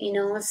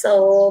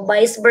 So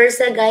vice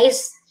versa,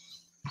 guys.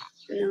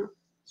 You know.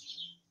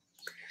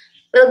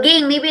 Well,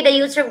 gang, maybe the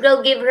YouTube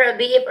girl gave her a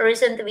BF a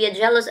reason to be a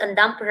jealous and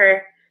dump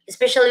her,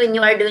 especially when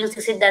you are doing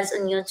sexy dance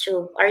on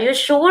YouTube. Are you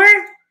sure?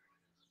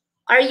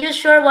 Are you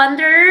sure,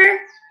 Wanderer?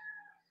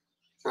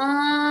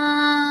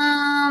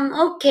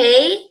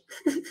 Okay.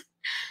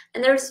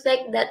 And I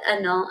respect that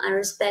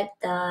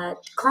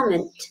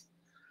comment,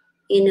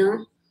 you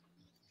know.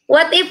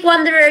 What if,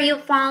 Wanderer, you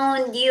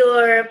found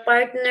your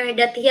partner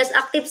that he has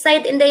active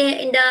site in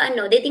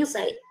the dating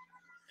site?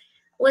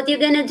 What you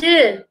gonna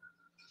do?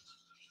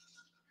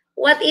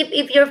 What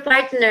if your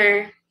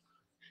partner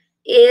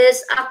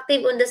is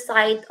active on the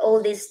site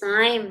all this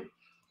time?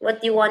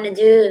 What you wanna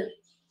do?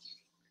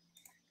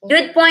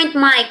 Good point,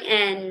 Mike.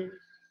 And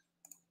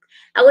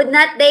I would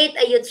not date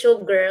a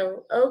YouTube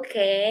girl.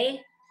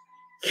 Okay.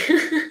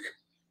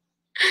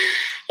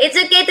 It's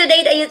okay to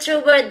date a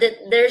YouTuber.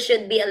 That there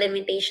should be a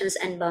limitations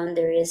and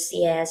boundaries.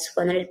 Yes,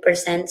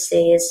 100%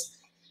 sis.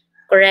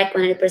 Correct,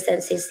 100%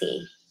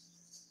 sissy.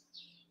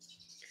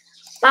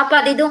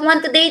 Papa, they don't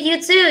want to date you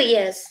too.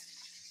 Yes.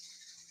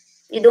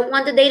 You don't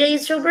want to date a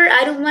YouTuber?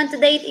 I don't want to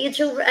date a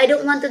YouTuber. I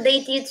don't want to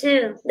date you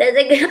too. That's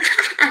like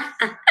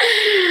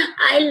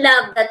I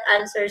love that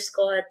answer,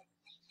 Scott.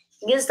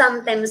 You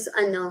sometimes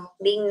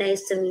being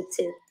nice to me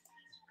too.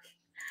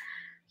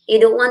 You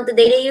don't want to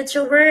date a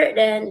YouTuber,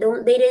 then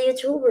don't date a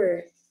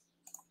YouTuber.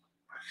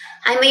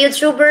 I'm a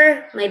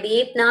YouTuber. Maybe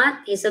if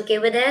not, he's okay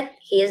with it.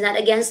 He is not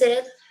against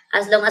it.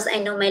 As long as I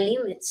know my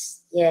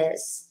limits.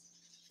 Yes.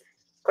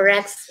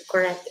 Correct.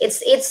 Correct.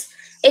 It's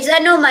I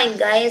know mine,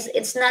 guys.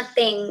 It's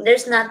nothing.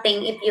 There's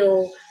nothing if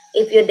you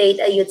date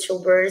a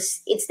YouTubers.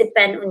 It's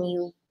depend on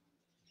you.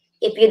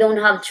 If you don't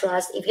have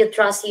trust, if you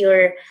trust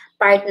your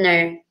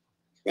partner,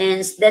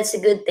 then that's a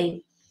good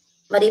thing.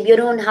 But if you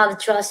don't have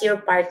trust your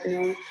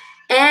partner,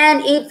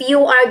 and if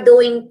you are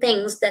doing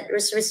things that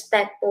is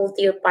respectful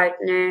to your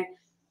partner,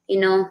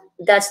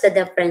 that's the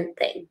different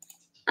thing.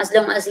 As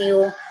long as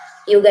you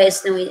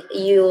guys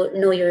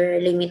know your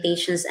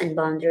limitations and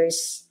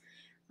boundaries.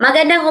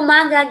 Magandang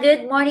umaga.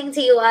 Good morning to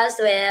you as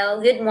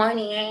well. Good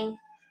morning.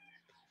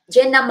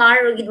 Jen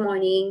Namaro, good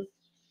morning.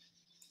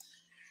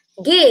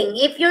 Ging,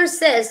 if your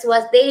sis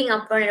was dating a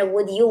partner,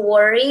 would you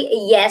worry?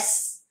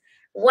 Yes.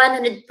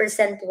 100%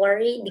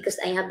 worry because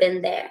I have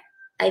been there.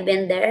 I've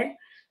been there.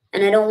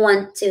 And I don't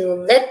want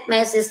to let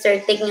my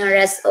sister taking a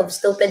rest of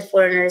stupid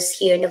foreigners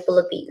here in the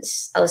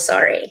Philippines. Oh,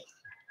 sorry.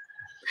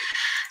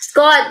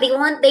 Scott, they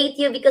won't date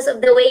you because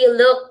of the way you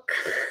look.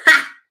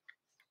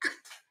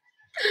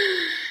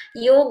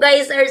 You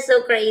guys are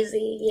so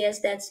crazy. Yes,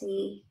 that's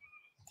me.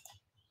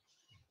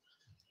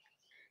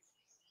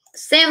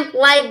 Simp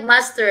Live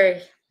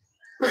Master.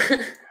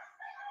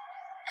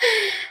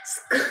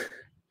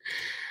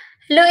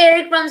 Hello,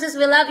 Eric from says,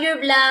 we love your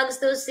vlogs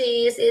too,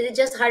 sis. It's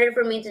just harder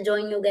for me to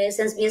join you guys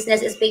since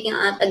business is picking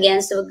up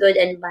again, so good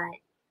and bad.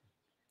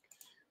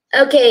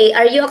 Okay,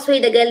 are you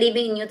actually the guy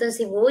living in Newton,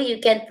 Cebu? You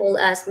can't pull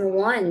us. Move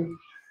on.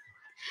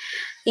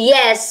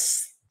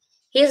 Yes,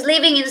 he's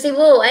living in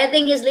Cebu. I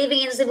think he's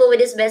living in Cebu with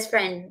his best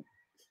friend.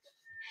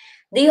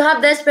 Do you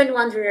have best friend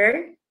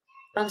Wanderer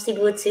from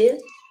Cebu too?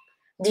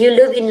 Do you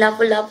live in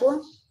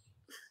Lapu-Lapu?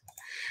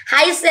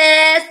 Hi,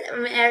 sis.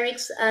 I'm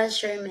Eric's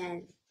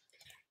Sherman.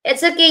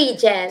 It's okay,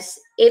 Jess.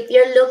 If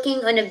you're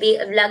looking on a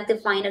vlog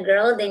to find a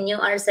girl, then you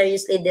are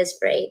seriously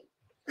desperate.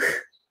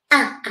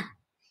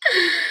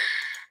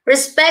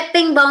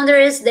 Respecting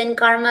boundaries, then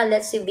karma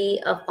lets you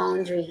be a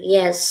boundary.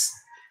 Yes.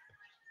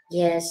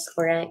 Yes,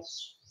 correct.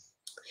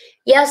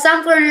 Yeah,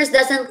 some foreigners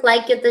doesn't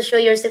like you to show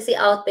your sexy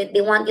outfit.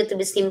 They want you to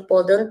be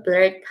simple. Don't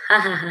flirt.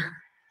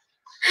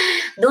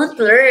 Don't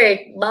flirt.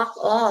 Back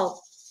off.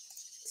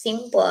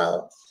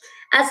 Simple.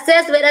 As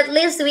says, but at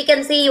least we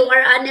can see you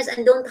are honest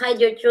and don't hide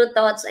your true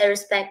thoughts. I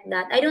respect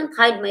that. I don't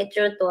hide my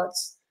true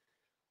thoughts.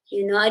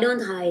 I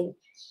don't hide.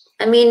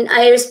 I mean,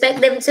 I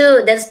respect them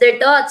too. That's their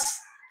thoughts.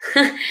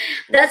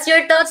 That's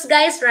your thoughts,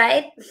 guys,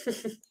 right?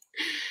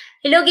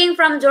 Hello, gang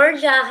from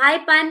Georgia.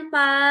 Hi, Pan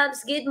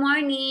Pops. Good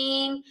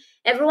morning.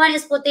 Everyone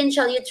is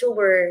potential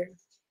YouTuber.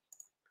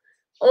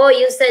 Oh,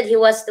 you said he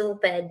was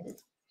stupid.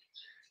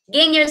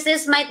 Gang, your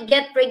sis might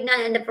get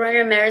pregnant and the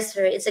partner marries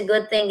her. It's a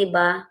good thing,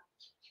 diba?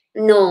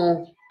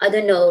 No, I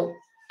don't know.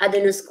 I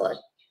don't know, Scott.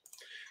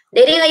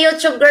 Dating a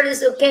YouTube girl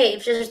is okay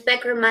if she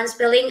respects her man's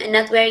feeling and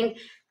not wearing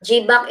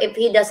G-back if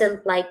he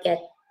doesn't like it.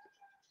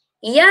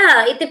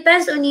 Yeah, it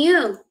depends on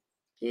you.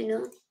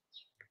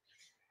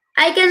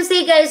 I can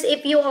see, guys,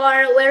 if you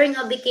are wearing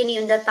a bikini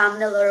in the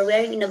thumbnail or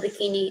wearing in a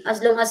bikini,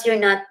 as long as you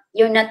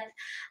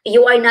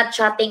are not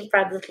chatting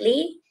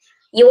privately,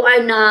 you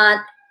are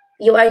not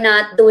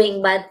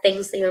doing bad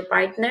things to your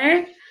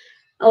partner,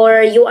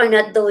 or you are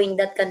not doing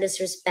that can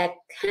disrespect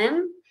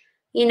him,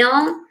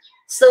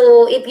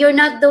 So if you're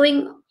not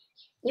doing,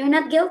 you're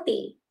not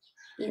guilty.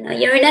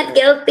 You're not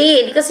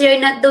guilty because you're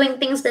not doing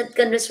things that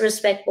can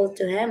disrespectful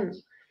to him.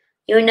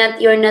 You're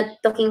not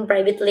talking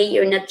privately,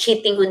 you're not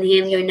cheating on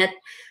him,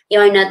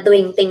 you're not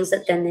doing things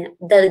that can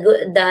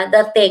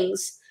the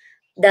things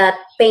that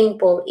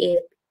painful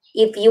if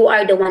if you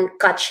are the one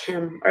catch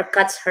him or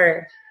cuts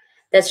her,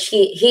 that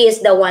he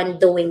is the one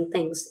doing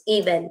things,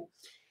 even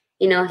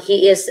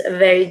he is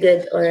very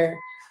good, or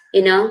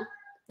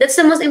that's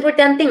the most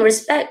important thing.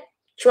 Respect,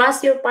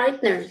 trust your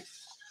partner.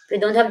 If you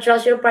don't have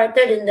trust your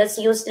partner, then that's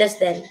useless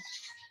then.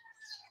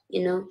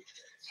 you know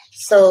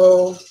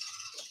so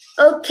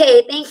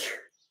okay,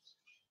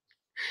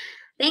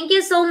 thank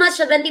you so much,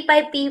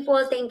 75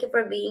 people. Thank you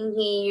for being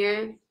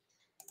here.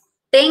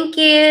 Thank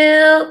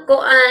you,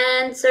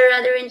 Koan, Sir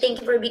Aderin. Thank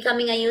you for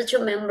becoming a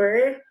YouTube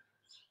member.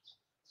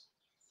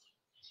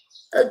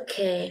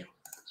 Okay.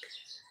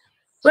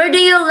 Where do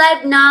you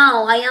live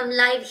now? I am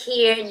live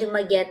here in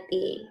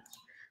Dumaguete.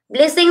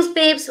 Blessings,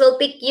 peeps. Will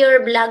pick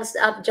your vlogs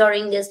up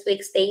during this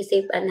week. Stay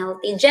safe and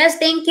healthy. Jess,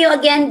 thank you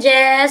again,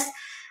 Jess.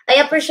 I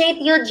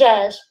appreciate you,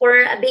 Jess,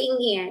 for being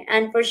here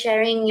and for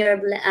sharing your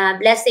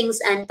blessings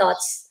and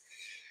thoughts.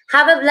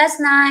 Have a blessed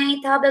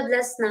night. Have a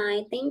blessed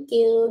night. Thank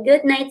you.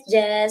 Good night,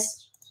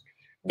 Jess.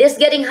 This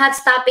getting hot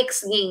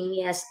topics game,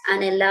 yes,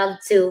 and I love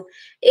to.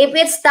 If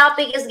its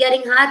topic is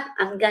getting hot,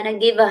 I'm gonna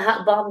give a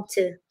hot bomb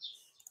too.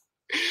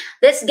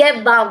 Let's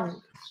get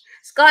bomb.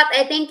 Scott,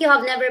 I think you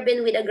have never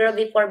been with a girl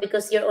before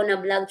because you're on a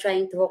vlog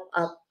trying to hook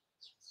up.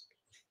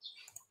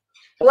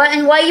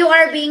 Why you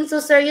are being so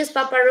serious,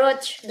 Papa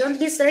Roach? Don't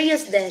be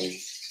serious then.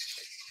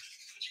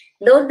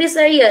 Don't be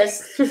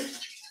serious.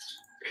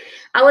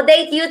 I would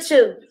date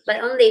YouTube, but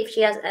only if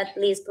she has at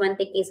least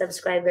 20K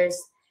subscribers,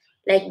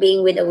 like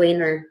being with a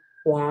winner.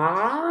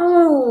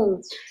 Wow.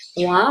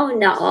 Wow,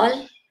 na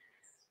all.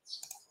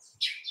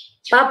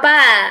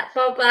 Papa,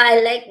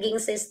 I like being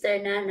sister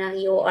na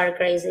you are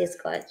crazy,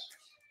 Scott.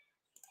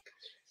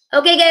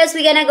 Okay, guys,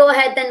 we're gonna go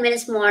ahead 10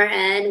 minutes more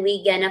and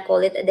we gonna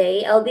call it a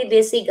day. I'll be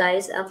busy,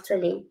 guys,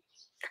 actually.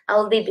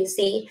 I'll be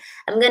busy.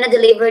 I'm gonna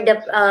deliver the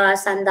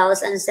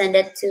sandals and send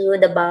it to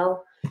the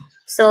bow.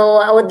 So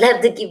I would love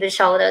to give a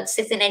shout out.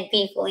 69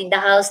 people in the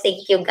house.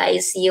 Thank you,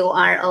 guys. You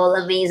are all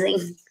amazing.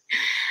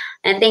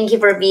 And thank you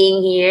for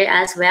being here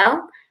as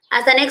well.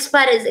 As an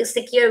expat is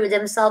secure with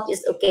themselves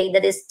is okay.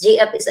 That is,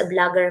 GF is a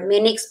blogger.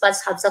 Many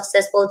expats have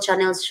successful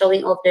channels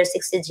showing off their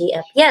 60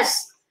 GF.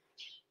 Yes.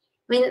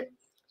 I mean,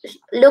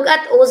 look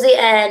at Ozzy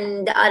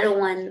and the other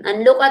one.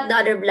 And look at the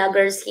other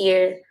bloggers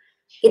here.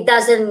 It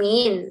doesn't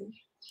mean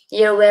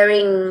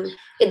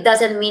it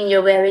doesn't mean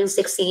you're wearing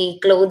sexy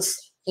clothes.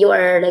 You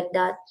are like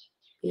that.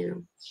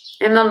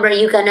 Remember,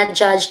 you cannot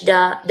judge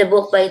the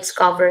book by its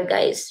cover,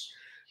 guys.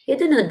 You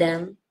don't know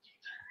them.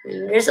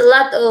 There's a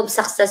lot of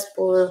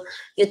successful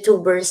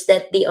YouTubers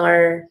that they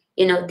are,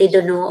 they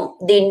don't know,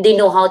 they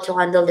know how to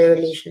handle their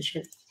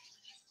relationship.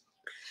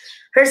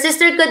 Her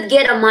sister could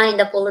get a man in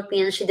the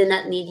Philippines. She do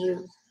not need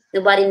you.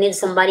 Nobody needs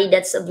somebody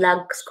that's a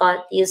vlog,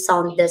 Scott. You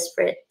sound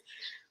desperate.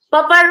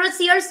 Papa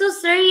Roots, you're so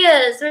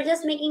serious. We're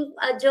just making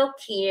a joke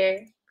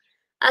here.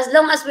 As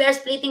long as we are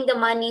splitting the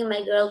money,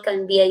 my girl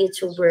can be a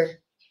YouTuber.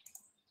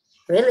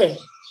 Really?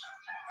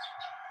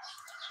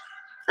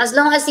 As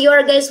long as you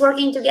are guys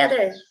working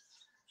together,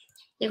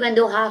 you can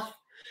do half.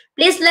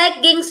 Please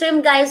like Ging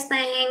Stream, guys.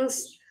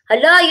 Thanks.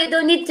 Hello, you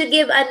don't need to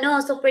give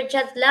super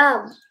chat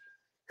love.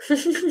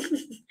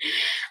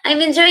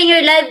 I'm enjoying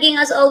your live, Ging.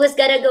 As always,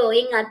 gotta go.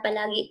 Ingat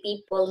palagi,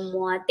 people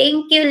mo.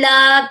 Thank you,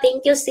 love.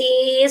 Thank you,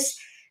 sis.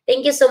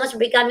 Thank you so much for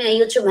becoming a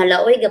YouTube.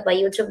 Hala, oy, pa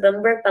YouTube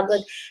member.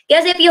 Pagod.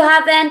 Guys, if you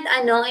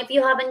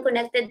haven't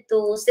connected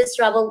to Sis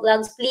Travel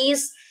Vlogs,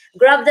 please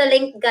grab the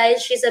link,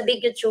 guys. She's a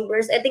big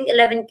YouTuber. I think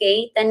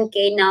 11K,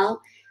 10K now.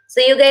 So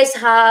you guys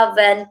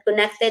haven't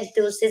connected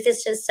to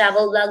Sis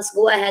Travel Vlogs,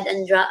 go ahead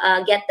and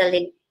get the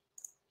link.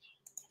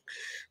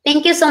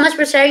 Thank you so much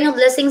for sharing your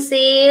blessings,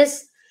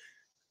 sis.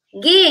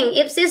 Ging,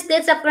 if sis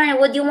dates a friend,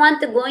 would you want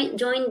to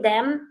join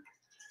them?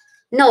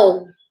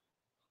 No.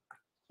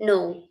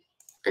 No.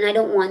 And I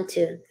don't want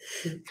to.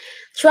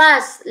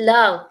 Trust,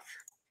 love.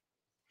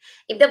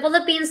 If the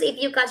Philippines, if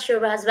you catch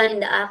your husband in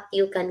the act,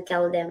 you can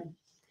kill them.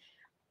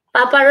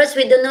 Papa Roach,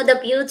 we don't know the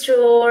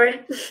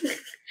future.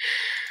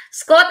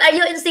 Scott, are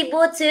you in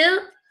Cebu too?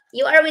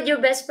 You are with your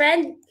best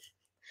friend?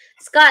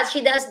 Scott,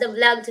 she does the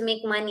vlog to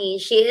make money.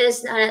 She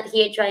is not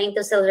here trying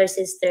to sell her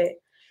sister.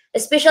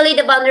 Especially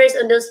the boundaries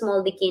on those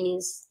small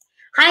bikinis.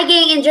 Hi,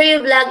 gang. Enjoy your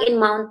vlog in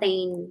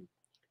mountain.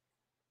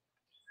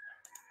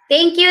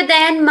 Thank you,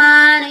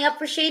 Denman. I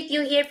appreciate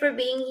you here for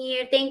being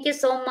here. Thank you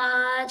so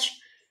much.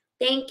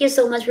 Thank you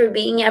so much for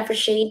being here. I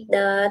appreciate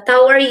that.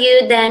 How are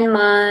you,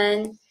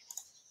 Denman?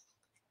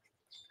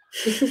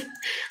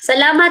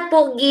 Salamat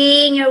po,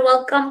 Ging. You're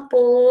welcome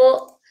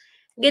po.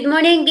 Good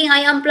morning, Ging.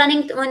 I am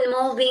planning on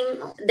moving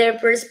their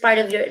first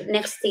part of your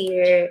next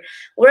year.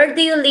 Where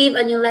do you live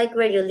and you like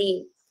where you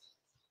live?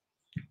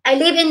 I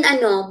live in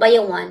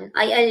Bayawan.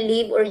 I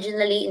live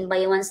originally in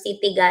Bayawan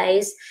City,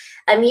 guys.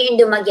 I'm here in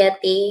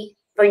Dumaguete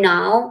for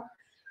now.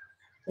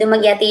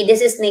 Dumaguete,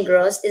 this is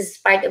Negros. This is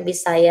part of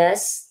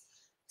Visayas.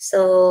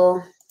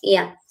 So,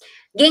 yeah.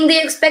 Ging, do you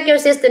expect your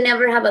sis to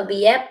never have a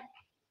BF?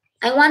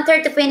 I want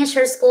her to finish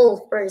her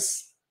school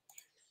first.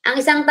 Ang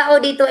isang tao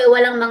dito ay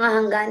walang mga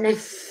hangganan.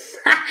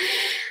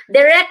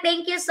 Direct,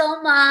 thank you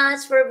so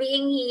much for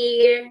being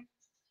here.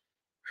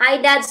 Hi,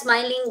 Dad,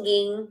 smiling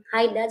ging.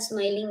 Hi, Dad,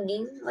 smiling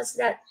ging. What's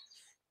that?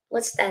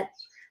 What's that?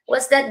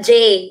 What's that,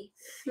 Jay?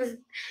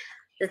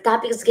 The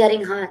topic is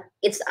getting hot.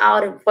 It's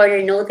out of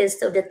further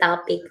notice of the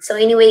topic. So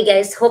anyway,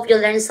 guys, hope you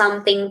learned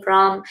something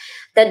from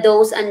the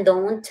do's and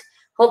don't.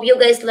 Hope you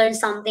guys learned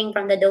something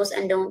from the do's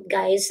and don't,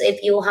 guys.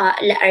 If you are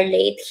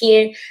late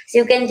here, so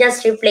you can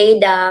just replay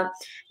the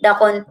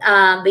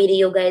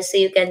video, guys, so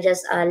you can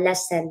just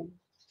listen.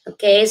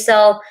 Okay,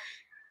 so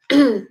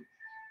the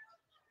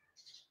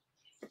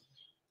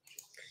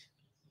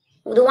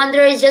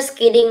Wanderer is just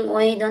kidding.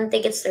 Oy, don't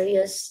take it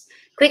serious.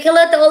 Quick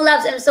hello to all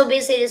loves. I'm so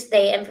busy this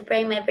day. I'm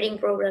preparing my wedding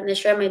program to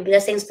share my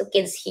blessings to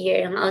kids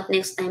here. I'm out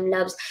next time,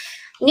 loves.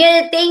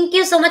 Yeah, thank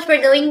you so much for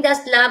doing this,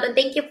 love, and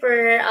thank you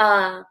for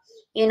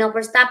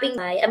for stopping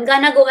by. I'm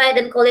gonna go ahead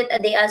and call it a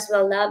day as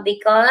well, love,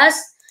 because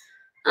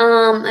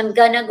I'm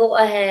gonna go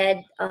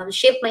ahead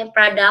ship my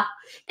product,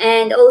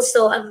 and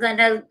also I'm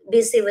gonna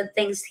busy with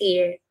things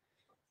here.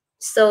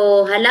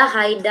 So, hala,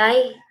 hi,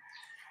 Dai.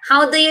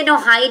 How do you know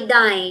hi,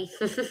 Dai?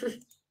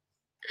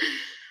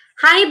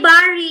 Hi,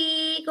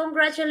 Barry!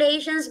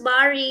 Congratulations,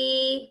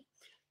 Barry!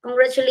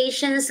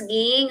 Congratulations,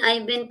 Ging.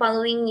 I've been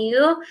following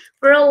you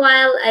for a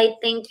while. I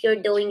think you're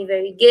doing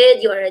very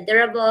good. You are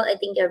adorable. I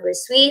think you're very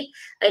sweet.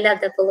 I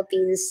love the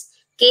Philippines.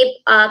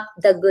 Keep up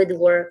the good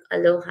work.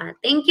 Aloha.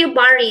 Thank you,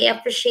 Barry. I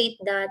appreciate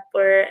that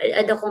for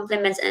the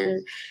compliments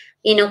and,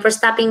 for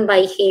stopping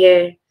by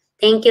here.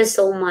 Thank you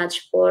so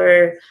much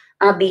for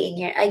being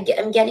here.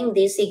 I'm getting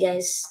dizzy,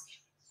 guys.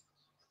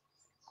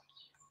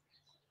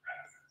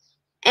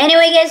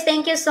 Anyway, guys,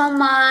 thank you so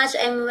much.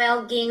 I'm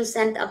well being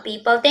sent of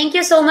people. Thank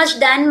you so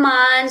much, Dan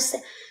Mans.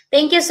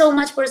 Thank you so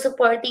much for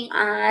supporting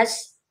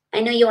us.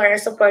 I know you are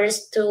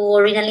supporters to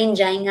Rinalyn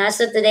Jainga.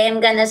 So today I'm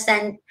gonna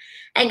send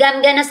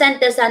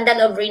the sandal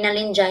of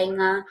Rinalyn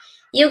Jainga.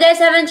 You guys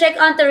haven't checked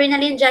out the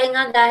Rinalyn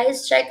Jainga,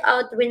 guys. Check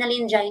out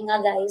Rinalyn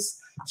Jainga, guys.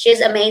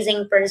 She's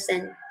amazing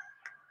person.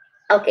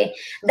 Okay.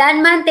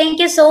 Danman, thank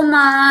you so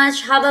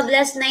much. Have a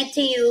blessed night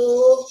to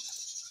you.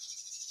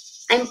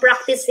 I'm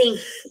practicing.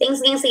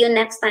 Thanks, gang. See you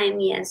next time.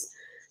 Yes.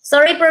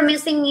 Sorry for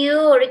missing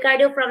you,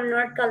 Ricardo from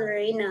North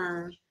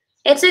Carolina.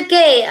 It's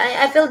okay.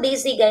 I feel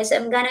dizzy, guys.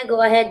 I'm gonna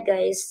go ahead,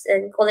 guys,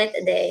 and call it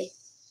a day.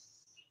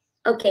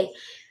 Okay.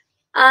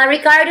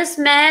 Ricardo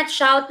Smith,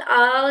 shout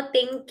out.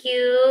 Thank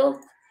you.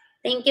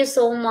 Thank you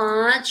so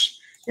much.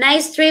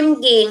 Nice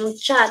stream, gang.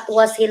 Chat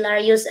was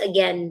hilarious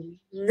again.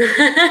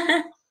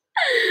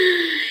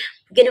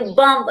 Gonna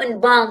bump and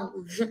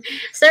bump.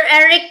 Sir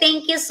Eric,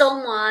 thank you so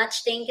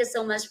much. Thank you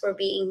so much for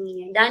being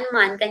here.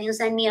 Danman, can you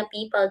send me a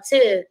people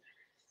too?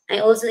 I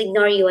also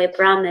ignore you, I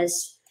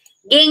promise.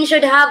 Gang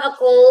should have a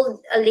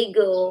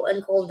ligo,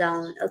 and cool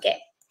down. Okay.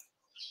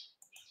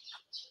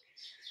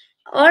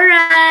 All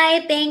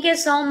right. Thank you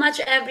so much,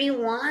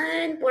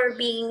 everyone, for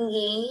being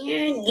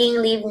here.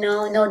 Ging, leave.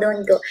 No, no,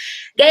 don't go.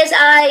 Guys,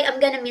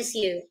 I'm going to miss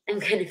you. I'm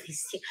going to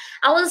miss you.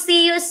 I will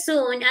see you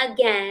soon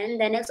again,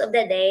 the next of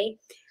the day.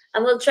 I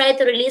will try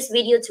to release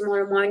video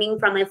tomorrow morning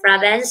from my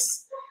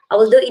province. I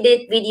will do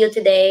edit video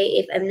today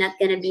if I'm not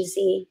going to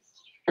busy.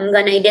 I'm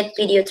going to edit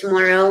video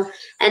tomorrow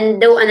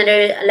and do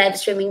another live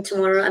streaming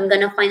tomorrow. I'm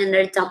going to find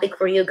another topic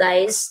for you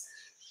guys.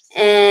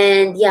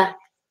 And yeah,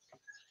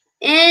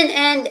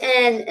 and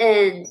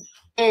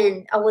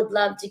I would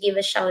love to give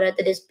a shout out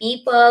to these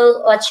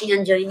people watching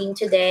and joining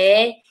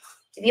today.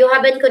 If you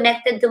haven't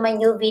connected to my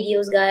new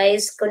videos,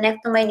 guys,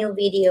 connect to my new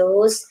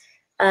videos.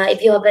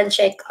 If you haven't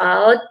checked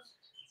out,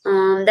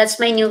 that's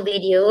my new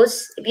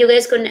videos. If you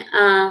guys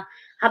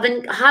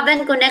haven't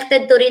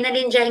connected to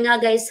Rinalyn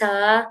Jainga, guys,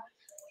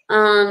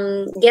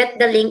 get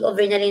the link of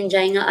Rinalyn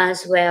Jainga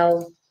as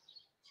well.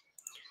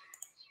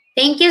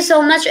 Thank you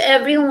so much,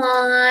 everyone.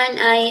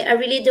 I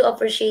really do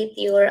appreciate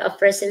your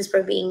presence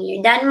for being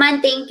here.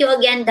 Danman, thank you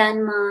again,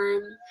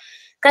 Danman.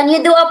 Can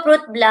you do a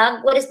fruit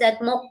vlog? What is that?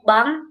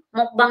 Mukbang?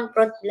 Mukbang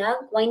fruit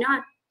vlog? Why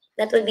not?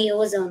 That would be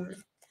awesome.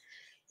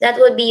 That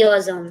would be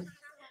awesome.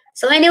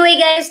 So anyway,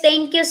 guys,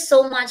 thank you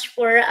so much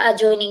for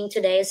joining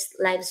today's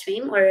live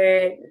stream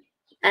or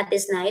at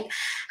this night.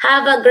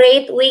 Have a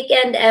great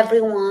weekend,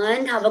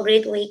 everyone. Have a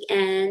great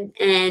weekend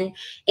and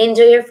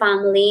enjoy your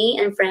family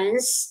and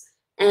friends.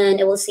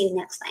 And I will see you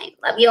next time.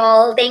 Love you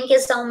all. Thank you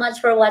so much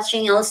for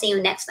watching. I'll see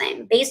you next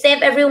time. Be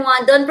safe,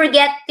 everyone. Don't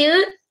forget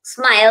to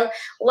smile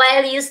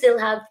while you still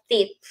have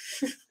teeth.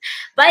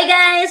 Bye,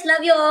 guys.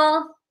 Love you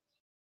all.